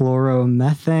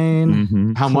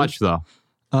bromidochloromethane. How much though?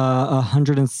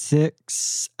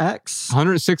 106x.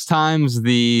 106 times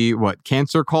the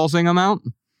cancer causing amount?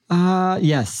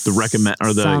 Yes. The recommend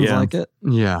or the sounds like it.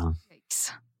 Yeah.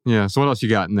 Yeah. So what else you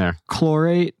got in there?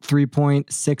 Chlorate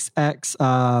 3.6x,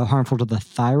 harmful to the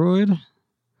thyroid.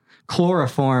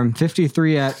 Chloroform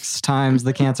 53x times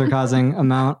the cancer causing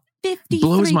amount. 53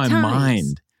 blows my times.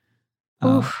 mind.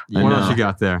 What else you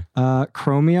got there?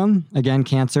 Chromium, again,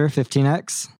 cancer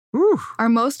 15x. Are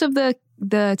most of the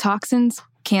toxins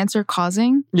cancer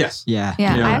causing? Yes. Yeah.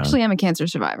 I actually am a cancer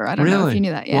survivor. I don't know if you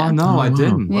knew that. Yeah. Well, no, I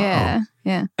didn't. Yeah. Wow.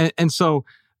 Yeah. And so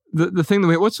the thing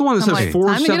that what's the one that says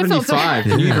 475?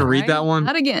 Can you even read that one?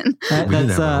 Not again.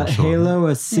 That's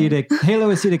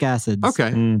haloacetic acids. Okay.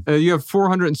 You have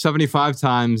 475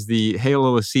 times the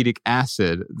haloacetic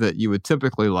acid that you would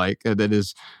typically like that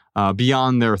is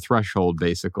beyond their threshold,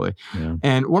 basically. Yeah.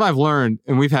 And what I've learned,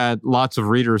 and we've had lots of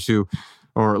readers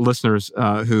or listeners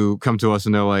who come to us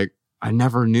and they're like, I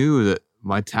never knew that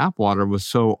my tap water was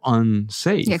so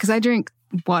unsafe. Yeah, because I drink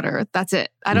water. That's it.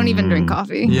 I don't even drink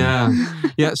coffee. Yeah.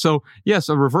 Yeah. So yes,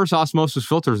 a reverse osmosis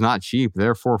filter is not cheap.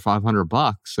 They're $400 or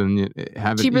 $500 and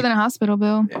cheaper than a hospital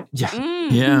bill. Yeah.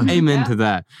 Yeah. Amen to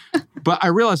that. But I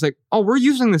realized we're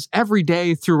using this every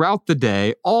day throughout the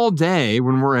day, all day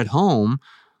when we're at home.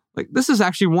 This is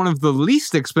actually one of the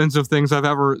least expensive things I've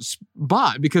ever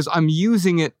bought because I'm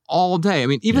using it all day. I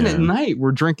mean, even at night, we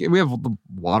have the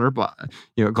water, a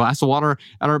glass of water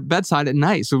at our bedside at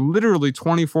night. So literally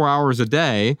 24 hours a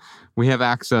day, we have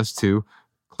access to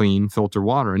clean filter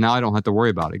water. And now I don't have to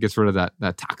worry about it. It gets rid of that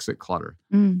toxic clutter.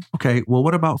 Okay. Well,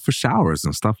 what about for showers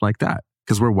and stuff like that?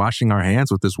 Because we're washing our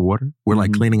hands with this water. We're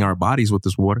cleaning our bodies with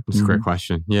this water. That's a great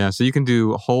question. Yeah. So you can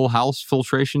do whole house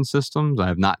filtration systems. I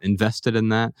have not invested in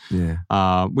that. Yeah.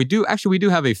 We do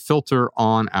have a filter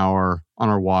on our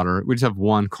water. We just have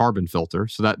one carbon filter.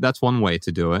 So that's one way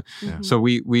to do it. Yeah. So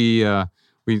we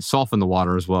soften the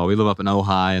water as well. We live up in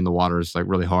Ojai and the water is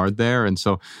really hard there. And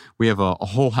so we have a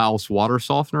whole house water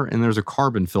softener and there's a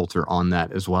carbon filter on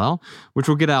that as well, which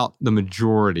will get out the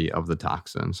majority of the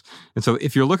toxins. And so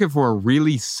if you're looking for a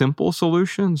really simple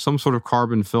solution, some sort of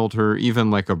carbon filter,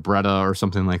 even like a Brita or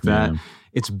something like that,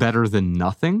 it's better than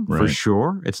nothing for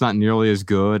sure. It's not nearly as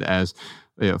good as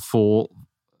full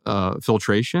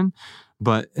filtration.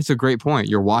 But it's a great point.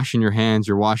 You're washing your hands,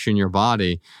 you're washing your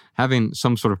body. Having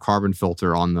some sort of carbon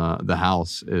filter on the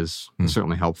house is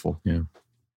certainly helpful. Yeah.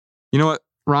 You know what,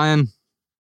 Ryan?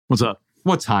 What's up?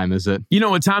 What time is it? You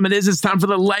know what time it is. It's time for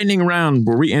the lightning round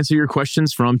where we answer your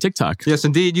questions from TikTok. Yes,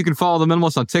 indeed. You can follow The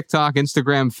Minimalists on TikTok,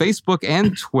 Instagram, Facebook,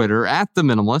 and Twitter at The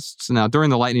Minimalists. Now, during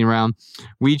the lightning round,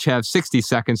 we each have 60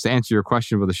 seconds to answer your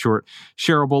question with a short,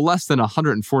 shareable, less than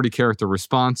 140-character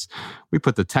response. We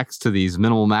put the text to these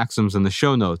minimal maxims in the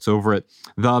show notes over at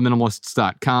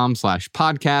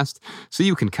theminimalists.com/podcast so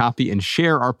you can copy and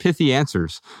share our pithy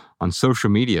answers on social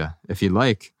media if you'd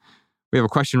like. We have a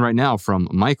question right now from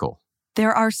Michael.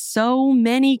 There are so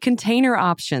many container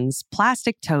options,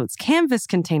 plastic totes, canvas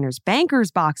containers,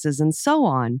 banker's boxes, and so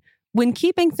on. When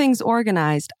keeping things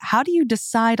organized, how do you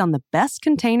decide on the best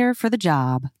container for the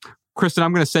job? Kristen,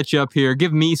 I'm going to set you up here.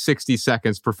 Give me 60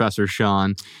 seconds, Professor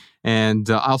Sean, and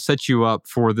I'll set you up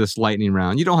for this lightning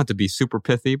round. You don't have to be super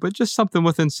pithy, but just something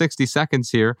within 60 seconds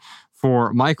here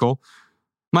for Michael.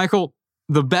 Michael,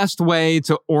 the best way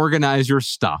to organize your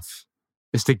stuff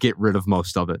is to get rid of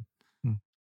most of it.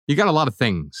 You got a lot of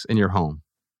things in your home,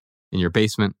 in your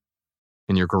basement,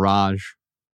 in your garage,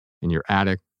 in your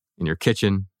attic, in your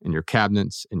kitchen, in your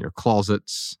cabinets, in your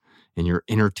closets, in your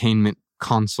entertainment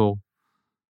console.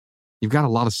 You've got a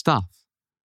lot of stuff.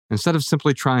 Instead of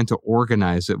simply trying to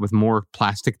organize it with more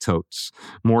plastic totes,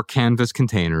 more canvas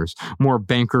containers, more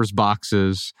banker's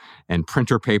boxes and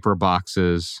printer paper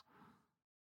boxes,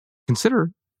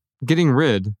 consider getting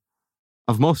rid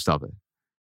of most of it.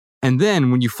 And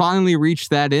then when you finally reach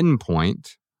that end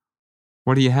point,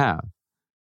 what do you have?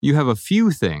 You have a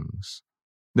few things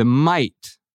that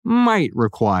might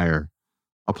require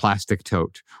a plastic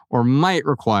tote or might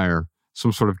require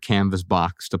some sort of canvas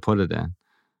box to put it in.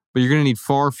 But you're going to need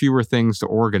far fewer things to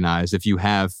organize if you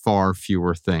have far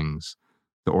fewer things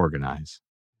to organize.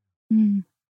 Mm.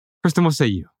 Kristen, what say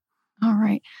you? All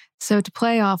right. So to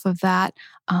play off of that,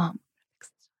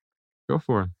 go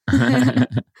for it.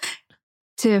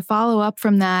 To follow up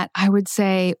from that, I would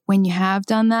say when you have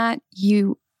done that,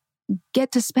 you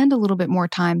get to spend a little bit more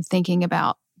time thinking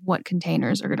about what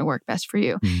containers are going to work best for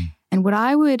you. Mm. And what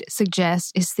I would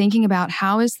suggest is thinking about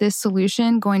how is this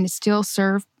solution going to still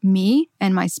serve me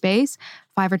and my space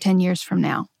 5 or 10 years from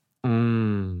now.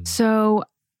 Mm. So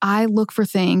I look for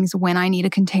things when I need a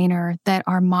container that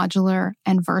are modular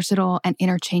and versatile and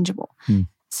interchangeable. Mm.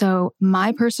 So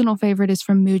my personal favorite is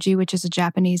from Muji, which is a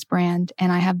Japanese brand.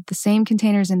 And I have the same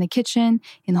containers in the kitchen,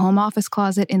 in the home office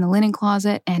closet, in the linen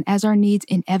closet. And as our needs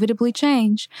inevitably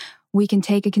change, we can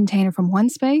take a container from one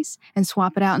space and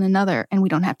swap it out in another. And we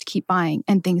don't have to keep buying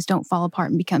and things don't fall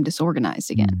apart and become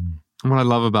disorganized again. What I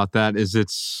love about that is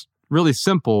it's really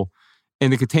simple.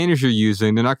 And the containers you're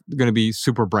using, they're not going to be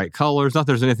super bright colors. Not that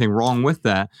there's anything wrong with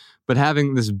that, but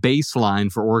having this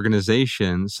baseline for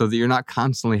organization so that you're not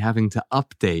constantly having to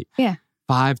update. Yeah.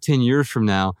 5-10 years from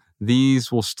now,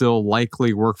 these will still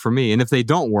likely work for me. And if they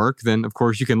don't work, then of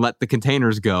course you can let the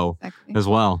containers go as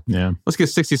well. Yeah. Let's get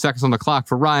 60 seconds on the clock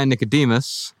for Ryan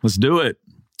Nicodemus. Let's do it.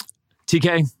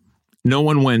 TK, no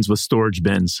one wins with storage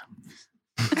bins.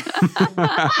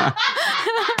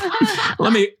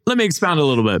 Let me expound a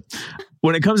little bit.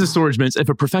 When it comes to storage bins, if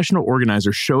a professional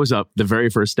organizer shows up the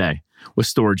very first day with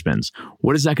storage bins,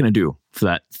 what is that going to do for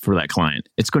that client?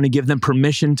 It's going to give them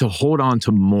permission to hold on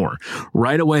to more.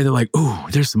 Right away, they're like, ooh,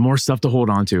 there's some more stuff to hold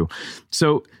on to.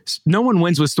 So no one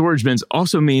wins with storage bins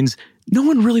also means no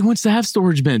one really wants to have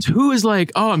storage bins. Who is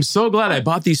like, oh, I'm so glad I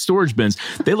bought these storage bins.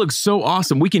 They look so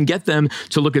awesome. We can get them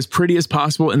to look as pretty as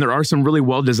possible. And there are some really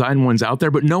well-designed ones out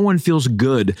there, but no one feels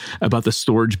good about the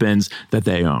storage bins that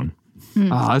they own.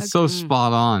 That's so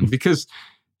spot on. Because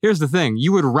here's the thing.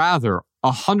 You would rather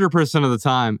 100% of the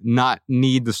time not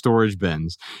need the storage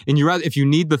bins. And if you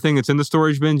need the thing that's in the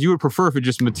storage bins, you would prefer if it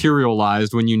just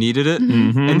materialized when you needed it.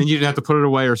 Mm-hmm. And then you didn't have to put it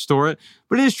away or store it.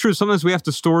 But it is true. Sometimes we have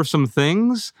to store some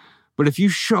things. But if you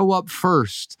show up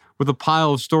first with a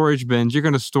pile of storage bins, you're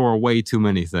going to store way too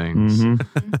many things.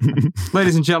 Mm-hmm.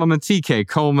 Ladies and gentlemen, TK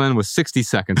Coleman with 60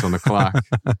 seconds on the clock.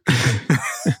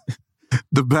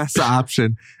 The best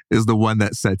option is the one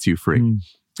that sets you free.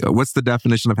 What's the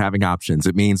definition of having options?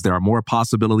 It means there are more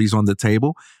possibilities on the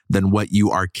table than what you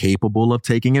are capable of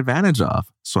taking advantage of.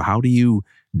 So how do you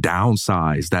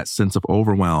downsize that sense of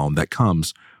overwhelm that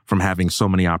comes from having so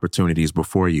many opportunities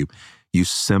before you? You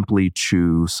simply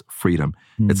choose freedom.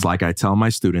 It's like I tell my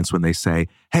students when they say,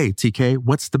 hey, TK,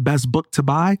 what's the best book to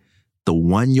buy? The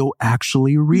one you'll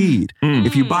actually read.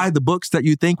 If you buy the books that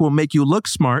you think will make you look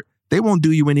smart, they won't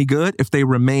do you any good if they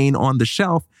remain on the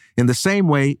shelf. In the same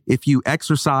way, if you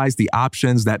exercise the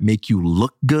options that make you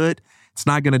look good, it's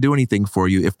not going to do anything for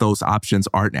you if those options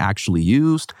aren't actually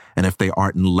used and if they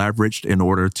aren't leveraged in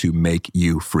order to make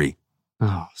you free.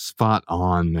 Oh, spot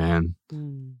on, man.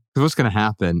 Because what's going to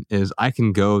happen is I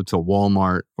can go to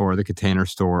Walmart or the Container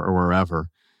Store or wherever,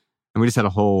 and we just had a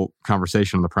whole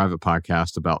conversation on the private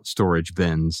podcast about storage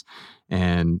bins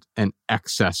and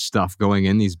excess stuff going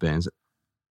in these bins.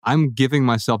 I'm giving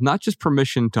myself not just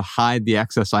permission to hide the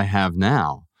excess I have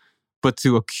now, but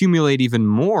to accumulate even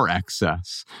more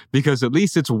excess, because at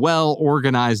least it's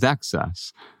well-organized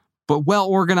excess. But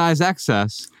well-organized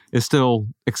excess is still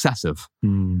excessive.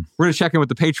 We're going to check in with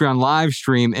the Patreon live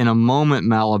stream in a moment,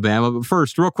 Malabama. But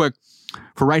first, real quick,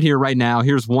 for right here, right now,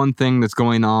 here's one thing that's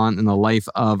going on in the life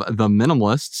of the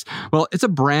minimalists. Well, it's a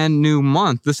brand new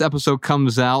month. This episode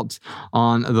comes out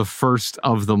on the 1st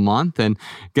of the month. And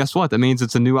guess what? That means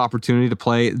it's a new opportunity to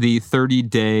play the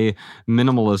 30-day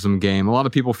minimalism game. A lot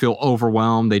of people feel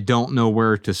overwhelmed. They don't know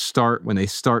where to start when they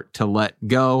start to let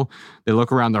go. They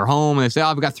look around their home and they say, oh,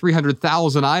 I've got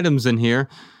 300,000 items in here.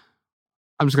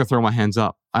 I'm just going to throw my hands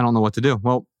up. I don't know what to do.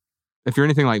 Well, if you're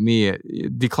anything like me,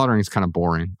 decluttering is kind of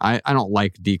boring. I don't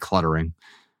like decluttering,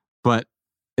 but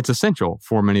it's essential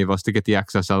for many of us to get the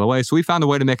excess out of the way. So we found a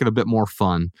way to make it a bit more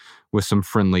fun with some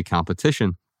friendly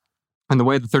competition. And the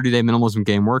way the 30-day minimalism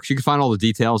game works, you can find all the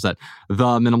details at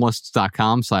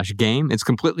theminimalists.com/game. It's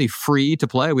completely free to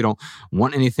play. We don't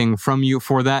want anything from you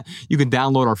for that. You can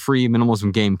download our free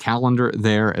minimalism game calendar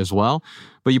there as well.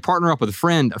 But you partner up with a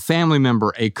friend, a family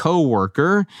member, a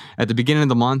coworker at the beginning of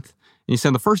the month, you say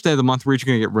on the first day of the month, we're each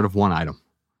going to get rid of one item.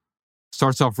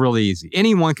 Starts off really easy.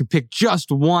 Anyone can pick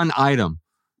just one item.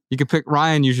 You can pick,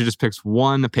 Ryan usually just picks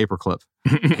one paperclip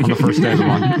on the first day of the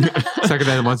month. Second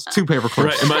day of the month, 2 paperclips.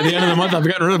 Right. And by the end of the month, I've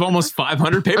gotten rid of almost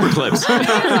 500 paperclips.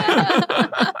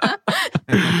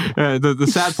 The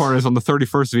sad part is on the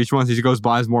 31st of each month, he goes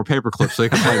buys more paperclips so he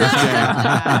can play this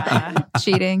game.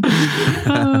 Cheating.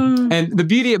 And the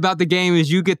beauty about the game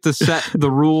is you get to set the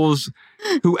rules.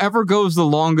 Whoever goes the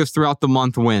longest throughout the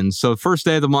month wins. So first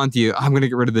day of the month, I'm going to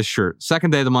get rid of this shirt.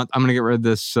 Second day of the month, I'm going to get rid of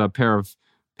this pair of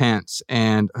pants.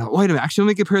 And wait a minute, actually, let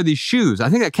me get a pair of these shoes. I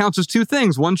think that counts as 2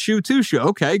 things. 1 shoe, 2 shoe.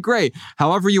 Okay, great.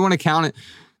 However you want to count it,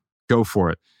 go for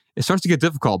it. It starts to get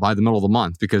difficult by the middle of the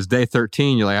month because day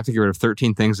 13, you're like, I have to get rid of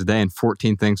 13 things a day and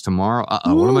 14 things tomorrow.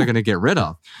 What am I going to get rid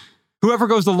of? Whoever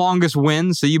goes the longest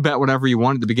wins. So you bet whatever you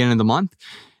want at the beginning of the month.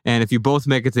 And if you both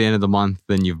make it to the end of the month,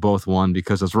 then you've both won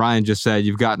because as Ryan just said,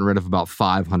 you've gotten rid of about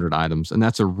 500 items. And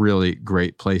that's a really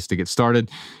great place to get started.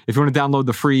 If you want to download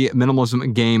the free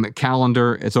Minimalism Game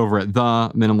Calendar, it's over at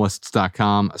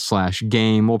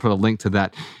theminimalists.com/game. We'll put a link to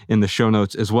that in the show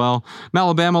notes as well.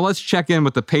 Malabama, let's check in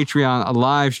with the Patreon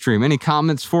live stream. Any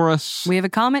comments for us? We have a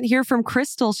comment here from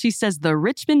Crystal. She says, the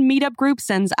Richmond Meetup Group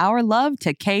sends our love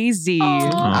to KZ.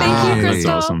 Thank you,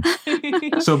 Crystal. That's awesome.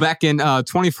 So back in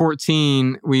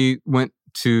 2014, we went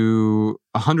to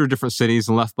 100 different cities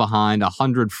and left behind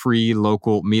 100 free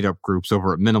local meetup groups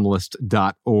over at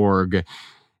minimalist.org.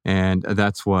 And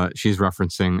that's what she's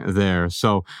referencing there.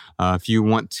 So if you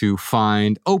want to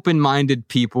find open-minded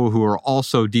people who are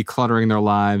also decluttering their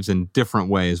lives in different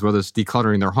ways, whether it's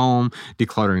decluttering their home,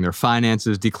 decluttering their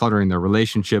finances, decluttering their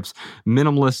relationships,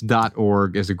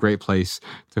 minimalist.org is a great place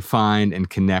to find and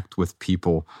connect with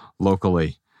people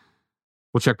locally.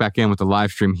 We'll check back in with the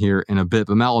live stream here in a bit.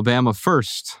 But Alabama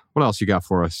first, what else you got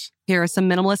for us? Here are some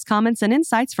minimalist comments and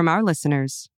insights from our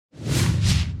listeners.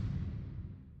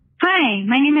 Hi,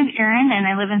 my name is Erin, and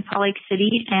I live in Salt Lake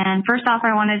City. And first off,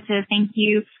 I wanted to thank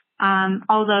you,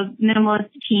 all the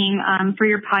Minimalist team, for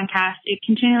your podcast. It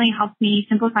continually helps me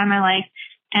simplify my life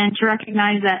and to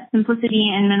recognize that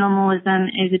simplicity and minimalism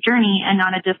is a journey and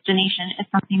not a destination. It's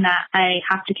something that I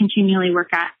have to continually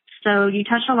work at. So you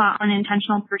touched a lot on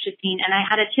intentional purchasing, and I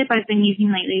had a tip I've been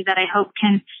using lately that I hope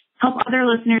can help other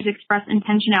listeners express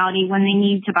intentionality when they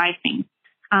need to buy things.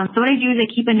 So what I do is I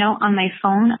keep a note on my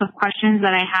phone of questions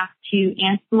that I have to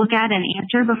look at and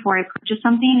answer before I purchase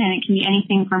something, and it can be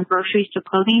anything from groceries to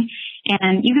clothing.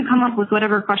 And you can come up with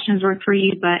whatever questions work for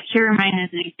you, but here are mine as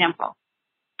an example.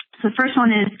 So the first one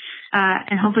is,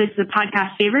 and hopefully it's the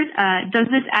podcast favorite, does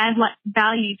this add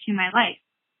value to my life?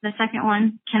 The second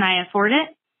one, can I afford it?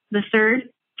 The third,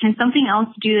 can something else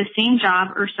do the same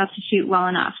job or substitute well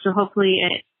enough? So hopefully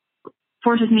it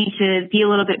forces me to be a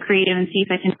little bit creative and see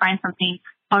if I can find something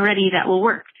already that will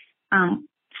work.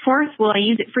 Fourth, will I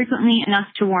use it frequently enough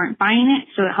to warrant buying it?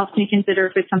 So it helps me consider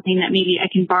if it's something that maybe I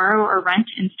can borrow or rent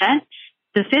instead.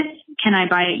 The fifth, can I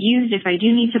buy it used if I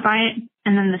do need to buy it?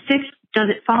 And then the sixth, does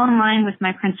it fall in line with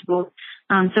my principles?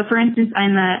 So for instance,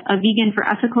 I'm a vegan for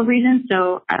ethical reasons.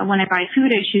 So when I buy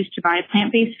food, I choose to buy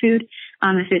plant-based food.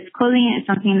 If it's clothing, it's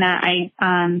something that I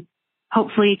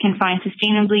hopefully can find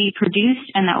sustainably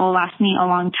produced and that will last me a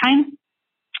long time.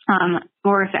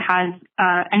 Or if it has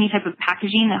any type of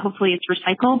packaging that hopefully it's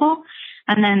recyclable.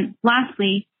 And then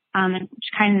lastly,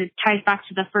 which kind of ties back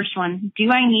to the first one,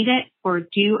 do I need it or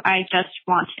do I just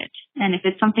want it? And if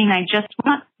it's something I just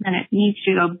want, then it needs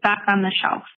to go back on the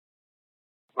shelf.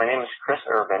 My name is Chris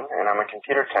Urban, and I'm a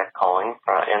computer tech calling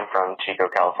in from Chico,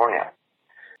 California.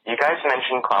 You guys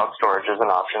mentioned cloud storage as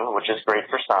an option, which is great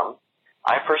for some.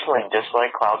 I personally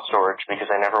dislike cloud storage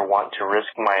because I never want to risk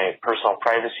my personal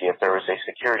privacy if there was a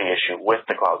security issue with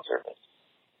the cloud service.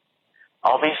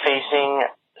 I'll be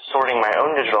sorting my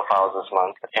own digital files this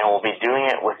month, and will be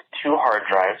doing it with 2 hard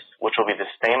drives, which will be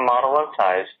the same model and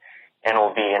size, and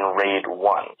will be in RAID 1.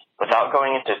 Without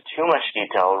going into too much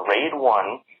detail, RAID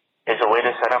 1 is a way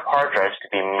to set up hard drives to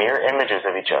be mirror images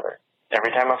of each other.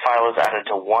 Every time a file is added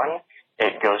to one,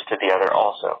 it goes to the other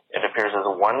also. It appears as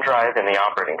one drive in the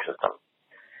operating system.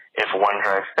 If one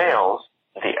drive fails,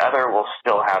 the other will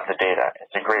still have the data.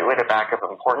 It's a great way to back up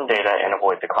important data and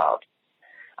avoid the cloud.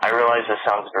 I realize this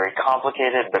sounds very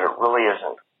complicated, but it really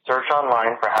isn't. Search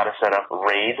online for how to set up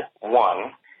RAID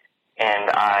 1,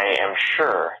 and I am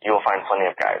sure you will find plenty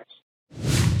of guides.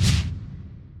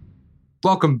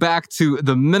 Welcome back to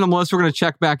The Minimalist. We're going to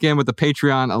check back in with the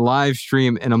Patreon live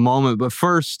stream in a moment. But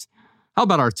first, how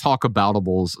about our Talk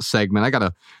Aboutables segment? I got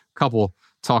a couple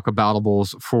Talk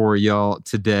Aboutables for y'all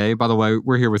today. By the way,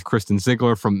 we're here with Kristen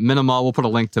Ziegler from Minima. We'll put a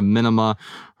link to Minima,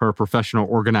 her professional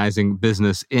organizing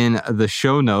business, in the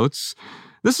show notes.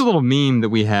 This is a little meme that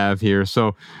we have here.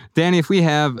 So, Danny, if we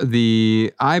have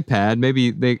the iPad,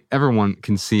 maybe everyone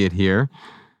can see it here.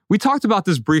 We talked about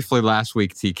this briefly last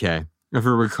week, TK, if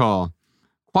you recall.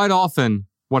 Quite often,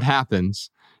 what happens,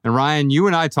 and Ryan, you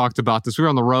and I talked about this. We were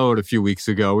on the road a few weeks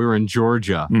ago. We were in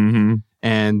Georgia,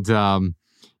 and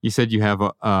you said you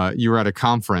were at a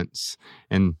conference,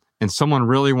 and someone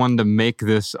really wanted to make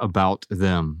this about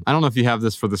them. I don't know if you have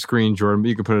this for the screen, Jordan, but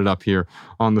you can put it up here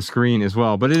on the screen as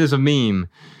well. But it is a meme.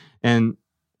 And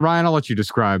Ryan, I'll let you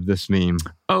describe this meme.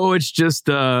 Oh, it's just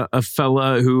a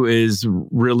fella who is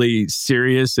really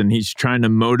serious and he's trying to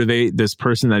motivate this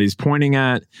person that he's pointing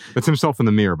at. It's himself in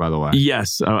the mirror, by the way.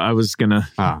 Yes, I was gonna.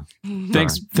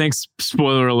 Thanks.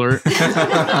 Spoiler alert.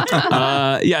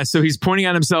 Yeah, so he's pointing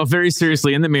at himself very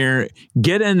seriously in the mirror.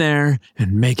 Get in there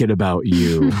and make it about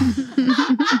you.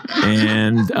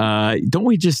 And don't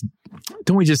we just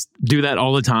do that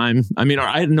all the time? I mean,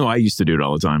 I know I used to do it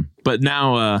all the time, but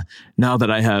now that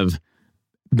I have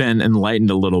been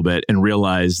enlightened a little bit and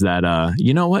realized that,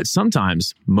 you know what?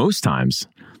 Most times,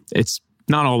 it's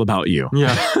not all about you.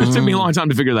 Yeah. It took me a long time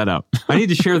to figure that out. I need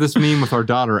to share this meme with our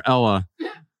daughter, Ella.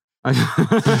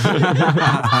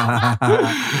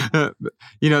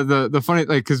 You know, the funny,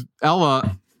 because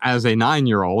Ella, as a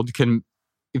 9-year-old, can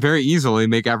very easily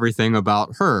make everything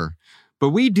about her.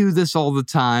 But we do this all the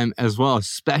time as well,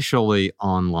 especially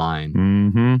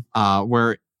online,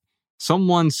 where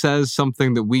someone says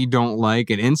something that we don't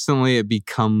like and instantly it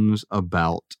becomes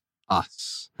about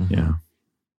us. Yeah.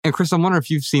 And Chris, I wonder if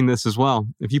you've seen this as well.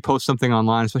 If you post something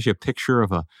online, especially a picture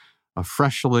of a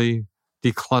freshly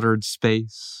decluttered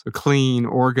space, a clean,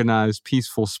 organized,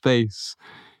 peaceful space,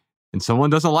 and someone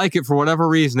doesn't like it for whatever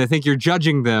reason, they think you're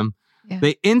judging them,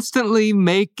 they instantly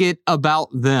make it about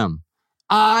them.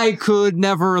 I could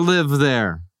never live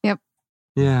there. Yep.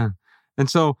 Yeah. And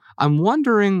so I'm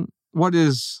wondering what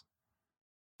is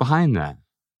behind that.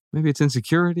 Maybe it's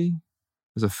insecurity.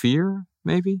 There's a fear,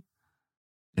 maybe.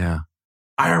 Yeah.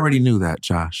 I already knew that,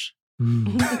 Josh.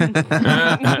 Okay,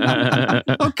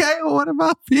 well, what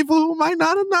about people who might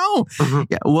not have known?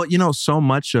 Yeah, well, you know, so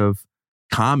much of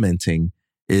commenting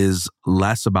is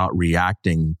less about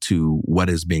reacting to what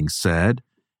is being said,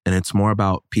 and it's more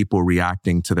about people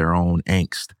reacting to their own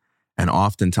angst. And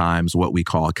oftentimes what we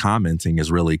call commenting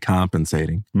is really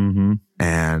compensating.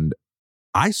 And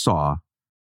I saw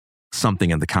something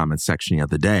in the comment section the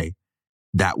other day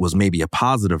that was maybe a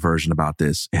positive version about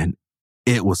this, and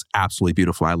it was absolutely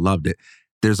beautiful. I loved it.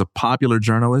 There's a popular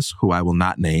journalist who I will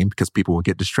not name because people will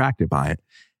get distracted by it,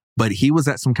 but he was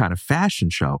at some kind of fashion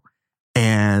show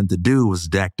and the dude was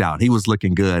decked out. He was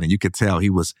looking good and you could tell he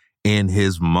was in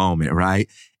his moment, right?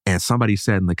 And somebody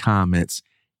said in the comments,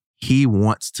 he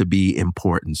wants to be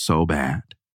important so bad.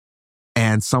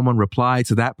 And someone replied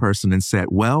to that person and said,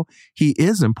 well, he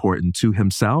is important to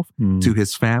himself, to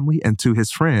his family, and to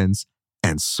his friends,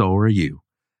 and so are you.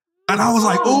 And I was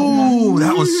like, oh,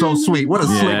 that was so sweet. What a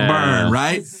slick burn,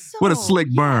 right? What a slick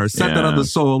burn. Set that other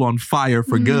soul on fire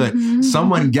for good.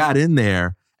 Someone got in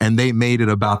there and they made it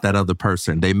about that other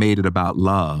person. They made it about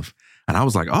love. And I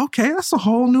was like, okay, that's a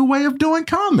whole new way of doing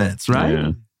comments,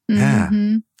 right? Yeah.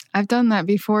 I've done that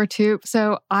before too.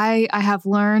 So I have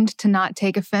learned to not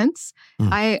take offense.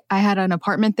 I had an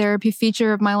apartment therapy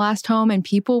feature of my last home and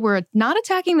people were not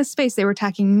attacking the space. They were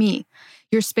attacking me.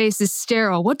 Your space is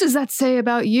sterile. What does that say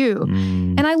about you?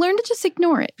 And I learned to just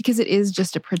ignore it because it is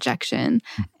just a projection.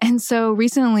 And so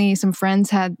recently some friends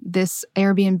had this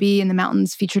Airbnb in the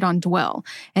mountains featured on Dwell.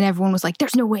 And everyone was like,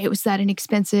 there's no way it was that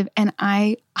inexpensive. And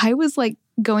I was like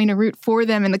going to root for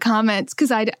them in the comments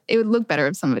because it would look better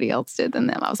if somebody else did than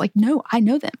them. I was like, no, I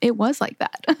know them. It was like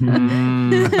that.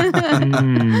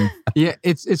 Yeah,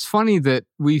 it's funny that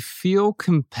we feel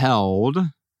compelled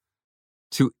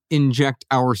to inject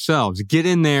ourselves, get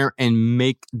in there and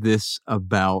make this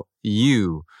about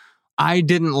you. I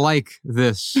didn't like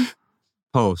this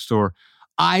post, or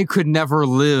I could never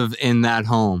live in that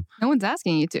home. No one's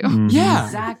asking you to. Yeah.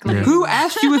 Exactly. Who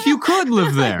asked you if you could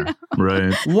live there?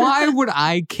 Right. Why would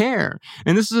I care?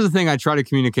 And this is the thing I try to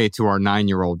communicate to our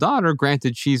 9-year-old daughter.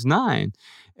 Granted, she's 9.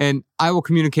 And I will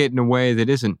communicate in a way that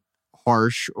isn't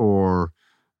harsh or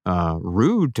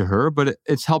rude to her, but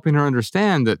it's helping her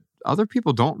understand that other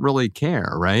people don't really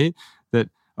care, right? That,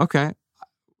 okay,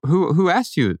 who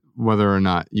asked you whether or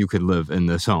not you could live in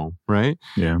this home, right?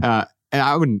 Yeah. And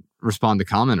I wouldn't respond to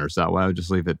commenters that way. I would just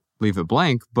leave it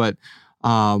blank. But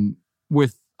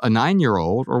with a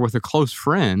 9-year-old or with a close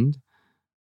friend,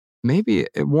 maybe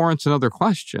it warrants another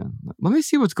question. Let me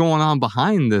see what's going on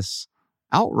behind this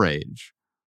outrage.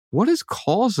 What is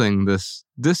causing this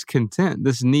discontent,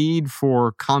 this need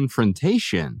for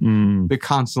confrontation that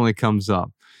constantly comes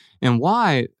up? And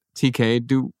why,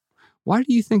 TK, why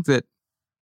do you think that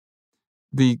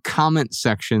the comment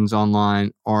sections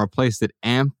online are a place that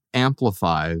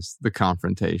amplifies the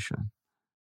confrontation?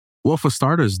 Well, for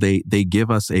starters, they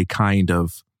give us a kind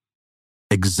of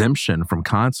exemption from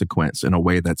consequence in a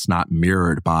way that's not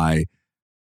mirrored by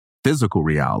physical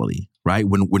reality, right?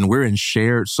 When we're in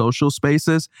shared social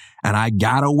spaces and I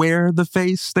gotta wear the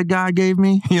face that God gave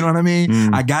me, you know what I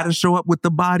mean? I gotta show up with the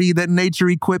body that nature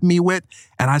equipped me with.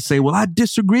 And I say, well, I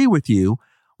disagree with you.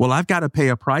 Well, I've got to pay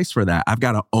a price for that. I've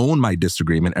got to own my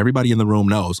disagreement. Everybody in the room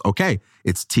knows, okay,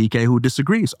 it's TK who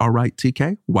disagrees. All right,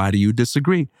 TK, why do you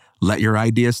disagree? Let your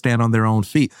ideas stand on their own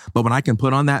feet. But when I can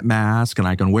put on that mask and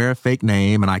I can wear a fake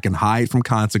name and I can hide from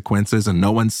consequences and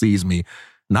no one sees me,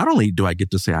 not only do I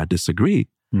get to say I disagree,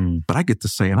 but I get to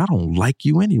say, and I don't like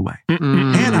you anyway.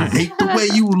 And I hate the way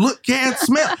you look and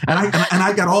smell. And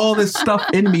I got all this stuff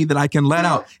in me that I can let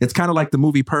out. It's kind of like the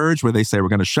movie Purge, where they say we're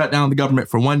going to shut down the government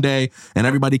for one day and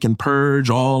everybody can purge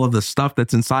all of the stuff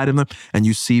that's inside of them. And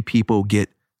you see people get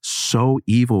so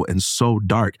evil and so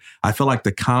dark. I feel like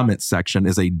the comment section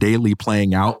is a daily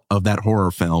playing out of that horror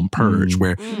film Purge,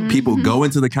 where people go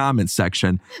into the comment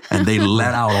section and they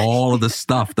let out all of the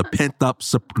stuff, the pent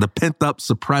up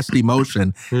suppressed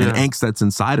emotion and angst that's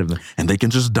inside of them, and they can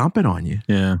just dump it on you.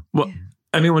 Yeah. Well,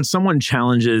 I mean, when someone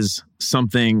challenges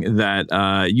something that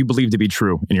you believe to be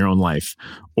true in your own life,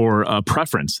 or a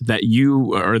preference that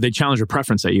they challenge a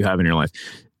preference that you have in your life,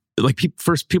 like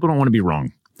first, people don't want to be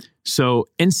wrong. So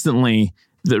instantly,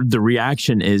 the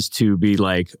reaction is to be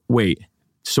like, wait,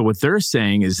 so what they're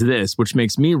saying is this, which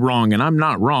makes me wrong and I'm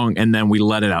not wrong. And then we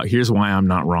let it out. Here's why I'm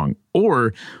not wrong.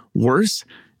 Or worse,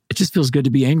 it just feels good to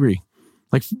be angry.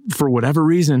 Like for whatever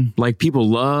reason, like people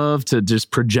love to just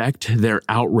project their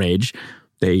outrage.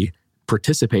 They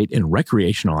participate in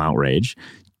recreational outrage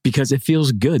because it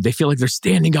feels good. They feel like they're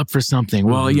standing up for something.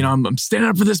 Well, you know, I'm standing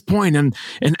up for this point and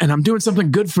I'm doing something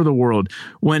good for the world.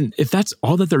 When if that's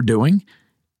all that they're doing,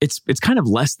 it's kind of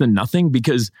less than nothing,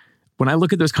 because when I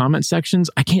look at those comment sections,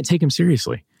 I can't take them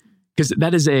seriously, because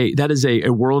that is a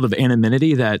world of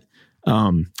anonymity that,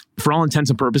 for all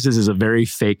intents and purposes, is a very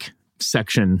fake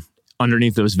section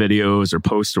underneath those videos or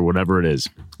posts or whatever it is.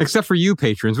 Except for you,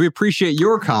 patrons. We appreciate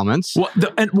your comments. Well,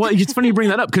 it's funny you bring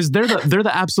that up, because they're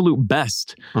the absolute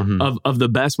best of the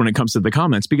best when it comes to the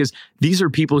comments, because these are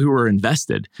people who are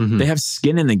invested. They have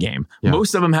skin in the game. Yeah.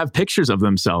 Most of them have pictures of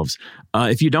themselves.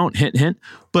 If you don't, hint, hint.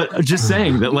 But just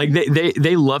saying that, like,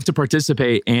 they love to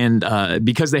participate, and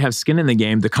because they have skin in the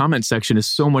game, the comment section is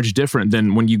so much different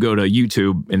than when you go to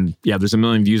YouTube and there's 1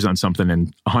 million views on something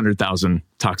and 100,000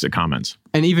 toxic comments.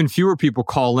 And even fewer people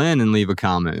call in and leave a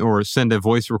comment or send a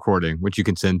voice recording, which you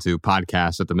can send to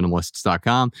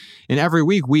podcast@theminimalists.com. And every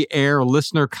week we air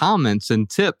listener comments and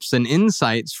tips and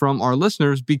insights from our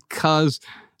listeners, because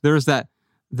there's the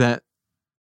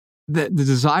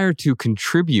desire to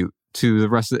contribute to the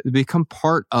rest of it, become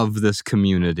part of this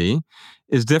community,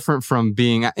 is different from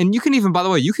being, and you can even, by the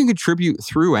way, you can contribute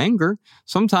through anger.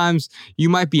 Sometimes you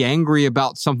might be angry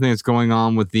about something that's going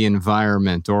on with the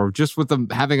environment, or just with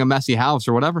having a messy house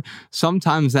or whatever.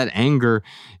 Sometimes that anger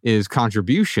is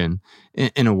contribution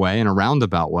in a way, in a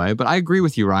roundabout way. But I agree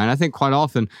with you, Ryan. I think quite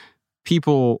often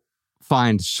people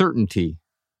find certainty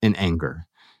in anger,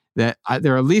 that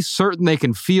they're at least certain they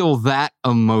can feel that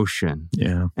emotion.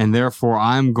 Yeah. And therefore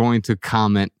I'm going to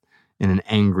comment in an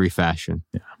angry fashion.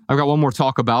 Yeah. I've got one more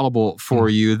talk aboutable for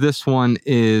you. This one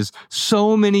is,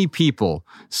 so many people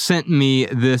sent me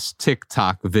this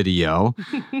TikTok video.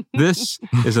 This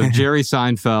is of Jerry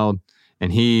Seinfeld,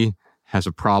 and he has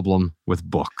a problem with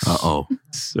books. Uh-oh.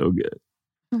 So good.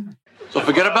 So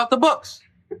forget about the books.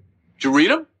 Did you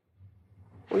read them?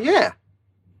 Well, yeah.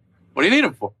 What do you need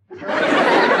them for?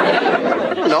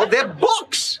 I don't know. They're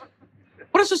books.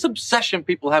 What is this obsession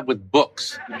people have with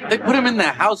books? They put them in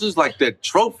their houses like they're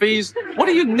trophies. What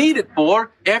do you need it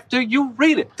for after you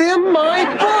read it? They're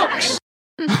my books.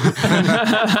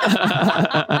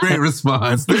 Great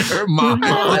response. They're my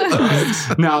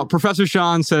books. Now, Professor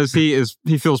Sean says he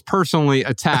feels personally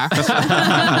attacked.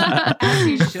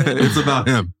 It's about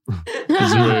him.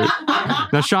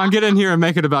 Now, Sean, get in here and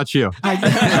make it about you.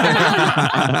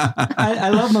 I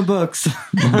love my books.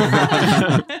 We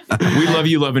love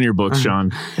you loving your books,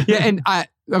 Sean. Yeah, and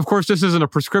of course, this isn't a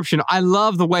prescription. I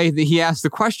love the way that he asked the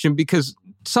question, because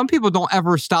some people don't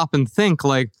ever stop and think,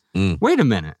 like, wait a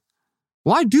minute,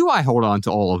 why do I hold on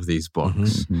to all of these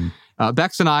books?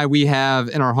 Bex and I, we have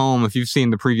in our home, if you've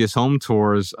seen the previous home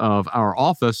tours of our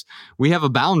office, we have a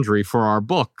boundary for our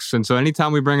books. And so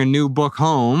anytime we bring a new book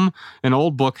home, an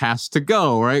old book has to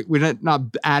go, right? We're not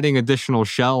adding additional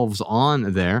shelves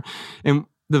on there. And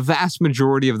the vast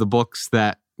majority of the books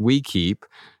that we keep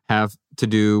have to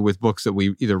do with books that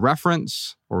we either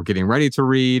reference or getting ready to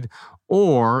read,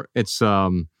 or it's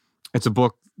a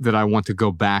book that I want to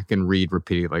go back and read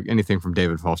repeatedly, like anything from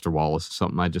David Foster Wallace,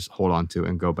 something I just hold on to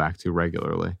and go back to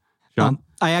regularly. John?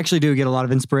 I actually do get a lot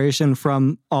of inspiration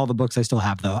from all the books I still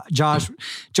have, though. Josh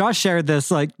shared this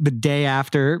like the day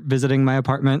after visiting my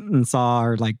apartment and saw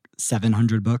our like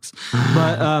 700 books.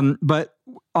 But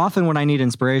often when I need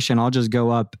inspiration, I'll just go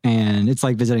up and it's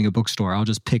like visiting a bookstore. I'll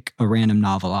just pick a random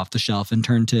novel off the shelf and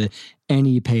turn to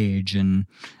any page and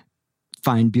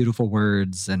find beautiful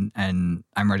words, and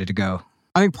I'm ready to go.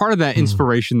 I think part of that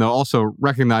inspiration, though, also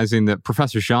recognizing that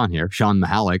Professor Sean here, Sean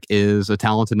Mahalik, is a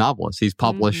talented novelist. He's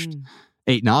published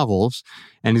 8 novels,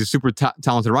 and he's a super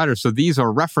talented writer. So these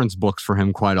are reference books for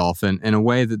him quite often in a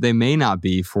way that they may not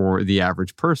be for the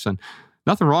average person.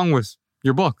 Nothing wrong with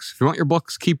your books. If you want your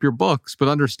books, keep your books, but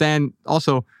understand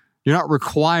also you're not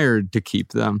required to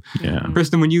keep them. Yeah.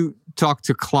 Kristen, when you talk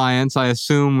to clients, I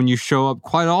assume when you show up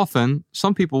quite often,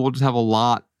 some people will just have a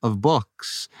lot of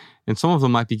books, and some of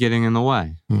them might be getting in the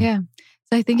way. Yeah.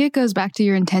 So I think it goes back to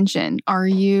your intention. Are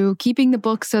you keeping the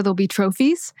books so there'll be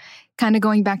trophies? Kind of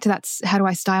going back to that, how do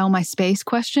I style my space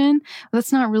question? Well,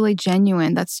 that's not really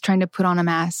genuine. That's trying to put on a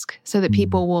mask so that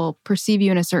people will perceive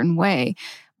you in a certain way.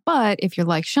 But if you're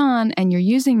like Sean and you're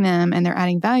using them and they're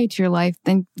adding value to your life,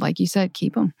 then like you said,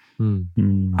 keep them.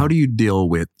 How do you deal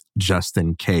with just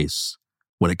in case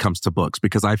when it comes to books?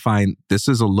 Because I find this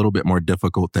is a little bit more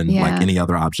difficult than like any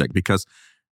other object, because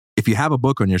if you have a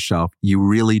book on your shelf, you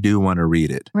really do want to read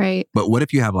it. Right. But what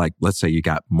if you have, like, let's say you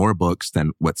got more books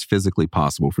than what's physically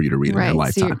possible for you to read in your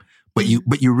lifetime, but you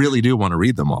really do want to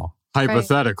read them all?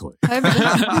 Hypothetically.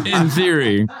 In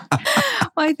theory.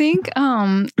 Well, I think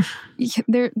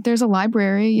there's a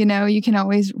library, you know, you can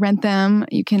always rent them.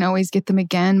 You can always get them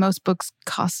again. Most books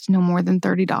cost no more than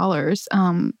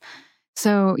 $30.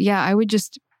 So yeah, I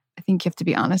think you have to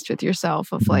be honest with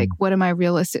yourself of like, what am I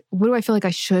realistic? What do I feel like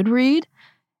I should read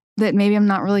that maybe I'm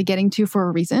not really getting to for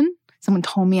a reason? Someone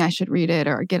told me I should read it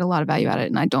or get a lot of value out of it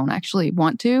and I don't actually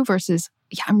want to, versus,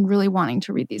 yeah, I'm really wanting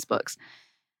to read these books.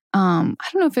 I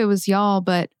don't know if it was y'all,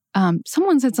 but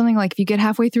someone said something like, if you get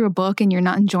halfway through a book and you're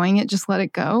not enjoying it, just let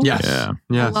it go. Yes.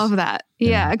 I love that.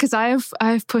 Yeah, because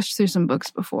I've pushed through some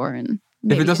books before, and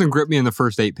if it doesn't grip me in the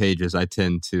first 8 pages, I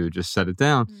tend to just set it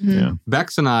down. Yeah.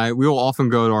 Bex and I, we will often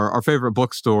go to our favorite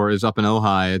bookstore is up in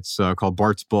Ojai. It's called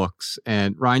Bart's Books.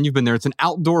 And Ryan, you've been there. It's an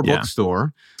outdoor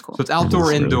bookstore. Cool. So it's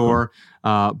outdoor, indoor.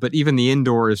 Really cool. But even the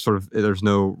indoor is sort of, there's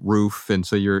no roof. And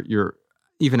so you're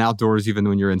even outdoors, even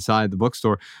when you're inside the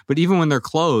bookstore. But even when they're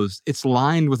closed, it's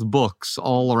lined with books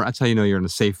all around. That's how you know you're in a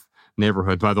safe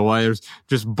neighborhood, by the way. There's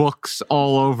just books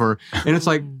all over. And it's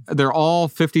like they're all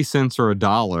 50 cents or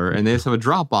 $1. And they just have a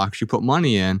drop box you put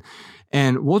money in.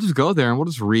 And we'll just go there and we'll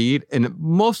just read. And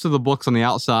most of the books on the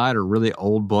outside are really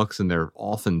old books and they're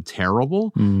often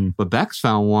terrible. But Bex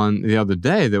found one the other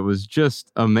day that was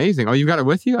just amazing. Oh, you got it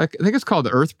with you? I think it's called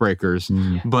The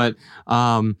Earthbreakers. But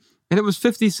and it was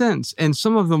 50 cents. And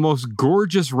some of the most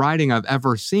gorgeous writing I've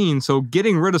ever seen. So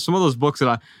getting rid of some of those books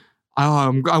that I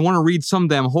want to read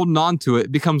someday, I'm holding on to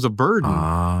it, becomes a burden.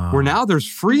 Where now there's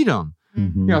freedom.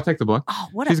 Yeah, I'll take the book. Oh,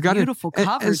 what a beautiful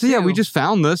cover. And so yeah, we just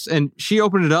found this and she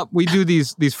opened it up. We do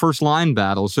these first line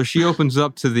battles. So she opens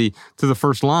up to the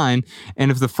first line.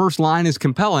 And if the first line is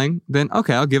compelling, then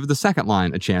okay, I'll give the second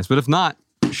line a chance. But if not,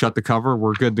 shut the cover,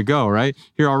 we're good to go, right?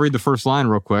 Here, I'll read the first line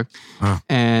real quick.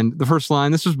 And the first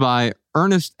line, this was by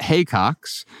Ernest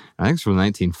Haycox. I think it's from the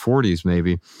 1940s,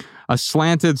 maybe. A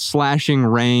slanted, slashing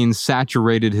rain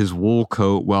saturated his wool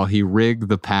coat while he rigged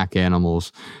the pack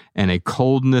animals, and a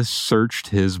coldness searched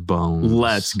his bones.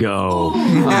 Let's go. Dude.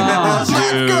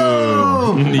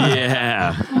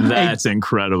 Yeah, that's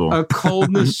incredible. A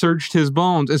coldness searched his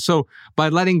bones. And so by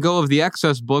letting go of the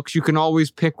excess books, you can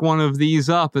always pick one of these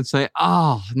up and say,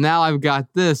 oh, now I've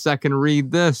got this. I can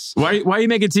read this. Why are you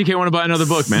making TK want to buy another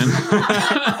book, man?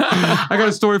 I got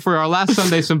a story for you. Our last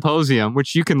Sunday Symposium,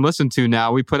 which you can listen to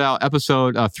now. We put out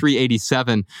episode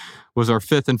 387. Was our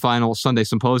 5th and final Sunday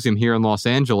Symposium here in Los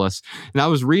Angeles. And I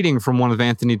was reading from one of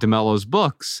Anthony DeMello's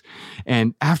books.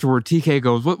 And afterward, TK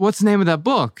goes, what's the name of that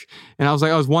book? And I was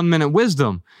like, oh, it's 1 Minute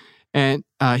Wisdom. And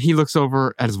he looks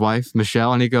over at his wife,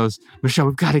 Michelle, and he goes, Michelle,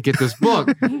 we've got to get this book.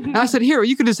 And I said, here,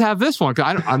 you can just have this one.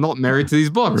 Because I'm not married to these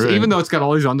books, even though it's got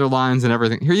all these underlines and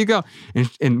everything. Here you go.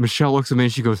 And Michelle looks at me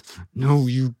and she goes, no,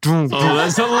 you don't. Oh,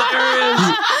 that's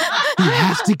hilarious. You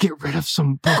have to get rid of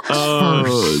some books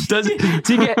first.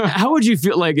 How would you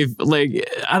feel like if,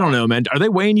 I don't know, man, are they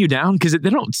weighing you down? Because they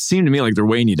don't seem to me like they're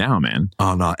weighing you down, man.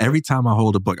 Oh, no. Every time I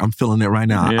hold a book, I'm feeling it right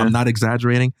now. Yeah. I'm not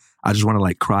exaggerating. I just want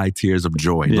to cry tears of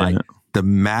joy. Yeah. Like the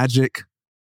magic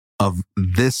of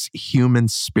this human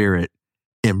spirit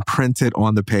imprinted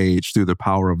on the page through the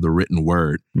power of the written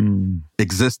word,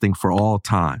 existing for all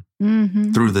time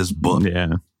through this book.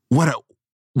 Yeah.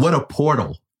 What a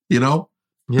portal, you know?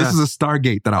 Yeah. This is a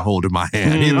Stargate that I hold in my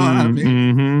hand. You know what I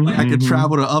mean? Like I can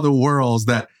travel to other worlds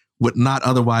that would not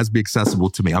otherwise be accessible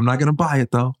to me. I'm not going to buy it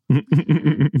though.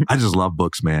 I just love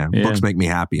books, man. Yeah. Books make me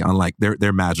happy. Unlike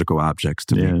they're magical objects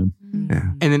to me.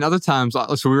 Yeah. And then other times,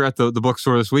 so we were at the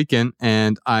bookstore this weekend,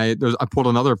 and I pulled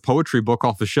another poetry book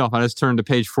off the shelf. I just turned to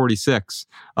page 46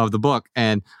 of the book,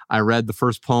 and I read the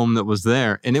first poem that was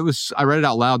there. And I read it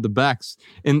out loud to Bex,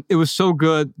 and it was so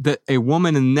good that a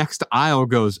woman in the next aisle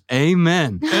goes,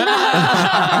 "Amen."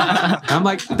 I'm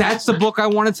like, that's the book I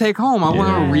want to take home. I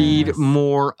want to read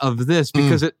more of this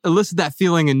because it elicited that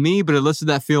feeling in me, but it elicited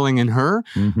that feeling in her.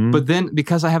 But then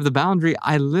because I have the boundary,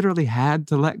 I literally had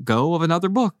to let go of another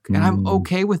book. And I'm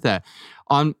okay with that.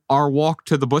 On our walk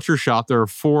to the butcher shop, there are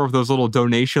 4 of those little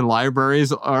donation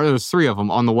libraries, or there's 3 of them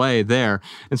on the way there.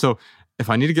 And so if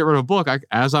I need to get rid of a book,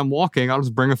 as I'm walking, I'll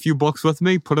just bring a few books with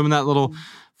me, put them in that little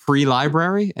free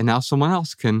library, and now someone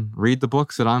else can read the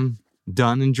books that I'm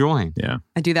done enjoying. Yeah.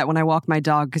 I do that when I walk my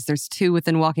dog because there's 2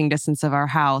 within walking distance of our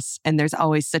house, and there's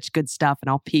always such good stuff, and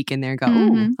I'll peek in there and go,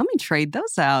 "Ooh, let me trade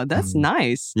those out. That's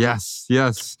nice." Yes.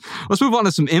 Let's move on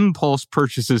to some impulse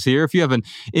purchases here. If you have an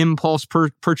impulse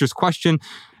purchase question,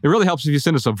 it really helps if you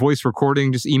send us a voice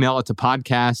recording. Just email it to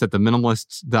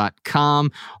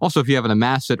podcast@theminimalists.com. Also, if you have an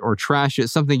amass it or trash it,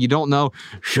 something you don't know,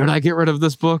 should I get rid of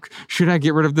this book? Should I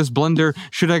get rid of this blender?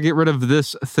 Should I get rid of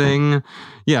this thing?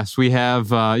 Yes, we have,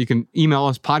 you can email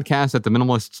us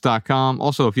podcast@theminimalists.com.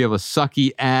 Also, if you have a sucky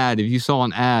ad, if you saw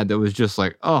an ad that was just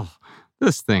like, oh,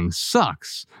 this thing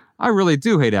sucks, I really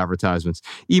do hate advertisements,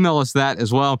 email us that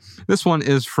as well. This one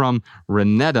is from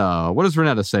Renetta. What does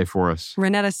Renetta say for us?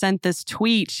 Renetta sent this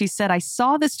tweet. She said, "I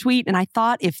saw this tweet and I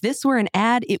thought if this were an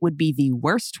ad, it would be the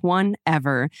worst one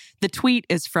ever." The tweet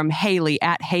is from Haley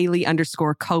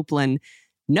 @Haley_Copeland.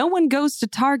 "No one goes to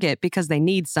Target because they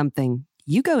need something.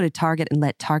 You go to Target and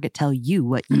let Target tell you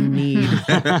what you need."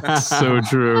 So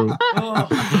true.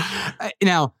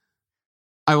 Now,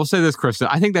 I will say this, Krista.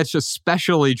 I think that's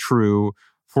especially true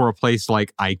for a place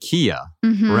like IKEA,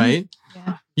 right?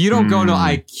 Yeah. You don't go to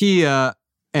IKEA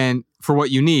and for what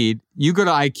you need. You go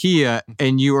to IKEA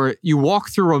and you walk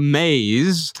through a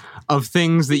maze of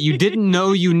things that you didn't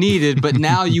know you needed, but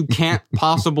now you can't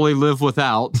possibly live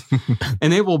without.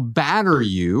 And they will batter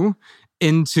you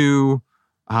into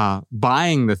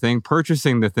buying the thing,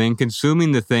 purchasing the thing,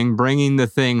 consuming the thing, bringing the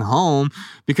thing home,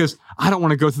 because I don't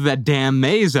want to go through that damn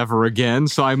maze ever again.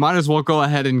 So I might as well go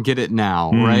ahead and get it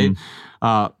now, right?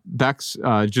 Bex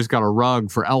just got a rug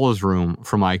for Ella's room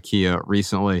from IKEA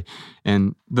recently.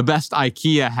 And the best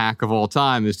IKEA hack of all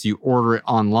time is to order it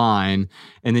online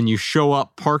and then you show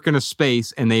up, park in a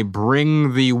space, and they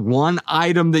bring the one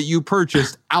item that you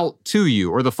purchased out to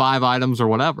you, or the 5 items or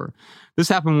whatever. This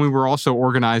happened when we were also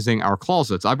organizing our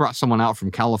closets. I brought someone out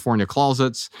from California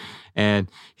Closets,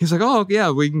 and he's like, "Oh,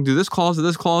 yeah, we can do this closet,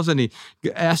 and he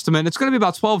estimated it's going to be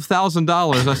about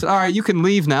 $12,000. I said, "All right, you can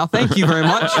leave now. Thank you very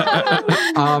much."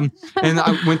 And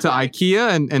I went to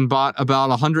IKEA and bought about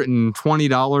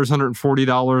 $120,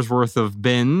 $140 worth of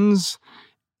bins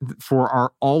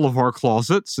for all of our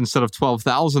closets instead of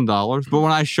 $12,000. But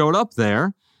when I showed up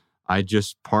there, I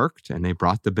just parked and they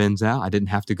brought the bins out. I didn't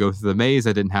have to go through the maze.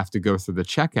 I didn't have to go through the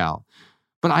checkout.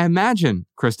 But I imagine,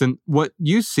 Kristen, what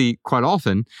you see quite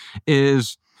often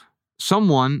is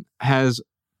someone has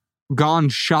gone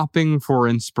shopping for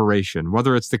inspiration,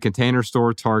 whether it's the Container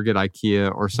Store, Target,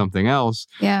 IKEA, or something else.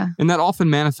 Yeah. And that often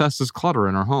manifests as clutter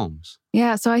in our homes.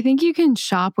 Yeah. So I think you can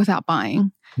shop without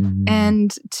buying.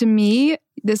 And to me,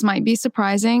 this might be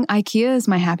surprising. IKEA is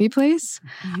my happy place.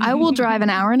 I will drive an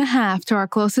hour and a half to our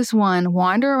closest one,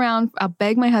 wander around. I'll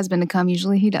beg my husband to come.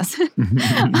 Usually he doesn't.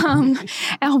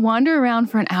 I'll wander around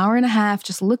for an hour and a half,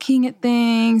 just looking at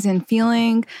things and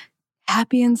feeling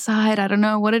happy inside. I don't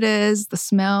know what it is, the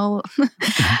smell.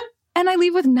 And I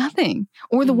leave with nothing.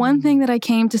 Or the one thing that I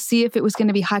came to see if it was going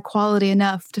to be high quality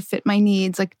enough to fit my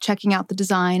needs, like checking out the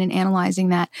design and analyzing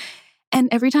that. And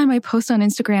every time I post on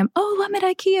Instagram, "Oh, I'm at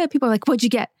IKEA," people are like, "What'd you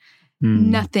get?"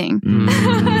 Nothing.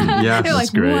 Yeah, they're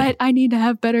like, great. "What? I need to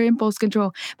have better impulse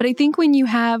control." But I think when you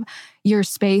have your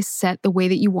space set the way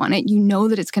that you want it, you know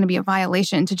that it's going to be a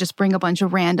violation to just bring a bunch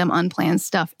of random unplanned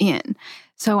stuff in.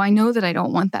 So I know that I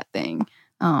don't want that thing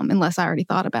unless I already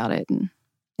thought about it. And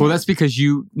Well, that's because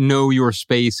you know your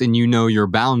space and you know your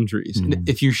boundaries.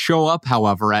 If you show up,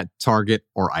 however, at Target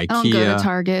or IKEA. I don't go to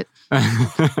Target.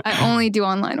 I only do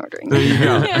online ordering. There you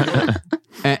go.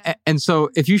 And so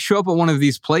if you show up at one of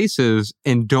these places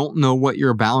and don't know what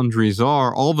your boundaries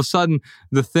are, all of a sudden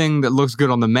the thing that looks good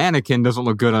on the mannequin doesn't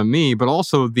look good on me, but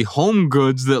also the home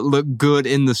goods that look good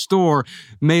in the store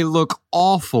may look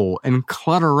awful and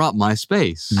clutter up my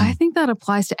space. I think that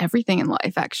applies to everything in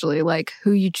life, actually, like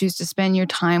who you choose to spend your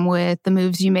time with, the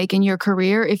moves you make in your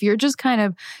career. If you're just kind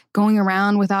of going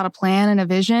around without a plan and a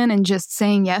vision and just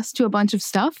saying yes to a bunch of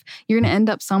stuff, you're going to end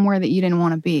up somewhere that you didn't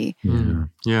want to be.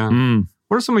 Yeah.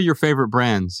 What are some of your favorite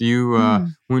brands? You,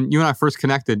 when you and I first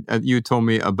connected, you told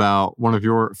me about one of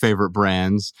your favorite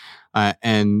brands.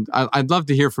 And I'd love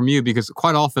to hear from you because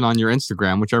quite often on your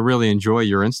Instagram, which I really enjoy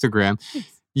your Instagram,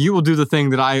 you will do the thing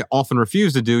that I often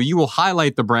refuse to do. You will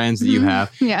highlight the brands that you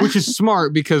have, which is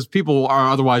smart because people are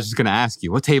otherwise just going to ask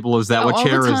you, what table is that? What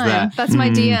chair is that? That's my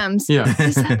DMs.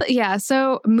 Yeah.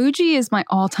 So Muji is my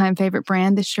all-time favorite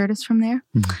brand. This shirt is from there.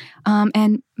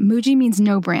 And Muji means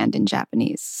no brand in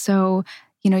Japanese. So,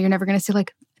 you're never going to see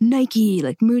like Nike,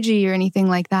 like Muji or anything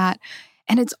like that.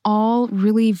 And it's all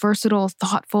really versatile,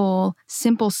 thoughtful,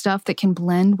 simple stuff that can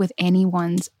blend with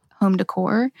anyone's home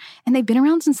decor. And they've been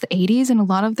around since the 80s, and a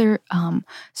lot of their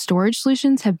storage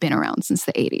solutions have been around since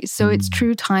the 80s. So it's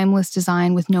true timeless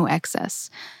design with no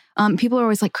excess. People are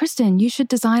always like, Kristen, you should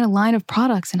design a line of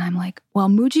products. And I'm like, well,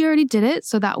 Muji already did it,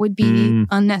 so that would be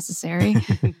unnecessary.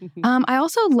 I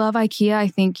also love IKEA. I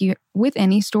think with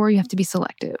any store, you have to be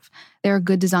selective. There are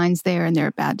good designs there and there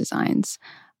are bad designs.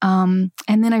 And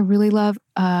then I really love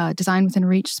Design Within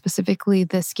Reach, specifically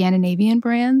the Scandinavian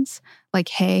brands like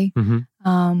Hey.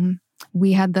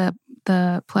 We had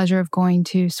the pleasure of going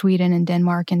to Sweden and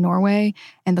Denmark and Norway,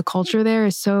 and the culture there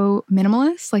is so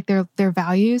minimalist, like their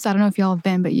values. I don't know if y'all have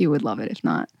been, but you would love it if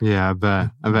not. Yeah, I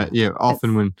bet. Yeah,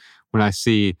 often when I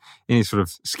see any sort of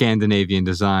Scandinavian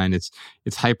design, it's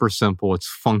hyper simple, it's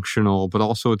functional, but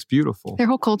also it's beautiful. Their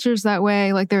whole culture's that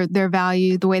way, like their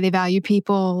value, the way they value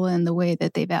people and the way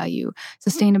that they value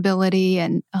sustainability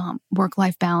and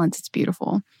work-life balance. It's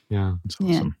beautiful. Yeah, that's awesome.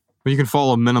 Yeah. Well, you can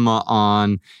follow Minima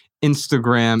on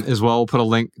Instagram as well. We'll put a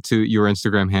link to your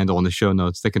Instagram handle in the show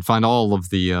notes. They can find all of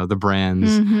the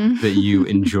brands that you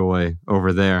enjoy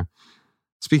over there.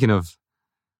 Speaking of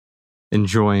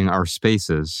enjoying our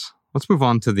spaces, let's move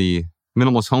on to the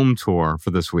Minimalist Home Tour for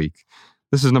this week.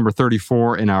 This is number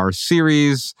 34 in our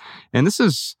series, and this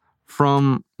is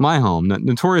from my home.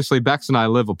 Notoriously, Bex and I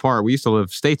live apart. We used to live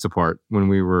states apart when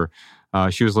we were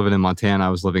she was living in Montana, I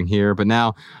was living here. But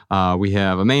now we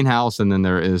have a main house, and then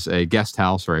there is a guest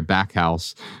house or a back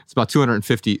house. It's about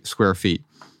 250 square feet.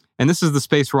 And this is the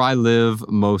space where I live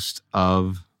most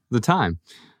of the time,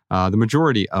 the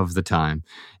majority of the time.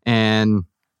 And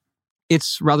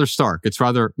it's rather stark. It's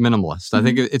rather minimalist. I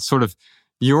think it's sort of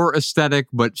your aesthetic,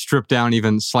 but stripped down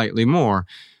even slightly more.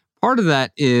 Part of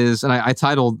that is, and I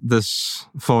titled this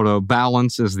photo,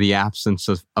 Balance is the Absence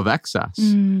of Excess.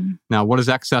 Now, what is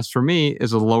excess for me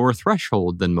is a lower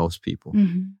threshold than most people.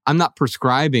 I'm not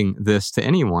prescribing this to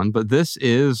anyone, but this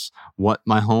is what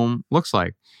my home looks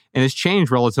like. And it's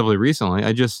changed relatively recently.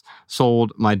 I just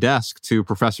sold my desk to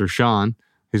Professor Sean,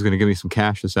 who's going to give me some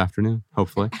cash this afternoon,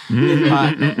 hopefully.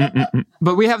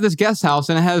 But we have this guest house,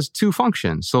 and it has two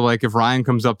functions. So like if Ryan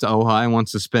comes up to Ojai and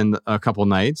wants to spend a couple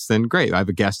nights, then great. I have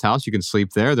a guest house. You can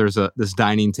sleep there. There's this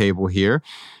dining table here.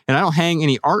 And I don't hang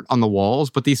any art on the walls,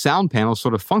 but these sound panels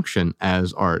sort of function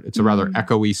as art. It's a rather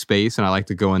echoey space, and I like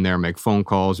to go in there and make phone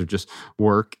calls or just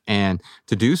work. And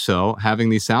to do so, having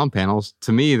these sound panels,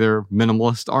 to me, they're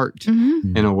minimalist art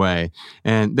in a way.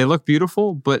 And they look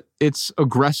beautiful, but it's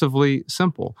aggressively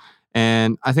simple.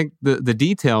 And I think the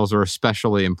details are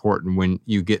especially important when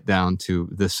you get down to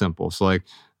this simple. So like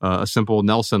a simple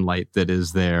Nelson light that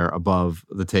is there above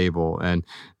the table, and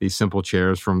these simple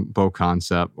chairs from Beau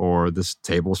Concept, or this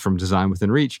tables from Design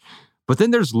Within Reach. But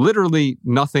then there's literally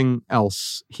nothing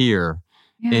else here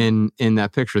in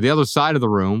that picture. The other side of the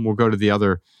room, we'll go to the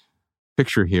other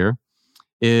picture here,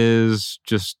 is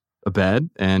just a bed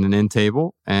and an end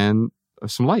table and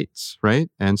some lights, right?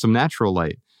 And some natural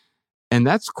light. And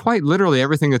that's quite literally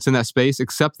everything that's in that space,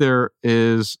 except there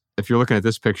is, if you're looking at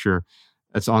this picture,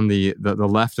 that's on the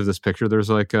left of this picture, there's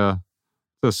like a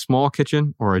small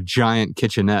kitchen, or a giant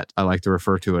kitchenette, I like to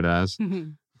refer to it as.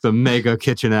 It's a mega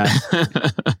kitchenette.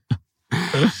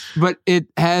 But it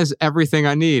has everything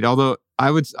I need. Although I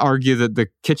would argue that the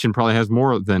kitchen probably has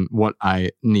more than what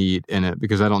I need in it,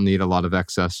 because I don't need a lot of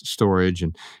excess storage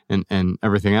and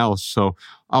everything else. So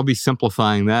I'll be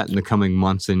simplifying that in the coming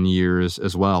months and years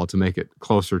as well to make it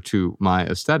closer to my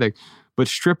aesthetic. But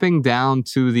stripping down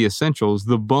to the essentials,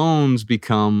 the bones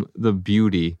become the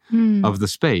beauty of the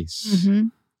space. Mm-hmm.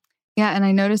 Yeah, and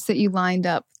I noticed that you lined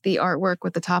up the artwork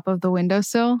with the top of the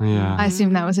windowsill. Yeah. I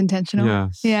assume that was intentional.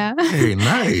 Yes. Yeah. Very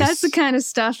nice. That's the kind of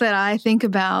stuff that I think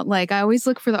about. Like, I always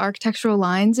look for the architectural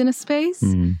lines in a space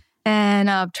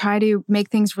and try to make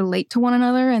things relate to one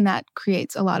another, and that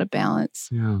creates a lot of balance.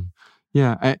 Yeah.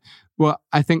 Yeah.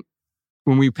 I think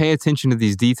when we pay attention to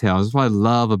these details, that's what I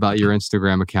love about your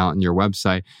Instagram account and your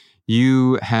website.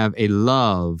 You have a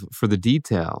love for the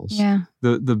details. Yeah.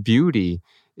 The beauty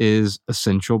is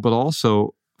essential, but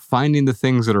also finding the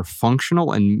things that are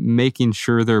functional and making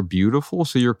sure they're beautiful.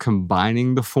 So you're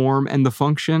combining the form and the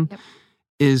function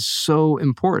is so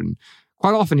important.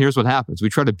 Quite often, here's what happens. We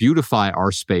try to beautify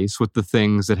our space with the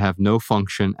things that have no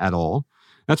function at all.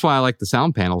 That's why I like the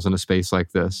sound panels in a space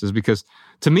like this, is because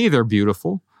to me, they're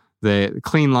beautiful. They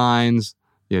clean lines,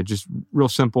 just real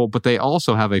simple, but they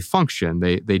also have a function.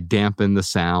 They dampen the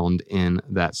sound in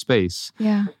that space.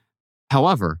 Yeah.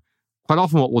 However, quite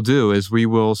often what we'll do is we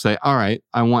will say, all right,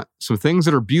 I want some things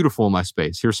that are beautiful in my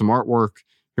space. Here's some artwork,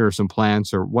 here are some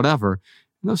plants or whatever.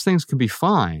 And those things can be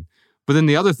fine. But then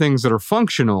the other things that are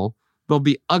functional, they'll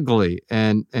be ugly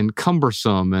and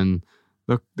cumbersome. And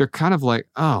they're kind of like,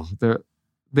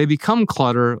 they become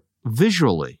clutter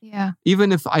visually. Yeah.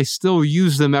 Even if I still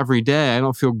use them every day, I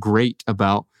don't feel great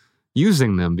about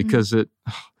using them because it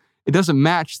doesn't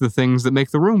match the things that make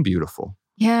the room beautiful.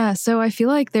 Yeah. So I feel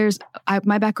like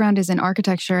my background is in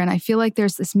architecture, and I feel like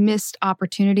there's this missed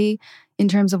opportunity in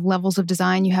terms of levels of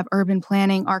design. You have urban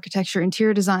planning, architecture,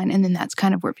 interior design, and then that's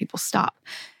kind of where people stop.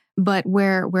 But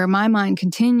where my mind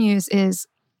continues is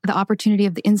the opportunity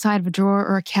of the inside of a drawer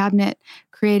or a cabinet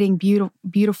creating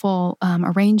beautiful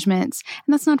arrangements.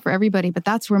 And that's not for everybody, but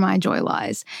that's where my joy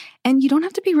lies. And you don't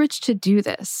have to be rich to do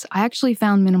this. I actually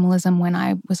found minimalism when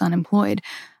I was unemployed.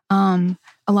 A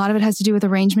lot of it has to do with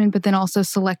arrangement, but then also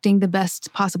selecting the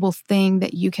best possible thing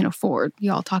that you can afford.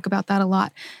 You all talk about that a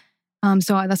lot.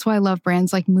 So that's why I love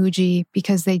brands like Muji,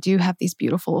 because they do have these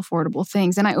beautiful, affordable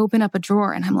things. And I open up a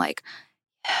drawer and I'm like,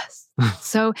 yes.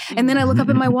 So, and then I look up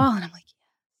at my wall and I'm like,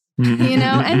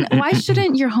 and why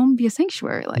shouldn't your home be a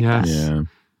sanctuary like that? Yeah.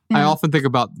 I often think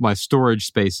about my storage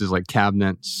spaces like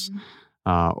cabinets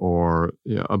or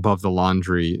above the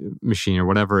laundry machine or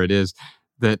whatever it is,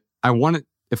 that I want it,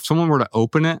 if someone were to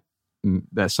open it,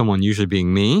 that someone usually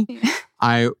being me,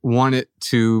 I want it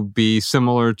to be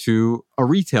similar to a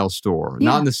retail store.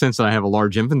 Not in the sense that I have a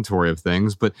large inventory of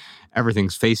things, but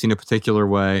everything's facing a particular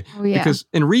way. Oh, yeah. Because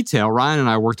in retail, Ryan and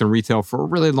I worked in retail for a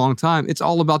really long time. It's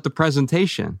all about the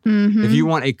presentation. Mm-hmm. If you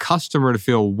want a customer to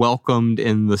feel welcomed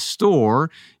in the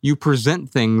store, you present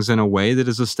things in a way that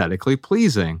is aesthetically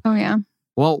pleasing. Oh, yeah.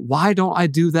 Well, why don't I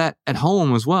do that at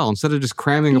home as well instead of just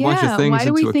cramming a bunch of things into a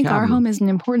cabinet? Why do we think our home isn't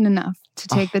important enough to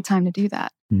take the time to do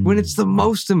that? When it's the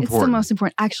most important. It's the most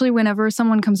important. Actually, whenever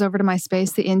someone comes over to my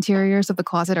space, the interiors of the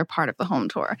closet are part of the home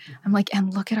tour. I'm like,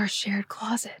 and look at our shared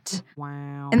closet.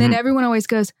 Wow. And then everyone always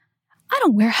goes, I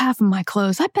don't wear half of my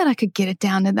clothes. I bet I could get it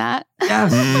down to that.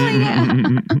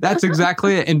 Yes. That's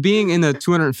exactly it. And being in a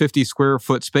 250 square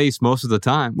foot space most of the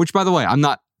time, which by the way, I'm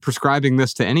not prescribing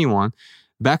this to anyone.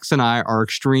 Bex and I are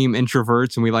extreme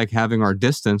introverts and we like having our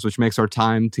distance, which makes our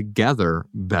time together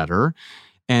better.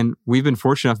 And we've been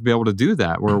fortunate enough to be able to do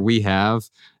that, where we have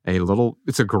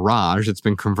it's a garage that's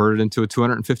been converted into a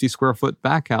 250 square foot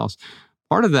back house.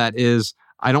 Part of that is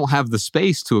I don't have the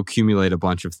space to accumulate a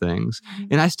bunch of things.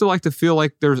 And I still like to feel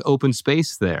like there's open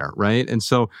space there, right? And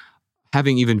so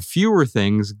having even fewer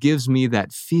things gives me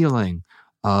that feeling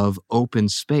of open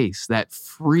space, that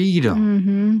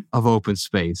freedom of open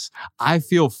space. I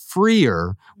feel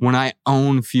freer when I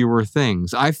own fewer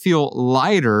things. I feel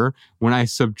lighter when I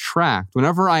subtract.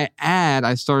 Whenever I add,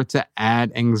 I start to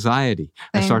add anxiety.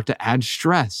 I start to add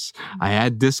stress. I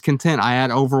add discontent. I add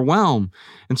overwhelm.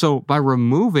 And so by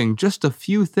removing just a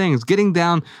few things, getting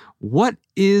down what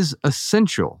is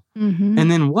essential,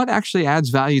 and then what actually adds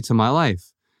value to my life.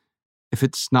 If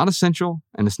it's not essential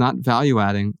and it's not value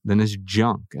adding, then it's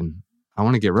junk and I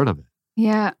want to get rid of it.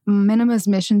 Yeah. Minima's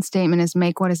mission statement is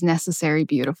make what is necessary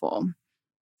beautiful.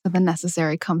 So the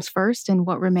necessary comes first and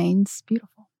what remains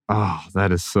beautiful. Oh,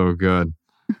 that is so good.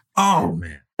 Oh,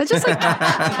 man. That just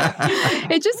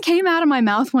it just came out of my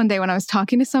mouth one day when I was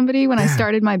talking to somebody when I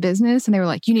started my business and they were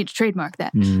like, you need to trademark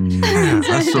that.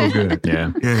 That's so good.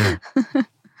 Yeah.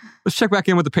 Let's check back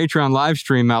in with the Patreon live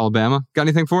stream, Alabama. Got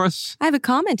anything for us? I have a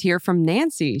comment here from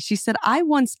Nancy. She said, I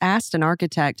once asked an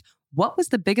architect, what was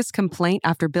the biggest complaint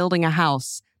after building a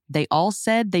house? They all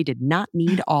said they did not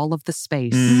need all of the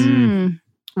space.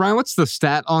 Ryan, what's the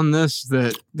stat on this?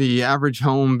 That the average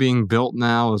home being built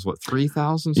now is what,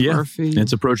 3,000 square feet?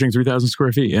 It's approaching 3,000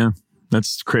 square feet. Yeah,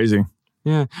 that's crazy.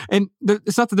 Yeah. And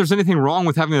it's not that there's anything wrong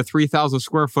with having a 3,000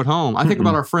 square foot home. I think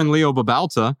about our friend Leo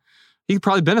Babalta. He could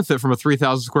probably benefit from a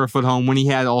 3,000 square foot home when he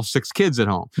had all 6 kids at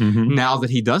home. Now that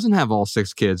he doesn't have all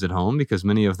 6 kids at home because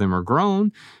many of them are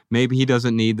grown, maybe he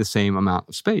doesn't need the same amount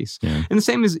of space. And the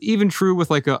same is even true with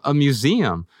like a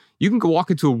museum. You can go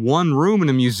walk into one room in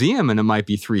a museum and it might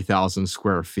be 3,000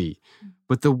 square feet.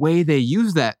 But the way they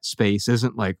use that space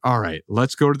isn't like, all right,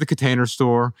 let's go to the Container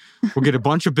Store. We'll get a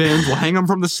bunch of bins. We'll hang them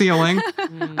from the ceiling.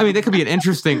 I mean, that could be an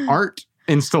interesting art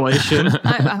installation.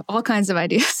 All kinds of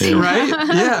ideas. Right?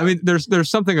 Yeah. I mean, there's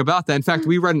something about that. In fact,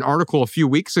 we read an article a few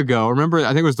weeks ago. Remember, I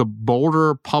think it was the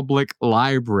Boulder Public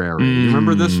Library. You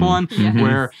remember this one?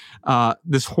 Where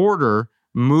this hoarder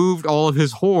moved all of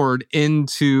his hoard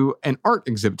into an art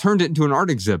exhibit, turned it into an art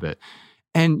exhibit.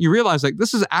 And you realize, like,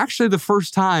 this is actually the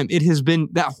first time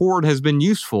that hoard has been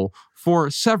useful for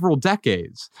several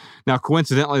decades. Now,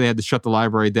 coincidentally, they had to shut the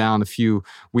library down a few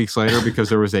weeks later because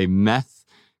there was a meth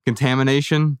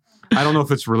contamination. I don't know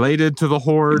if it's related to the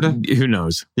hoard. Who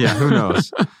knows? Yeah, who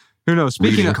knows? Who knows?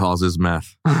 Speaking causes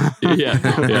meth.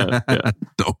 Yeah.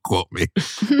 Don't quote me.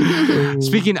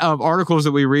 Speaking of articles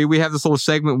that we read, we have this little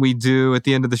segment we do at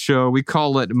the end of the show. We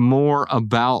call it More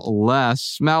About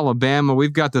Less. From Alabama,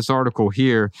 we've got this article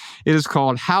here. It is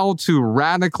called How to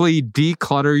Radically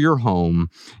Declutter Your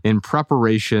Home in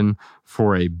Preparation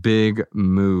for a Big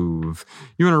Move.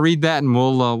 You want to read that and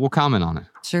we'll comment on it.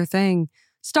 Sure thing.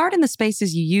 Start in the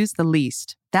spaces you use the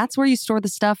least. That's where you store the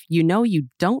stuff you know you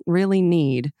don't really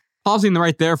need. Pausing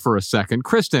right there for a second.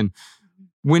 Kristen,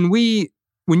 when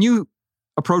you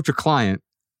approach a client,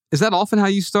 is that often how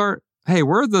you start? Hey,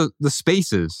 where are the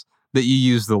spaces that you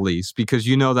use the least? Because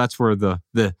you know that's where the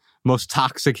most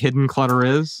toxic hidden clutter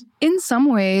is. In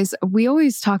some ways, we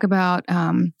always talk about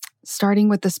starting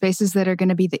with the spaces that are going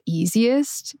to be the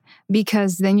easiest,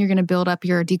 because then you're going to build up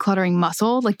your decluttering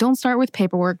muscle. Like, don't start with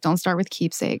paperwork. Don't start with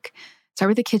keepsake. Start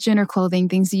with the kitchen or clothing,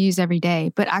 things you use every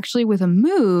day. But actually with a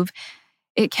move,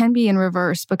 it can be in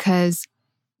reverse, because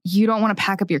you don't want to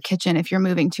pack up your kitchen if you're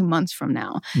moving 2 months from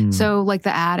now. So like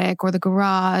the attic or the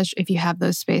garage, if you have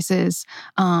those spaces,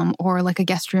 or like a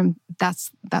guest room,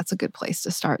 that's a good place to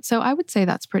start. So I would say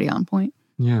that's pretty on point.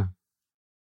 Yeah.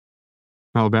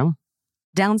 Alabama?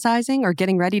 Downsizing or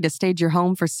getting ready to stage your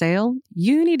home for sale?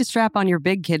 You need to strap on your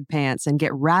big kid pants and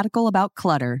get radical about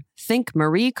clutter. Think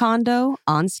Marie Kondo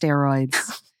on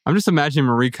steroids. I'm just imagining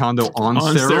Marie Kondo on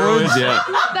steroids. Yeah.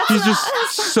 He's just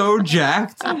so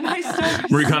jacked.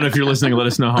 Marie Kondo, if you're listening, let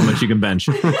us know how much you can bench.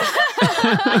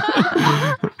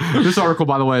 This article,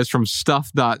 by the way, is from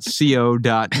stuff.co.nz,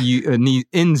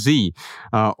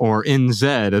 or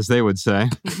NZ, as they would say.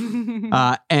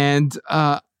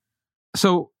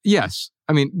 So, yes,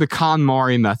 I mean, the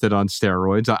KonMari method on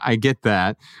steroids, I get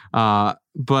that.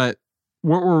 But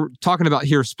what we're talking about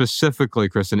here specifically,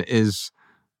 Kristen, is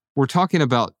we're talking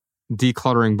about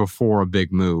decluttering before a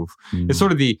big move. It's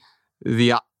sort of the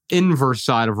inverse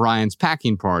side of Ryan's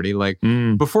packing party. Like,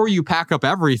 before you pack up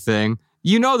everything,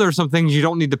 you know there's some things you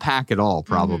don't need to pack at all,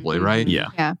 probably, right?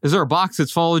 Yeah. Is there a box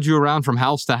that's followed you around from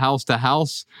house to house to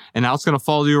house, and now it's going to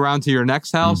follow you around to your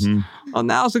next house? Well,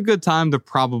 now's a good time to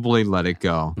probably let it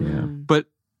go. Yeah. But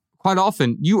quite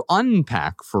often, you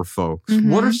unpack for folks.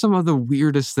 What are some of the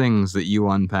weirdest things that you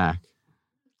unpack?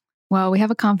 Well, we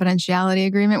have a confidentiality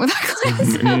agreement with our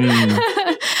clients.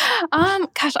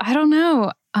 Gosh, I don't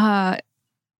know. I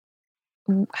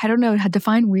don't know how to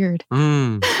define weird.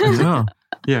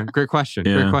 Yeah, great question.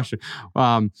 Great question.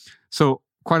 So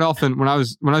quite often when I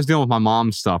was dealing with my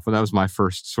mom's stuff, that was my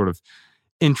first sort of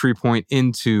entry point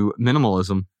into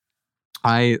minimalism,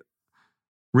 I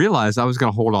realized I was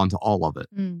going to hold on to all of it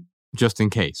just in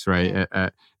case, right?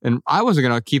 And I wasn't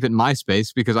going to keep it in my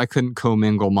space because I couldn't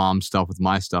commingle mom's stuff with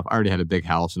my stuff. I already had a big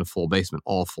house and a full basement,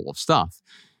 all full of stuff.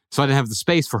 So I didn't have the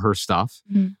space for her stuff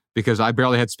because I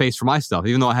barely had space for my stuff.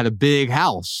 Even though I had a big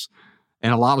house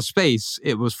and a lot of space,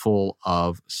 it was full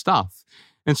of stuff.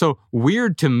 And so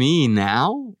weird to me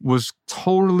now was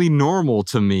totally normal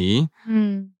to me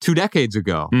 2 decades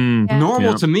ago.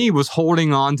 Normal to me was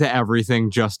holding on to everything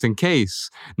just in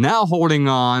case. Now holding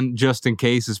on just in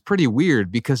case is pretty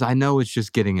weird because I know it's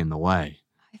just getting in the way.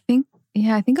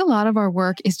 I think a lot of our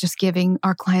work is just giving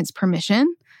our clients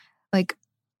permission. Like,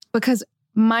 because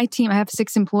my team, I have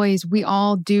 6 employees. We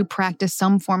all do practice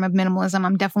some form of minimalism.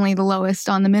 I'm definitely the lowest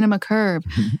on the minima curve.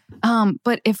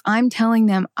 But if I'm telling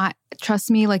them, trust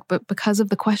me, like, but because of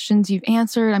the questions you've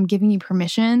answered, I'm giving you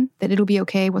permission that it'll be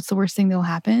okay. What's the worst thing that'll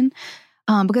happen?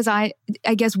 Because I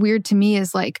guess weird to me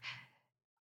is like,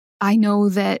 I know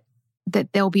that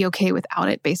they'll be okay without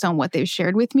it based on what they've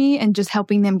shared with me, and just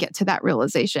helping them get to that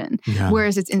realization. Yeah.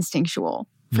 Whereas it's instinctual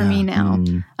for me now.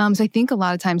 So I think a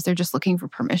lot of times they're just looking for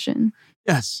permission.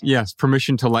 Yes.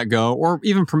 Permission to let go, or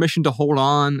even permission to hold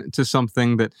on to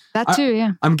something that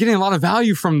I'm getting a lot of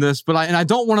value from this, but I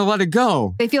don't want to let it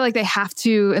go. They feel like they have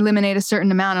to eliminate a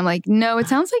certain amount. I'm like, no, it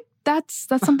sounds like that's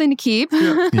something to keep.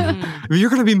 You're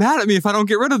going to be mad at me if I don't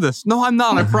get rid of this. No, I'm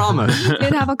not. I promise. I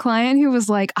did have a client who was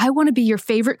like, I want to be your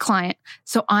favorite client,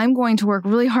 so I'm going to work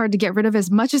really hard to get rid of as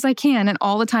much as I can. And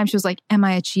all the time she was like, am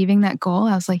I achieving that goal?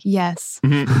 I was like, yes.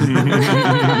 That's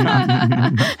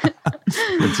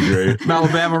great.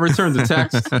 Alabama, return the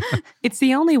text. It's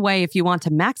the only way if you want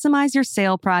to maximize your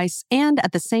sale price and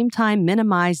at the same time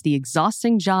minimize the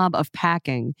exhausting job of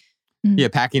packing. Yeah,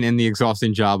 packing in the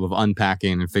exhausting job of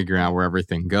unpacking and figuring out where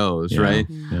everything goes, right?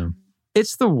 Yeah.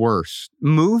 It's the worst.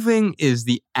 Moving is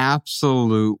the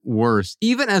absolute worst.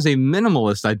 Even as a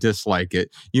minimalist, I dislike it.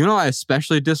 You know, I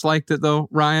especially disliked it though,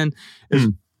 Ryan, is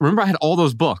remember I had all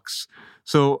those books.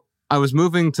 So I was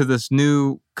moving to this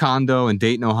new condo in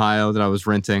Dayton, Ohio that I was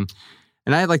renting,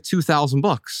 and I had like 2,000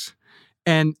 books.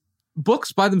 And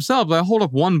books by themselves, I hold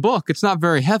up one book, it's not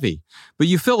very heavy. But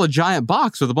you fill a giant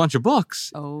box with a bunch of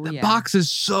books. The box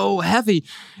is so heavy.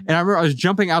 And I remember I was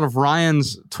jumping out of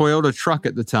Ryan's Toyota truck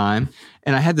at the time,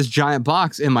 and I had this giant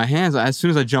box in my hands. As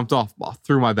soon as I jumped off, I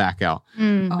threw my back out.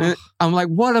 And I'm like,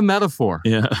 what a metaphor.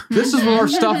 Yeah. This is what our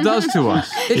stuff does to us.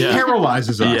 It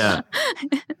paralyzes us. Yeah.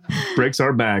 Breaks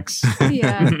our backs.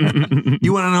 Yeah.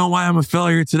 You want to know why I'm a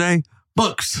failure today?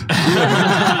 Books.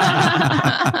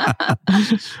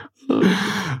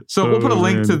 So we'll put a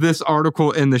link to this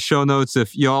article in the show notes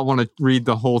if y'all want to read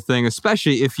the whole thing,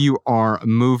 especially if you are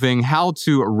moving, how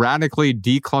to radically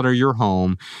declutter your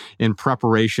home in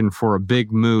preparation for a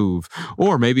big move,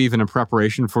 or maybe even in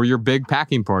preparation for your big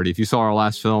packing party. If you saw our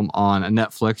last film on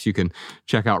Netflix, you can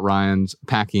check out Ryan's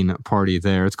packing party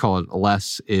there. It's called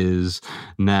Less Is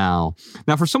Now.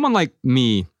 Now, for someone like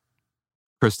me,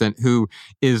 Kristen, who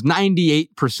is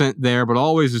 98% there, but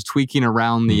always is tweaking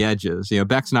around the edges. You know,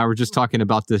 Bex and I were just talking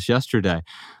about this yesterday.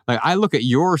 Like, I look at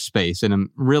your space and I'm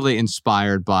really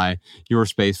inspired by your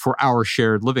space for our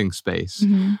shared living space.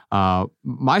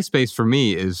 My space for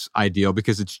me is ideal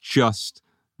because it's just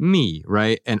me,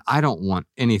 right? And I don't want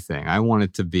anything. I want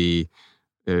it to be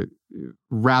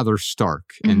rather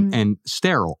stark and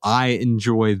sterile. I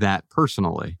enjoy that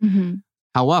personally.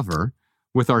 However,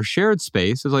 with our shared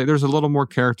space, it's like there's a little more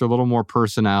character, a little more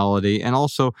personality, and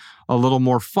also a little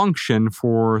more function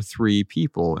for 3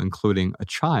 people, including a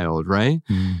child, right?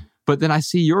 But then I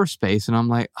see your space and I'm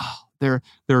like, oh, there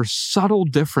are subtle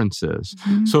differences.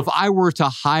 So if I were to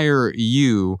hire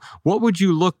you, what would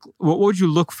you look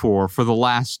for the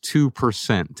last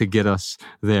 2% to get us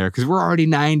there? Because we're already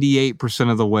 98%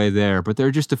 of the way there, but there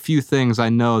are just a few things I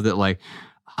know that like,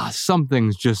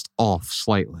 something's just off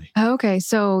slightly. Okay,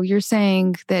 so you're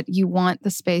saying that you want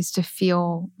the space to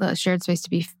feel, the shared space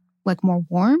to be like more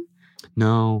warm?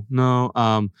 No.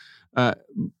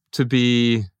 To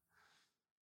be,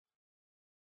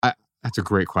 that's a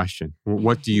great question.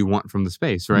 What do you want from the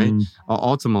space, right?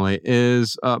 Ultimately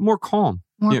is more calm.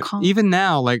 More calm. Even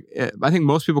now, like I think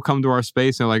most people come to our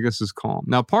space and they're like, this is calm.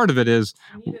 Now, part of it is...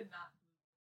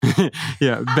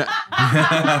 Yeah,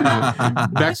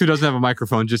 Bex, who doesn't have a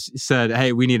microphone, just said,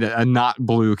 "Hey, we need a not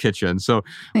blue kitchen." So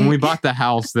when we bought the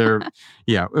house,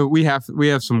 we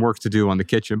have some work to do on the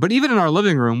kitchen. But even in our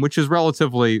living room, which is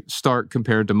relatively stark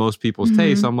compared to most people's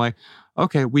taste, I'm like,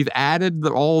 okay, we've added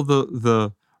all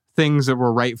the things that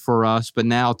were right for us, but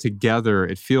now together,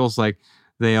 it feels like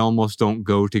they almost don't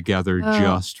go together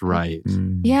just right.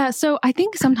 Yeah, so I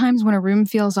think sometimes when a room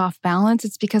feels off balance,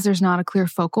 it's because there's not a clear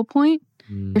focal point.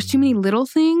 There's too many little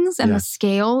things and the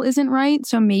scale isn't right.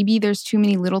 So maybe there's too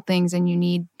many little things and you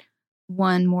need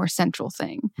one more central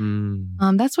thing.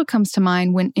 That's what comes to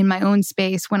mind when in my own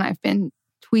space, when I've been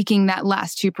tweaking that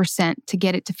last 2% to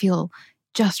get it to feel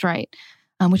just right,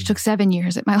 which took 7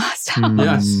 years at my last house.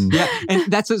 Yes. Yeah.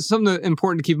 And that's something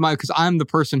important to keep in mind because I'm the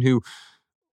person who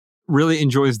really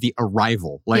enjoys the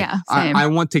arrival. Like I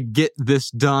want to get this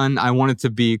done. I want it to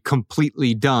be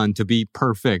completely done. To be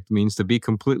perfect means to be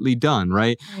completely done,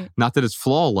 right? Not that it's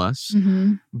flawless,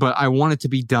 but I want it to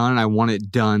be done. I want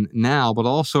it done now, but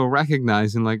also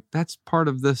recognizing like that's part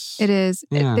of this. It is.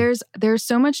 Yeah. There's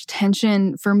so much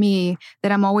tension for me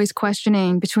that I'm always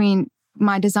questioning between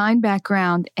my design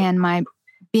background and my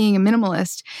being a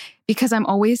minimalist, because I'm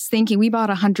always thinking we bought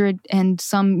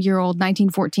 100-and-some-year-old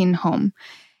 1914 home.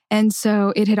 And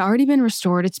so it had already been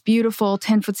restored. It's beautiful,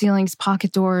 10-foot ceilings,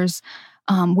 pocket doors.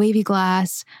 wavy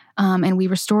glass, and we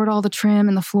restored all the trim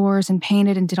and the floors and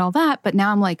painted and did all that. But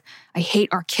now I'm like, I hate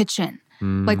our kitchen.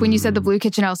 Like when you said the blue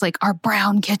kitchen, I was like, our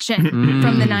brown kitchen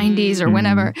from the 90s or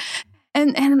whenever.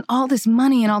 And all this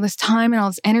money and all this time and all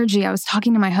this energy. I was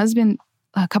talking to my husband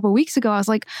a couple of weeks ago. I was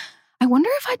like, I wonder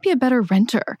if I'd be a better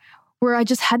renter, where I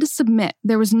just had to submit.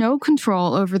 There was no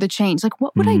control over the change. Like,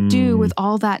 what would I do with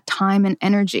all that time and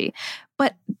energy?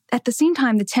 But at the same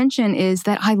time, the tension is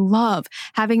that I love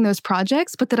having those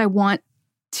projects, but that I want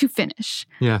to finish.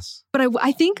 Yes. But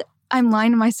I think I'm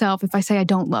lying to myself if I say I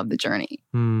don't love the journey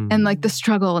and like the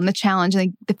struggle and the challenge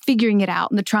and the figuring it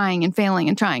out and the trying and failing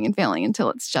and trying and failing until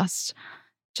it's just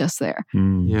there.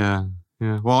 Yeah.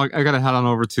 Yeah. Well, I got to head on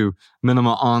over to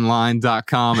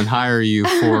minimaonline.com and hire you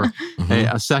for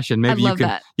a session. Maybe you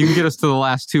can get us to the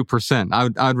last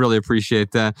 2%. I'd really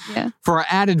appreciate that. Yeah. For our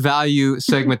added value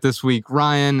segment this week,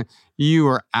 Ryan, you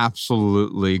are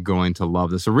absolutely going to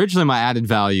love this. Originally, my added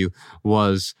value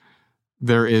was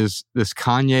there is this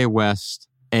Kanye West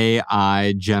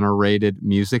AI generated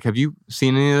music. Have you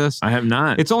seen any of this? I have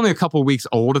not. It's only a couple weeks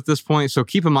old at this point. So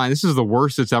keep in mind, this is the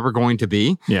worst it's ever going to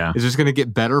be. Yeah. It's just going to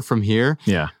get better from here.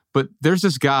 Yeah. But there's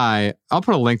this guy, I'll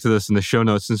put a link to this in the show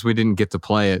notes since we didn't get to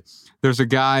play it. There's a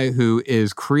guy who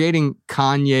is creating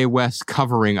Kanye West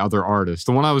covering other artists.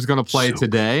 The one I was going to play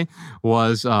today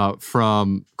was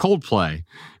from Coldplay.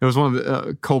 It was one of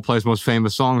Coldplay's most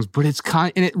famous songs, but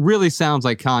and it really sounds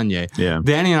like Kanye. Yeah.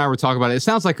 Danny and I were talking about it. It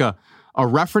sounds like a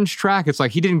reference track. It's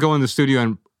like he didn't go in the studio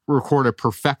and record a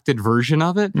perfected version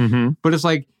of it, but it's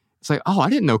like, oh, I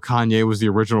didn't know Kanye was the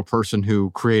original person who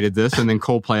created this, and then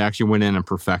Coldplay actually went in and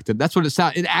perfected. That's what it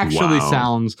sounds. It actually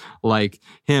sounds like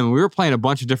him. We were playing a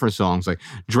bunch of different songs, like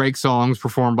Drake songs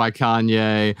performed by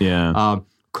Kanye. Yeah.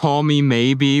 Call Me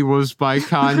Maybe was by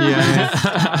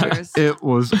Kanye. It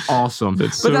was awesome.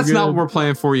 But that's not what we're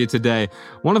playing for you today.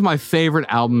 One of my favorite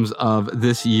albums of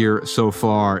this year so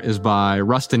far is by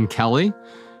Ruston Kelly.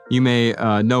 You may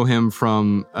know him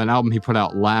from an album he put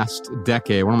out last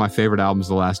decade, one of my favorite albums of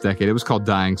the last decade. It was called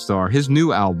Dying Star. His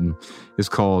new album is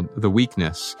called The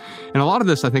Weakness. And a lot of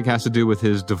this, I think, has to do with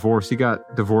his divorce. He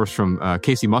got divorced from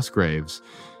Casey Musgraves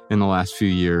in the last few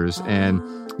years. And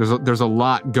there's a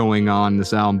lot going on in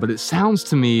this album, but it sounds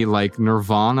to me like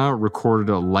Nirvana recorded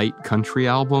a light country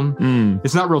album.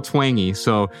 It's not real twangy,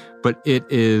 but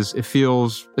it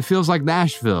feels like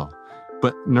Nashville.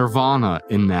 But Nirvana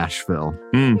in Nashville.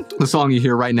 The song you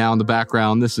hear right now in the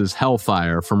background, this is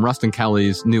Hellfire from Ruston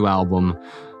Kelly's new album,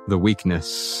 The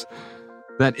Weakness.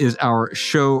 That is our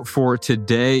show for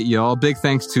today, y'all. Big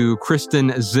thanks to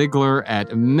Kristen Ziegler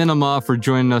at Minima for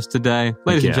joining us today.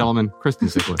 Ladies and gentlemen, Kristen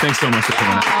Ziegler. Thanks so much for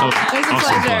coming. It was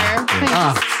a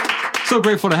pleasure. So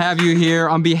grateful to have you here.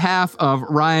 On behalf of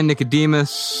Ryan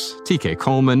Nicodemus, TK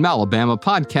Coleman, Malabama,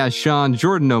 Podcast Sean,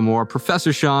 Jordan No More,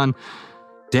 Professor Sean,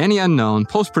 Danny Unknown,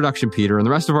 Post-Production Peter, and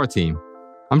the rest of our team,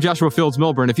 I'm Joshua Fields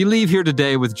Milburn. If you leave here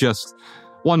today with just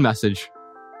one message,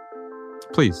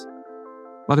 please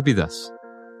let it be this.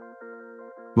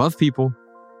 Love people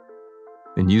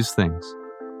and use things,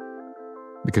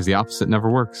 because the opposite never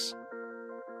works.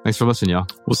 Thanks for listening, y'all.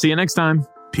 We'll see you next time.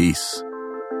 Peace.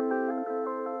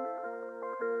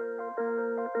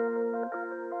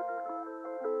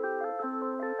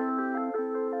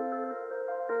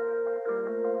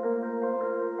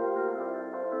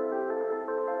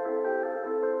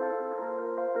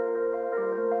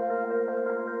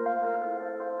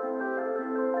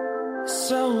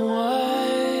 So what?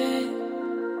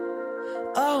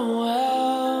 Oh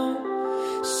well.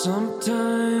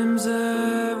 Sometimes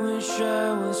I wish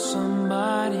I was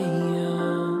somebody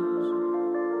else.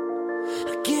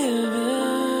 I give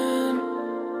in,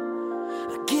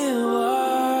 I give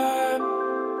up.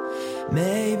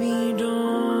 Maybe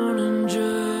don't and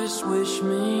just wish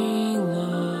me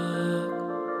luck.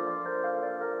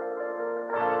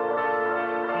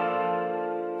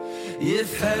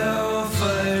 If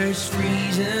hellfire's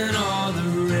freezing all the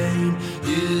rain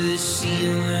through the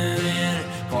ceiling and it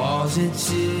falls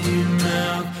into your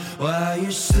mouth while you're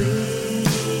sleeping,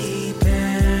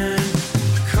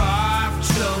 cough,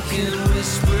 choking,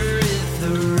 whisper if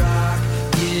the rock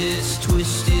gets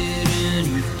twisted in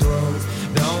your throat.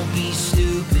 Don't be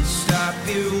stupid, stop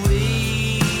your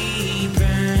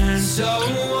weeping. So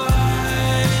what?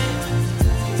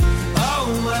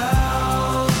 Oh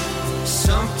well.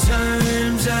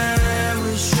 Sometimes I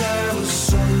wish I was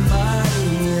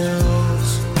somebody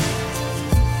else.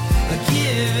 I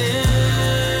give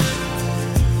in,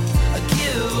 I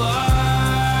give up.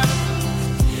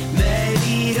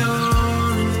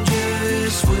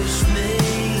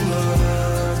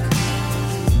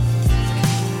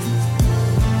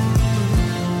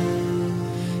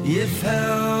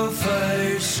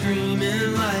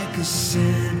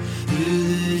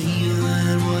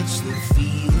 what's the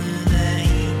feeling that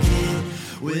you get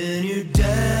when you're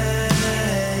dying?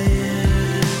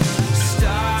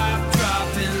 Stop,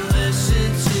 drop, and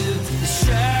listen to the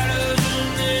shadows when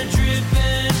they're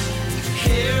dripping.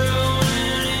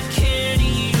 Heroin and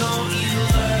candy, don't you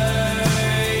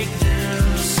like them?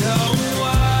 So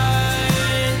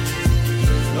what?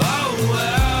 Oh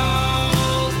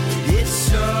well, it's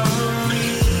so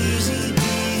easy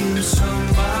being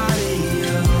somebody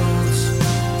else.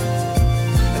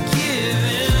 I give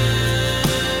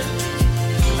in,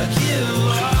 I give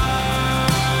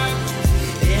up,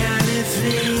 and if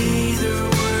neither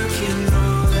work, you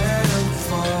know that I'm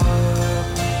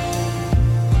fucked.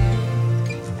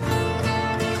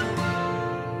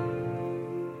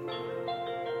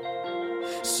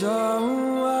 So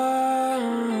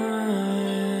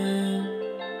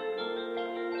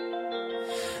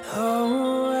oh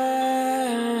well.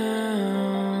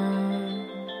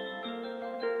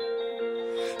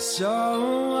 So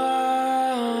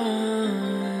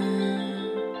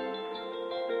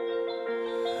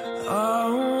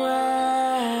oh well.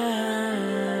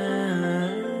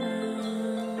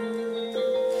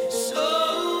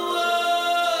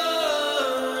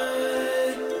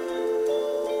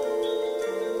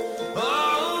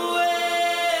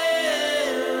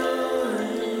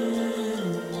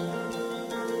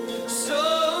 So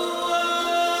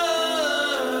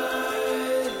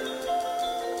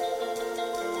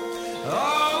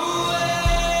oh